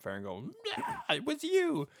the campfire and go, "Ah, it was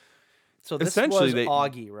you." So this Essentially, was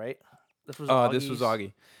Augie, right? This was This was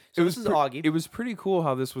Augie. So this is Augie. It was pretty cool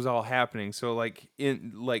how this was all happening. So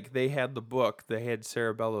they had the book, they had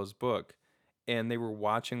Cerebello's book, and they were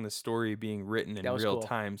watching the story being written in real cool.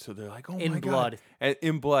 time. So they're like, "Oh In my blood. god!" And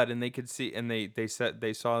in blood, and they could see, and they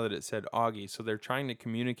saw that it said Augie. So they're trying to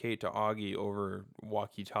communicate to Augie over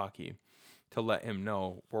walkie-talkie to let him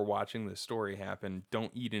know we're watching this story happen.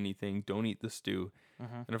 Don't eat anything. Don't eat the stew.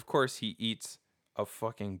 And of course, he eats a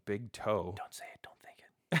fucking big toe. Don't say it. Don't think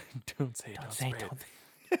it. Don't say it. Don't say it. spray Don't think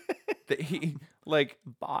That he like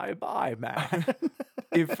Bye, man.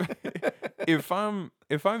 if I'm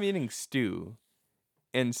eating stew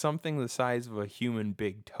and something the size of a human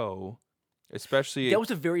big toe, especially That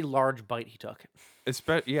was a very large bite he took.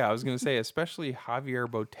 yeah, I was gonna say especially Javier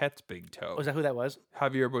Botet's big toe. Was that who that was?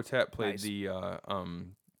 Javier Botet played Nice. the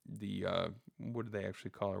what did they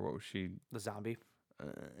actually call her? What was she? The zombie?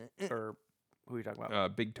 Or who are you talking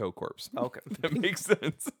about? Big toe corpse. Okay. That makes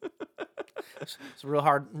sense. It's real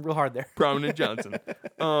hard there. Prominent Johnson.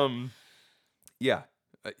 Yeah,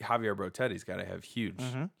 Javier Botetti's got to have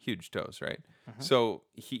huge toes, right? So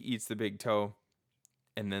he eats the big toe,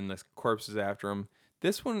 and then the corpse is after him.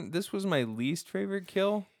 This was my least favorite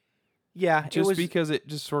kill, Yeah, just because it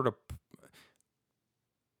just sort of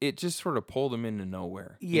pulled him into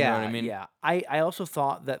nowhere. Yeah, You know what I mean? yeah. I also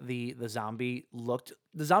thought that the zombie looked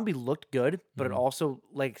good, but Mm-hmm. it also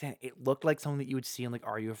it looked like something that you would see in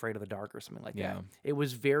Are You Afraid of the Dark or something like Yeah. that. It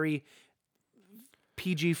was very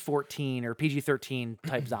PG-14 or PG-13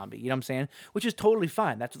 type zombie. You know what I'm saying? Which is totally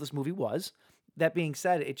fine. That's what this movie was. That being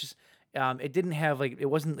said, it just it didn't have it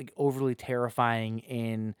wasn't overly terrifying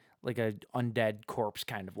in a undead corpse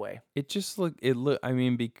kind of way. It just I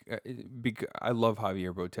mean, I love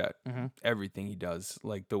Javier Botet. Everything he does,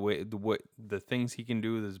 like the things he can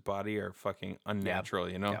do with his body are fucking unnatural,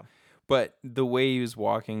 you know. Yeah. But the way he was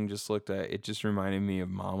walking just it just reminded me of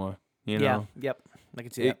Mama, you know. Yeah. Yep. I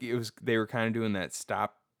can see that. They were kind of doing that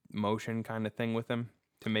stop motion kind of thing with him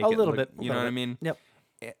to make A it little look, bit. you know what I mean? Yep.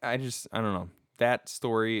 I don't know. That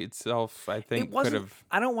story itself, I think, It wasn't. could have.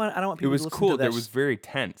 I don't want It people was to listen cool. to this. It was very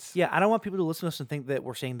tense. Yeah, I don't want people to listen to us and think that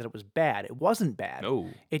we're saying that it was bad. It wasn't bad. No.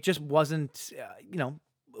 It just wasn't, it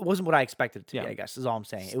wasn't what I expected it to Yeah. be, I guess, is all I'm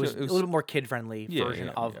saying. It was Still- a little bit more kid-friendly Yeah, version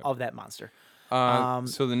yeah, of, yeah. of that monster.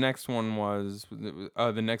 So the next one was the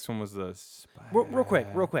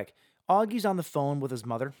Real quick. Augie's on the phone with his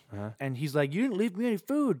mother, and he's like, "You didn't leave me any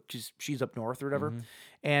food." She's up north or whatever,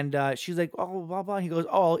 and she's like, "Oh, blah blah." He goes,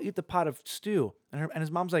 "Oh, I'll eat the pot of stew," and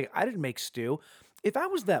his mom's like, "I didn't make stew." If I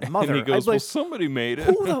was that mother, And he goes, I'd be "Well, like, somebody made it."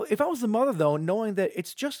 if I was the mother, though, knowing that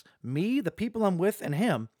it's just me, the people I'm with, and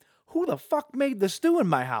him, who the fuck made the stew in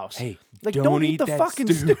my house? Hey, don't don't eat eat the that fucking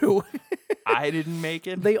stew. stew. I didn't make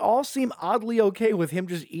it. They all seem oddly okay with him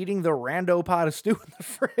just eating the rando pot of stew in the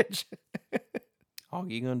fridge.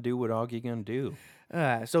 Augie gonna do what Augie gonna do.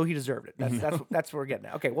 So he deserved it. That's what we're getting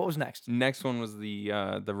at. Okay, what was next? Next one was the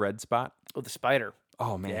red spot. Oh, the spider.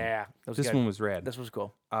 Oh man, Yeah, that was this good. one was rad. This was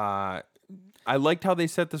cool. I liked how they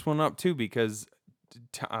set this one up too because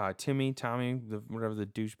Tommy, whatever the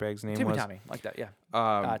douchebag's name was, Tommy, like that.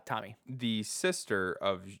 Yeah. Tommy. the sister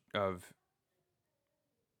of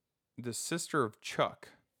Chuck,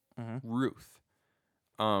 Mhm. Ruth.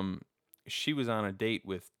 she was on a date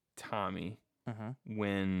with Tommy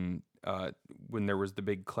when there was the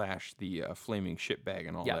big clash, the flaming shitbag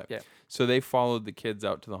and all that. Yeah. So they followed the kids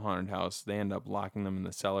out to the haunted house. They end up locking them in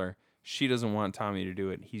the cellar. She doesn't want Tommy to do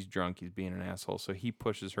it. He's drunk. He's being an asshole. So he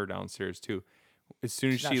pushes her downstairs too. As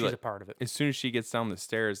soon as she's a part of it. As soon as she gets down the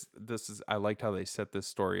stairs, I liked how they set this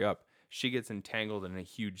story up. She gets entangled in a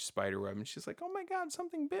huge spider web, and she's like, "Oh my God,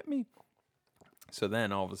 something bit me." So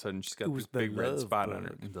then all of a sudden she's got this big red spot on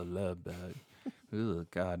her. The love bug. Oh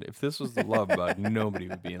God, if this was the love bug, nobody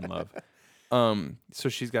would be in love. So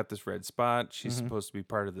she's got this red spot. She's supposed to be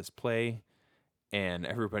part of this play. And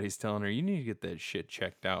everybody's telling her, you need to get that shit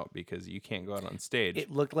checked out because you can't go out on stage.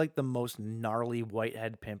 It looked like the most gnarly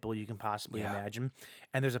whitehead pimple you can possibly imagine.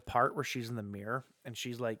 And there's a part where she's in the mirror and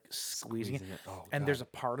she's like squeezing it. Oh, and God. there's a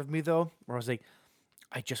part of me though where I was like,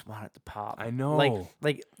 I just want it to pop. I know.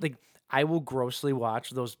 Like I will grossly watch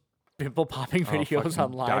those pimple popping videos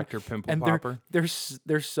online. Dr. Pimple and Popper.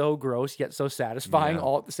 They're so gross yet so satisfying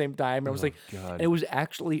all at the same time. And I was like, God. and it was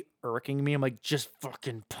actually irking me. I'm like, just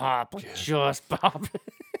fucking pop, just pop.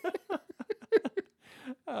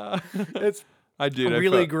 It's I did.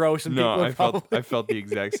 really gross. And no, people I felt the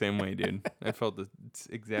exact same way, dude. I felt the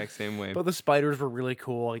exact same way. But the spiders were really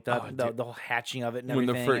cool, like the whole hatching of it and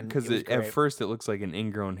everything. Because at first it looks like an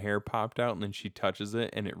ingrown hair popped out, and then she touches it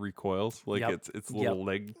and it recoils, like its little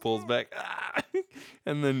leg pulls back,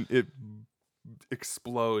 and then it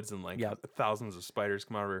explodes and like thousands of spiders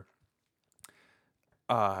come out of her.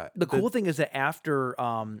 The cool thing is that after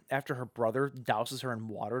her brother douses her in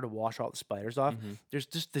water to wash all the spiders off, there's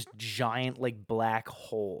just this giant like black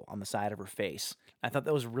hole on the side of her face. I thought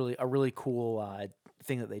that was a really cool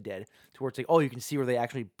thing that they did, to where it's like, oh, you can see where they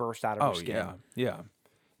actually burst out of her skin. Yeah.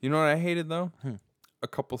 You know what I hated though? A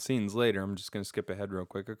couple scenes later, I'm just gonna skip ahead real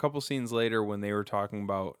quick. A couple scenes later, when they were talking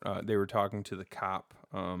about, they were talking to the cop.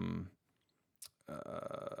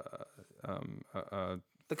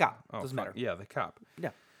 The cop. Doesn't matter. Yeah, the cop.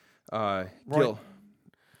 Yeah.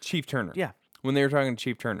 Chief Turner. Yeah. When they were talking to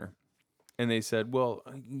Chief Turner, and they said, "Well,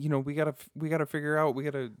 you know, we gotta figure out, we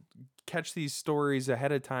gotta catch these stories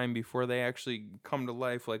ahead of time before they actually come to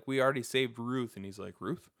life. Like, we already saved Ruth," and he's like,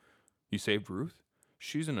 "Ruth? You saved Ruth?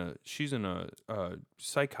 She's in a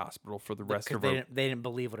psych hospital for the rest of her." They didn't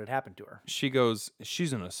believe what had happened to her. She goes,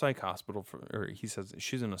 "She's in a psych hospital he says,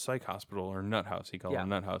 she's in a psych hospital or nut house." He called it a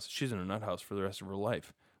nut house. "She's in a nut house for the rest of her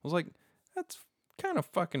life." I was like, that's kind of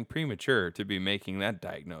fucking premature to be making that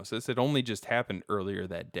diagnosis. It only just happened earlier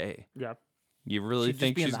that day. Yeah. You really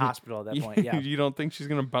think she's in the hospital at that point? Yeah. You don't think she's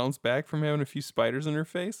gonna bounce back from having a few spiders in her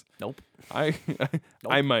face? Nope. I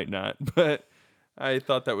might not, but I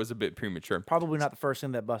thought that was a bit premature. Probably not the first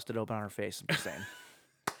thing that busted open on her face. I'm just saying.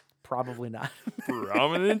 Probably not.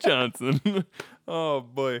 Prominent Johnson. Oh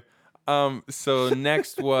boy. So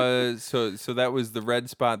next was so that was the red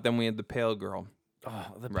spot. Then we had the pale girl.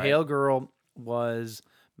 Oh, the pale girl was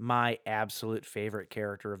my absolute favorite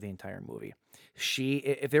character of the entire movie.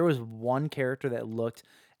 If there was one character that looked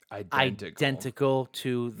identical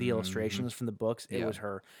to the illustrations from the books, it was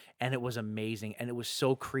her. And it was amazing. And it was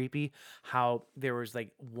so creepy how there was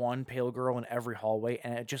like one pale girl in every hallway,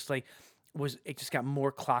 and it just got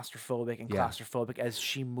more claustrophobic as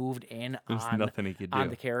she moved in on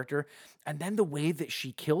the character. And then the way that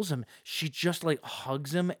she kills him, she just like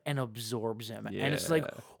hugs him and absorbs him. Yeah. And it's like,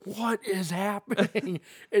 what is happening?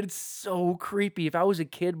 It's so creepy. If I was a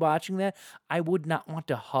kid watching that, I would not want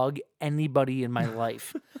to hug anybody in my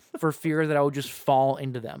life for fear that I would just fall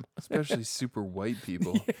into them. Especially super white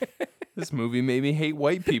people. This movie made me hate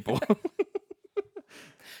white people.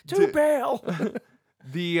 Too pale.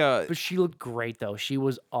 But she looked great though. She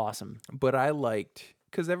was awesome. But I liked,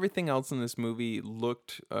 because everything else in this movie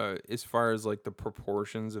looked, as far as like the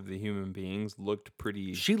proportions of the human beings, looked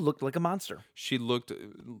pretty. She looked like a monster. She looked,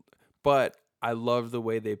 but I love the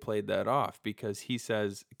way they played that off, because he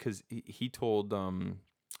says, because he told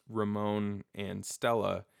Ramon and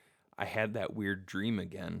Stella, I had that weird dream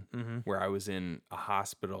again where I was in a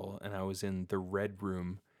hospital and I was in the red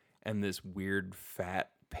room, and this weird fat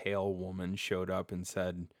pale woman showed up and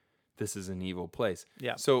said, "This is an evil place."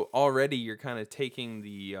 Yeah. So already you're kind of taking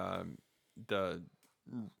the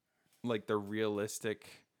realistic,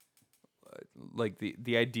 like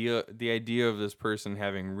the idea of this person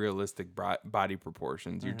having realistic body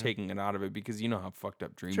proportions. You're taking it out of it, because you know how fucked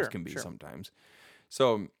up dreams can be sometimes.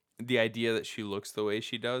 So the idea that she looks the way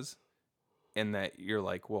she does, and that you're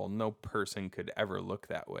like, well, no person could ever look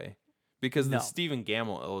that way, Because No. the Stephen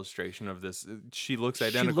Gamble illustration of this, she looks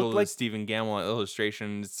identical to like- the Stephen Gamble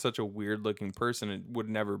illustration. It's such a weird looking person. It would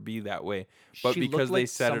never be that way. But She looked because they like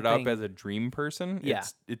set it up something- as a dream person, Yeah.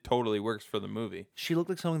 it totally works for the movie. She looked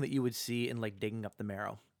like something that you would see in like Digging Up the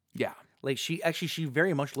Marrow. Yeah. Like she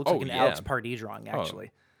very much looks Oh, like an yeah. Alex Pardee drawing,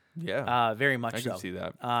 actually. Yeah. Very much I so. can see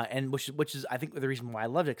that. And which is I think the reason why I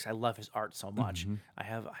loved it, because I love his art so much. Mm-hmm. I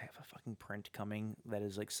have a fucking print coming that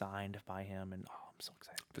is like signed by him, and I'm so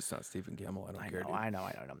excited. If it's not Stephen Gamble, I don't care. I know.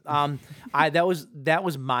 That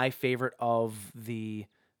was my favorite of the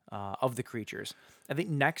creatures. I think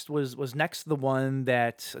next was next the one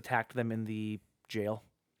that attacked them in the jail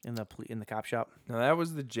in the cop shop. No, that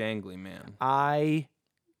was the Jangly Man.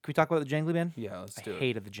 Can we talk about the Jangly Man? Yeah, let's do I it.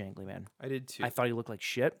 hated the Jangly Man. I did too. I thought he looked like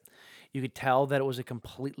shit. You could tell that it was a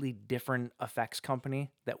completely different effects company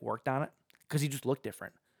that worked on it because he just looked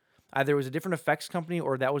different. Either it was a different effects company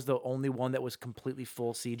or that was the only one that was completely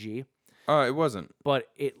full CG. It wasn't. But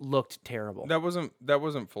it looked terrible. That wasn't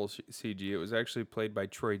full CG. It was actually played by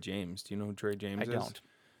Troy James. Do you know who Troy James is? I don't.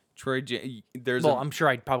 Troy James. I'm sure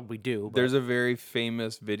I probably do. But There's a very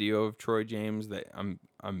famous video of Troy James that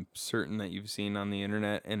I'm certain that you've seen on the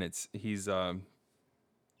internet, and he's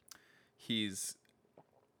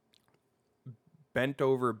bent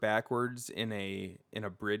over backwards in a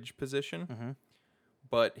bridge position,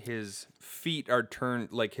 but his feet are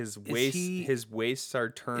turned like his waists are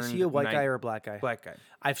turned. Is he a white guy or a black guy? Black guy.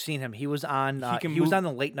 I've seen him. He was on. He move- was on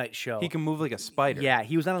the late night show. He can move like a spider. Yeah,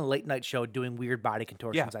 he was on a late night show doing weird body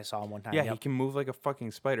contortions. Yeah. I saw him one time. Yeah, Yep. he can move like a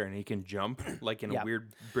fucking spider, and he can jump like in Yeah. a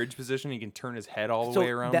weird bridge position. He can turn his head all the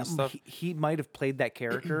way around and stuff. He might have played that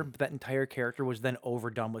character, but that entire character was then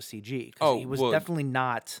overdone with CG. Oh, he was well, definitely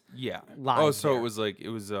not. Yeah. live so there. it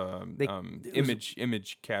was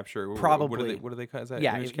image capture. Probably. What do they call it? Is that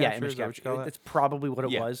Yeah, image yeah, capture? image Is that what you capture. call that? It's probably what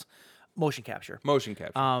it Yeah. was. Motion capture. Motion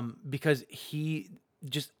capture. Because he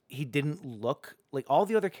didn't look like all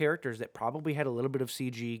the other characters that probably had a little bit of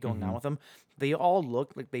CG going Mm-hmm. on with them. They all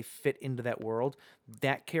looked like they fit into that world.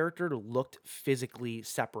 That character looked physically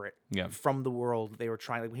separate Yeah. from the world they were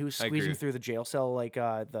trying. Like when he was I agree. squeezing through the jail cell, like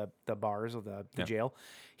the bars of the Yeah. jail,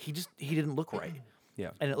 he didn't look right.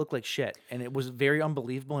 Yeah. And it looked like shit, and it was very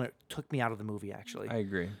unbelievable, and it took me out of the movie actually. I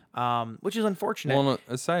agree. Which is unfortunate. Well, no,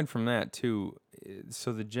 aside from that too,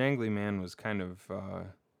 so the Jangly Man was kind of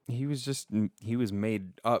he was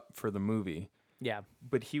made up for the movie, yeah.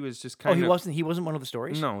 but he was just kind Oh, of he wasn't one of the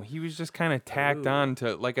stories. No, he was just kind of tacked on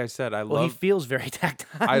to. Like I said, I Well, he love. feels very tacked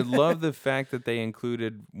on. I love the fact that they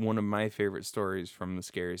included one of my favorite stories from the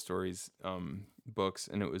Scary Stories books,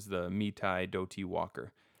 and it was the Mitai Doti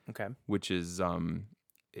Walker. Okay. Which is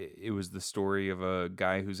it was the story of a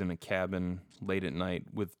guy who's in a cabin late at night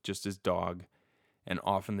with just his dog, and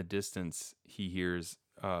off in the distance he hears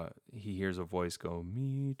a voice go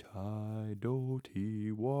Mitai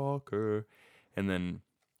Doti Walker, and then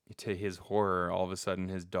to his horror, all of a sudden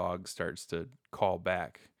his dog starts to call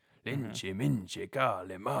back. Linche minche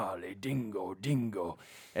kale male dingo dingo,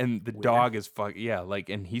 and the dog is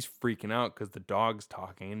and he's freaking out because the dog's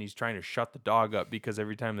talking, and he's trying to shut the dog up because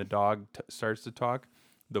every time the dog starts to talk,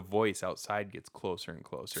 the voice outside gets closer and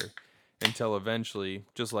closer, until eventually,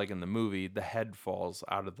 just like in the movie, the head falls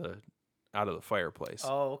out of the fireplace.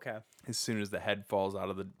 Oh, okay. As soon as the head falls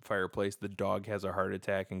out of the fireplace, the dog has a heart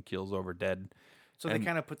attack and keels over dead. So they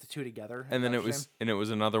kind of put the two together. And then is that what it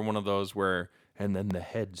was another one of those where, and then the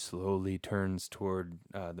head slowly turns toward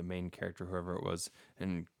the main character, whoever it was,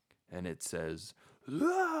 and it says,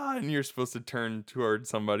 "Ah!" And you're supposed to turn toward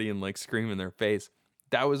somebody and like scream in their face.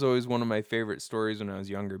 That was always one of my favorite stories when I was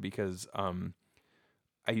younger because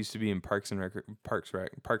I used to be in Parks and Recreation.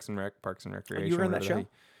 You were in that show?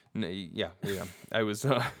 Yeah. I was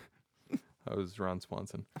Ron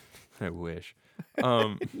Swanson. I wish.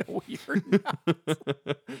 No, you're not.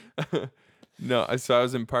 No, so I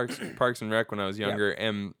was in Parks and Rec when I was younger,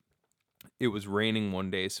 and it was raining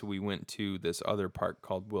one day, so we went to this other park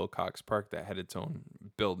called Wilcox Park that had its own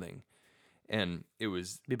building, and it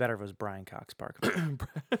was Be better if it was Brian Cox Park.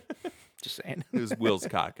 Just saying. it was Will's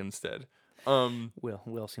cock instead.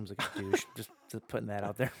 Will seems like a douche. Just putting that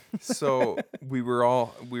out there. So we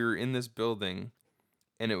were in this building,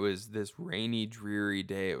 and it was this rainy, dreary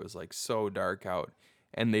day. It was like so dark out,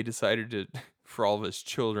 and they decided to, for all of us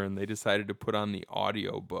children, they decided to put on the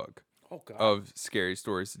audio book of Scary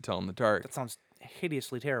Stories to Tell in the Dark. That sounds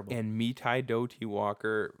hideously terrible. And Mitai Doti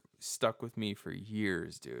Walker stuck with me for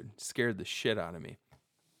years, dude. Scared the shit out of me.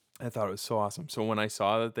 I thought it was so awesome. So when I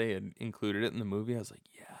saw that they had included it in the movie, I was like,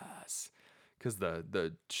 yes. Because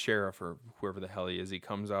the sheriff or whoever the hell he is, he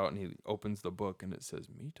comes out and he opens the book and it says,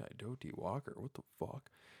 Mitai Doti Walker. What the fuck?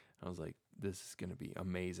 I was like, this is gonna be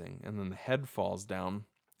amazing. And then the head falls down.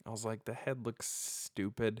 I was like, the head looks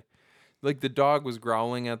stupid. Like the dog was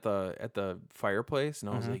growling at the fireplace, and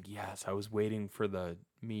I was like, yes, I was waiting for the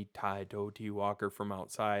me Ty Doty Walker from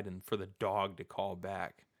outside and for the dog to call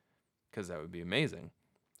back, because that would be amazing.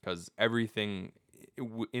 Because everything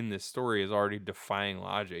in this story is already defying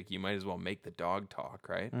logic. You might as well make the dog talk,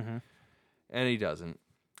 right? And he doesn't.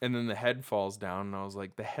 And then the head falls down, and I was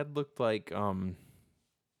like, the head looked like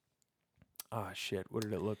shit, what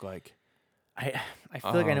did it look like? I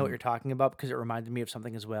feel like I know what you're talking about because it reminded me of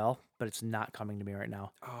something as well, but it's not coming to me right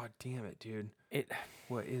now. Oh, damn it, dude.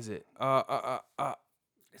 What is it?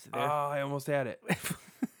 Is it there? I almost had it.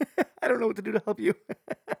 I don't know what to do to help you.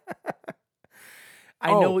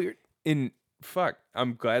 I know what you're... Fuck,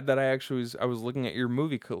 I'm glad that I was looking at your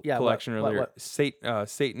movie collection earlier. What?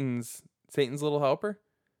 Satan's Little Helper?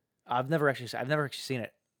 I've never actually seen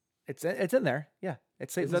it. It's in there. Yeah.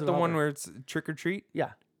 It's Satan's Is that the Little one Helper. where it's Trick or Treat?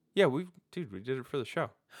 Yeah. Yeah, we did it for the show.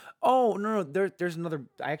 Oh, no. There's another.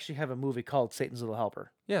 I actually have a movie called Satan's Little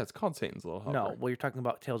Helper. Yeah, it's called Satan's Little Helper. No, well, you're talking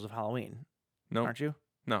about Tales of Halloween. No. Aren't you?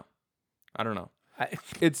 No. I don't know.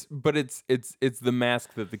 It's the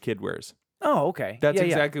mask that the kid wears. Oh, okay. That's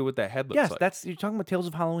exactly what that head looks like. Yes, you're talking about Tales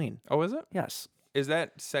of Halloween. Oh, is it? Yes. Is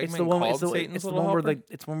that segment It's the one. called It's the Satan's one Little Helper? where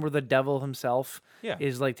it's one where the devil himself Yeah.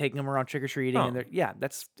 is like taking them around trick or treating, Oh. and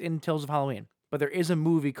that's in Tales of Halloween. But there is a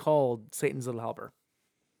movie called Satan's Little Helper.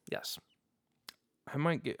 Yes. I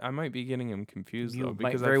might be getting him confused You though, might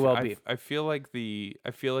because very well be. I feel like the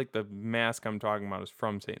mask I'm talking about is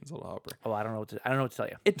from Satan's Little Helper. Oh, I don't know what to tell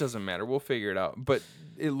you. It doesn't matter. We'll figure it out. But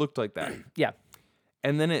it looked like that. Yeah.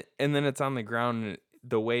 And then it's on the ground, and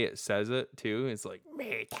the way it says it too, it's like,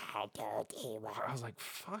 I was like,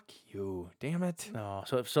 fuck you, damn it. No,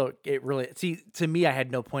 so it really, to me, I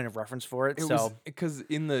had no point of reference for it. Because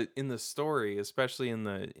in the story, especially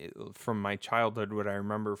from my childhood, what I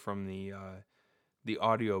remember from the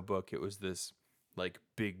audio book, it was this like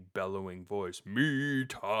big bellowing voice, me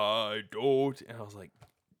Ty Doty, and I was like,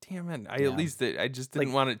 damn it! I just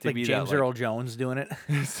didn't want it to be James that, Earl Jones doing it.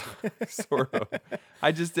 sort of.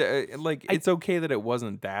 I just it's okay that it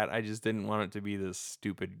wasn't that. I just didn't want it to be this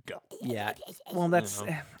stupid. Yeah. Well, that's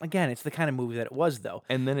again, it's the kind of movie that it was, though.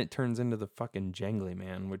 And then it turns into the fucking Jangly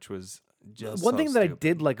Man, which was just one thing that I stupid.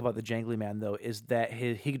 did like about the Jangly Man, though, is that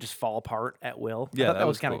he could just fall apart at will. Yeah, I thought that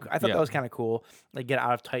was kind of. cool. I thought Yeah. that was kind of cool. Like get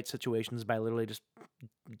out of tight situations by literally just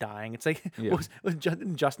dying. It's like Yeah.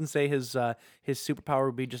 didn't Justin say his superpower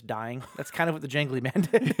would be just dying? That's kind of what the Jangly Man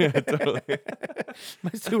did. Yeah, totally.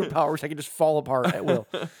 My superpower is I can just fall apart at will.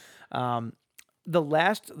 The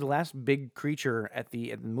last big creature at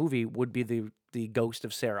the movie would be the ghost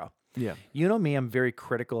of Sarah. Yeah. You know me, I'm very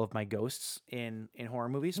critical of my ghosts in horror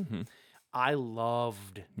movies. I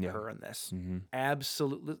loved her in this.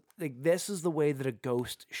 Absolutely. Like this is the way that a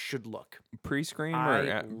ghost should look. Pre-scream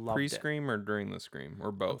or during the scream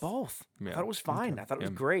or both? Both. Yeah. I thought it was fine. Okay. I thought it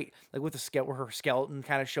was great. Like with the where her skeleton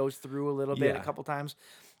kind of shows through a little bit a couple times.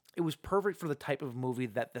 It was perfect for the type of movie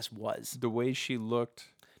that this was. The way she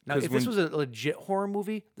looked. Now, if this was a legit horror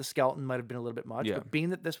movie, the skeleton might have been a little bit much. Yeah. But being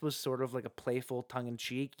that this was sort of like a playful,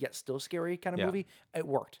 tongue-in-cheek, yet still scary kind of Yeah. movie, it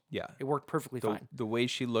worked. Yeah. It worked perfectly fine. The way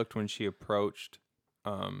she looked when she approached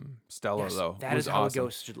Stella, Yes, though, that was is how a awesome.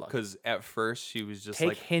 ghost should look. Because at first she was just Take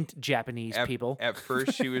like hint, Japanese people. At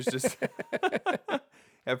first she was just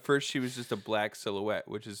at first she was just a black silhouette,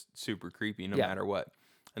 which is super creepy no matter what.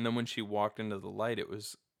 And then when she walked into the light, it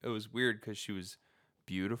was weird because she was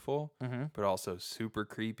beautiful, but also super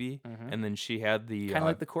creepy. And then she had the Kind of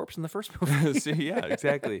like the corpse in the first movie. so, yeah,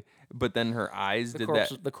 exactly. But then her eyes did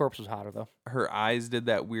that. The corpse was hotter though. Her eyes did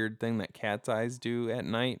that weird thing that cat's eyes do at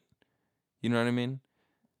night. You know what I mean?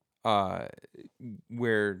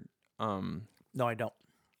 Where No, I don't.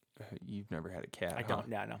 you've never had a cat. I don't.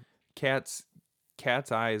 Yeah, I know. Cat's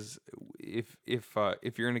eyes. If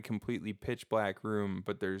you're in a completely pitch black room,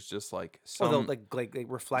 but there's just like some like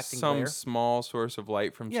reflecting some glare. small source of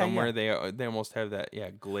light from Yeah, somewhere, yeah. they almost have that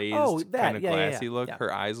glazed that, kind of yeah, yeah, glassy yeah, look. yeah.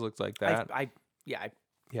 Her eyes looked like that. Yeah.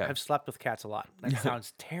 Yeah. I've slept with cats a lot. That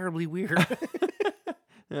sounds terribly weird.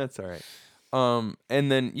 That's all right.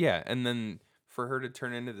 And then for her to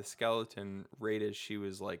turn into the skeleton right as she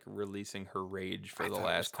was like releasing her rage for the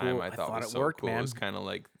last time, cool. I thought it was so worked, cool. man. It was kind of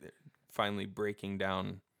like finally breaking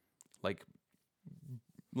down, like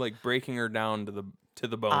breaking her down to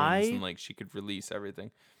the bones, and like she could release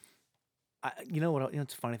everything. You know what?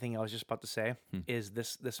 It's a funny thing I was just about to say is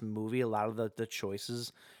this movie. A lot of the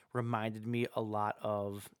choices reminded me a lot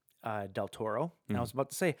of Del Toro. And I was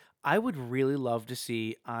about to say I would really love to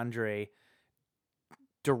see Andre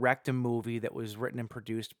direct a movie that was written and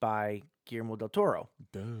produced by Guillermo del Toro.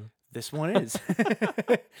 Duh. This one is.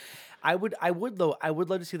 I would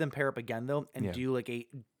love to see them pair up again though, and do like a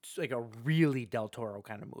really Del Toro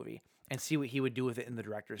kind of movie, and see what he would do with it in the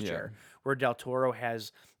director's chair, where Del Toro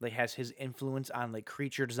has his influence on like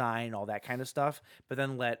creature design and all that kind of stuff, but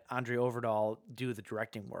then let Andre Ovredal do the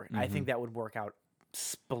directing work. I think that would work out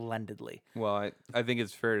splendidly. Well, I think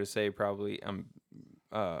it's fair to say probably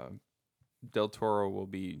Del Toro will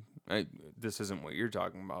be. This isn't what you're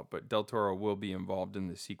talking about, but Del Toro will be involved in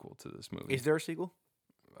the sequel to this movie. Is there a sequel?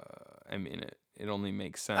 I mean, it only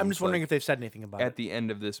makes sense. I'm just wondering if they've said anything about it. At the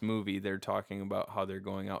end of this movie, they're talking about how they're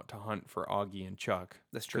going out to hunt for Augie and Chuck.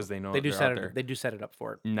 That's true. Because they know they do they're set out it. there. They do set it up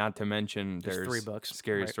for it. Not to mention there's 3 books.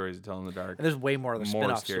 Scary Stories to Tell in the Dark. And there's way more of the more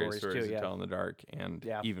spin-off scary stories too. to tell in the dark, and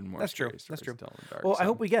even more That's scary true. stories That's true. to tell in the dark. Well, I so.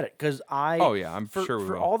 hope we get it because Oh yeah, I'm sure we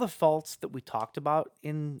for will. all the faults that we talked about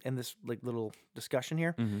in this like little discussion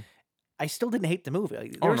here. I still didn't hate the movie.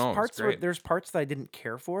 Like, there's parts that I didn't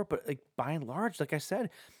care for, but like by and large, like I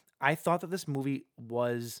said, I thought that this movie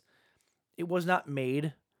was not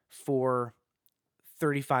made for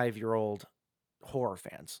 35-year-old horror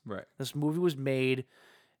fans. Right. This movie was made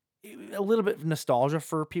a little bit of nostalgia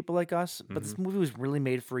for people like us, but this movie was really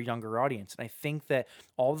made for a younger audience. And I think that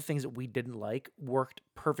all the things that we didn't like worked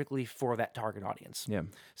perfectly for that target audience. Yeah.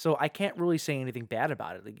 So I can't really say anything bad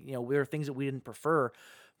about it. Like, there are things that we didn't prefer,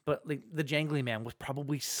 but like the Jangly Man was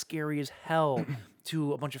probably scary as hell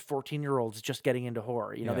to a bunch of 14-year-olds just getting into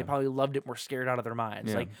horror. They probably loved it, were scared out of their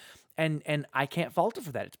minds. Yeah. Like, and I can't fault it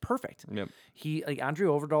for that. It's perfect. Yep. Andre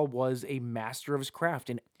Ovredal was a master of his craft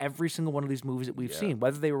in every single one of these movies that we've seen,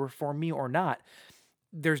 whether they were for me or not.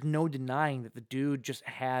 There's no denying that the dude just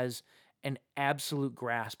has an absolute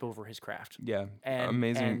grasp over his craft. Yeah,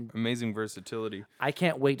 And amazing versatility. I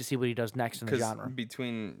can't wait to see what he does next in the genre.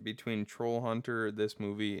 Between Troll Hunter, this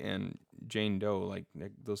movie, and Jane Doe, like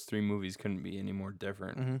those 3 movies couldn't be any more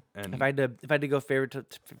different. And if I had to go favorite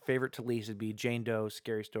to least, it'd be Jane Doe,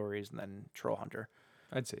 Scary Stories, and then Troll Hunter.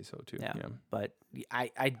 I'd say so too. Yeah. But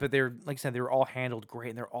but they're, like I said, they were all handled great,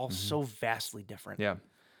 and they're all so vastly different. Yeah.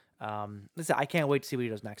 Listen, I can't wait to see what he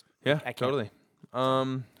does next. Yeah, I can't. totally.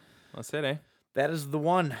 That's it, eh? That is the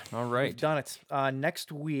one. All right. We've done it. Next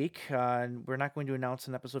week, we're not going to announce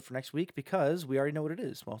an episode for next week because we already know what it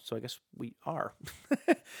is. Well, so I guess we are.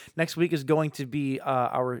 Next week is going to be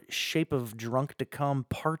our Shape of Drunk to Come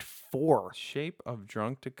Part 4. Shape of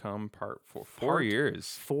Drunk to Come Part 4. 4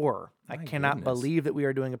 years. 4. I cannot believe that we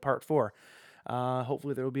are doing a Part 4.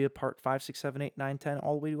 Hopefully there will be a Part 5, 6, 7, 8, 9, 10,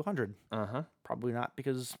 all the way to 100. Probably not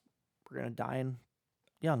because we're going to die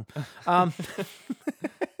young.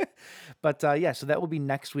 But so that will be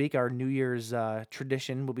next week. Our New Year's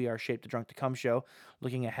tradition will be our Shape to Drunk to Come show,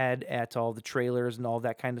 looking ahead at all the trailers and all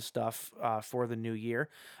that kind of stuff for the new year.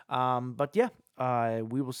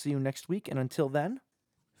 We will see you next week. And until then,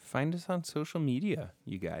 find us on social media,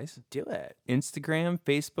 you guys. Do it. Instagram,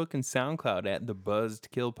 Facebook, and SoundCloud at The Buzz to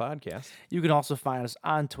Kill Podcast. You can also find us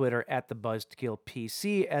on Twitter at The Buzz to Kill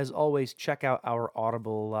PC. As always, check out our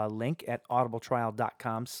Audible link at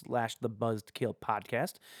audibletrial.com/The Buzz to Kill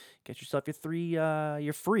Podcast. Get yourself your free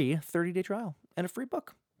 30-day trial and a free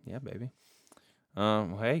book. Yeah, baby.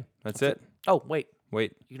 Hey, that's it. Oh, wait.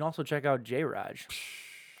 You can also check out J-Raj.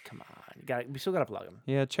 Come on. We still got to plug him.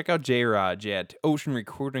 Yeah, check out J-Raj at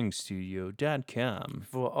oceanrecordingstudio.com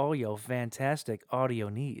for all your fantastic audio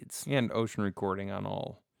needs. And Ocean Recording on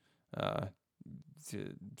all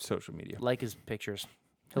social media. Like his pictures.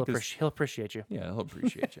 He'll appreciate you. Yeah, he'll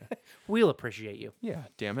appreciate you. We'll appreciate you. Yeah,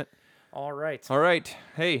 damn it. All right.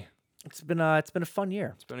 Hey. It's been a fun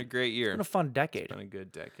year. It's been a great year. It's been a fun decade. It's been a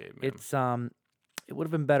good decade, man. It would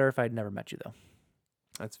have been better if I'd never met you though.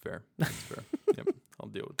 That's fair. Yep. I'll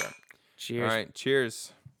deal with that. Cheers. All right.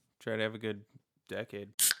 Cheers. Try to have a good decade.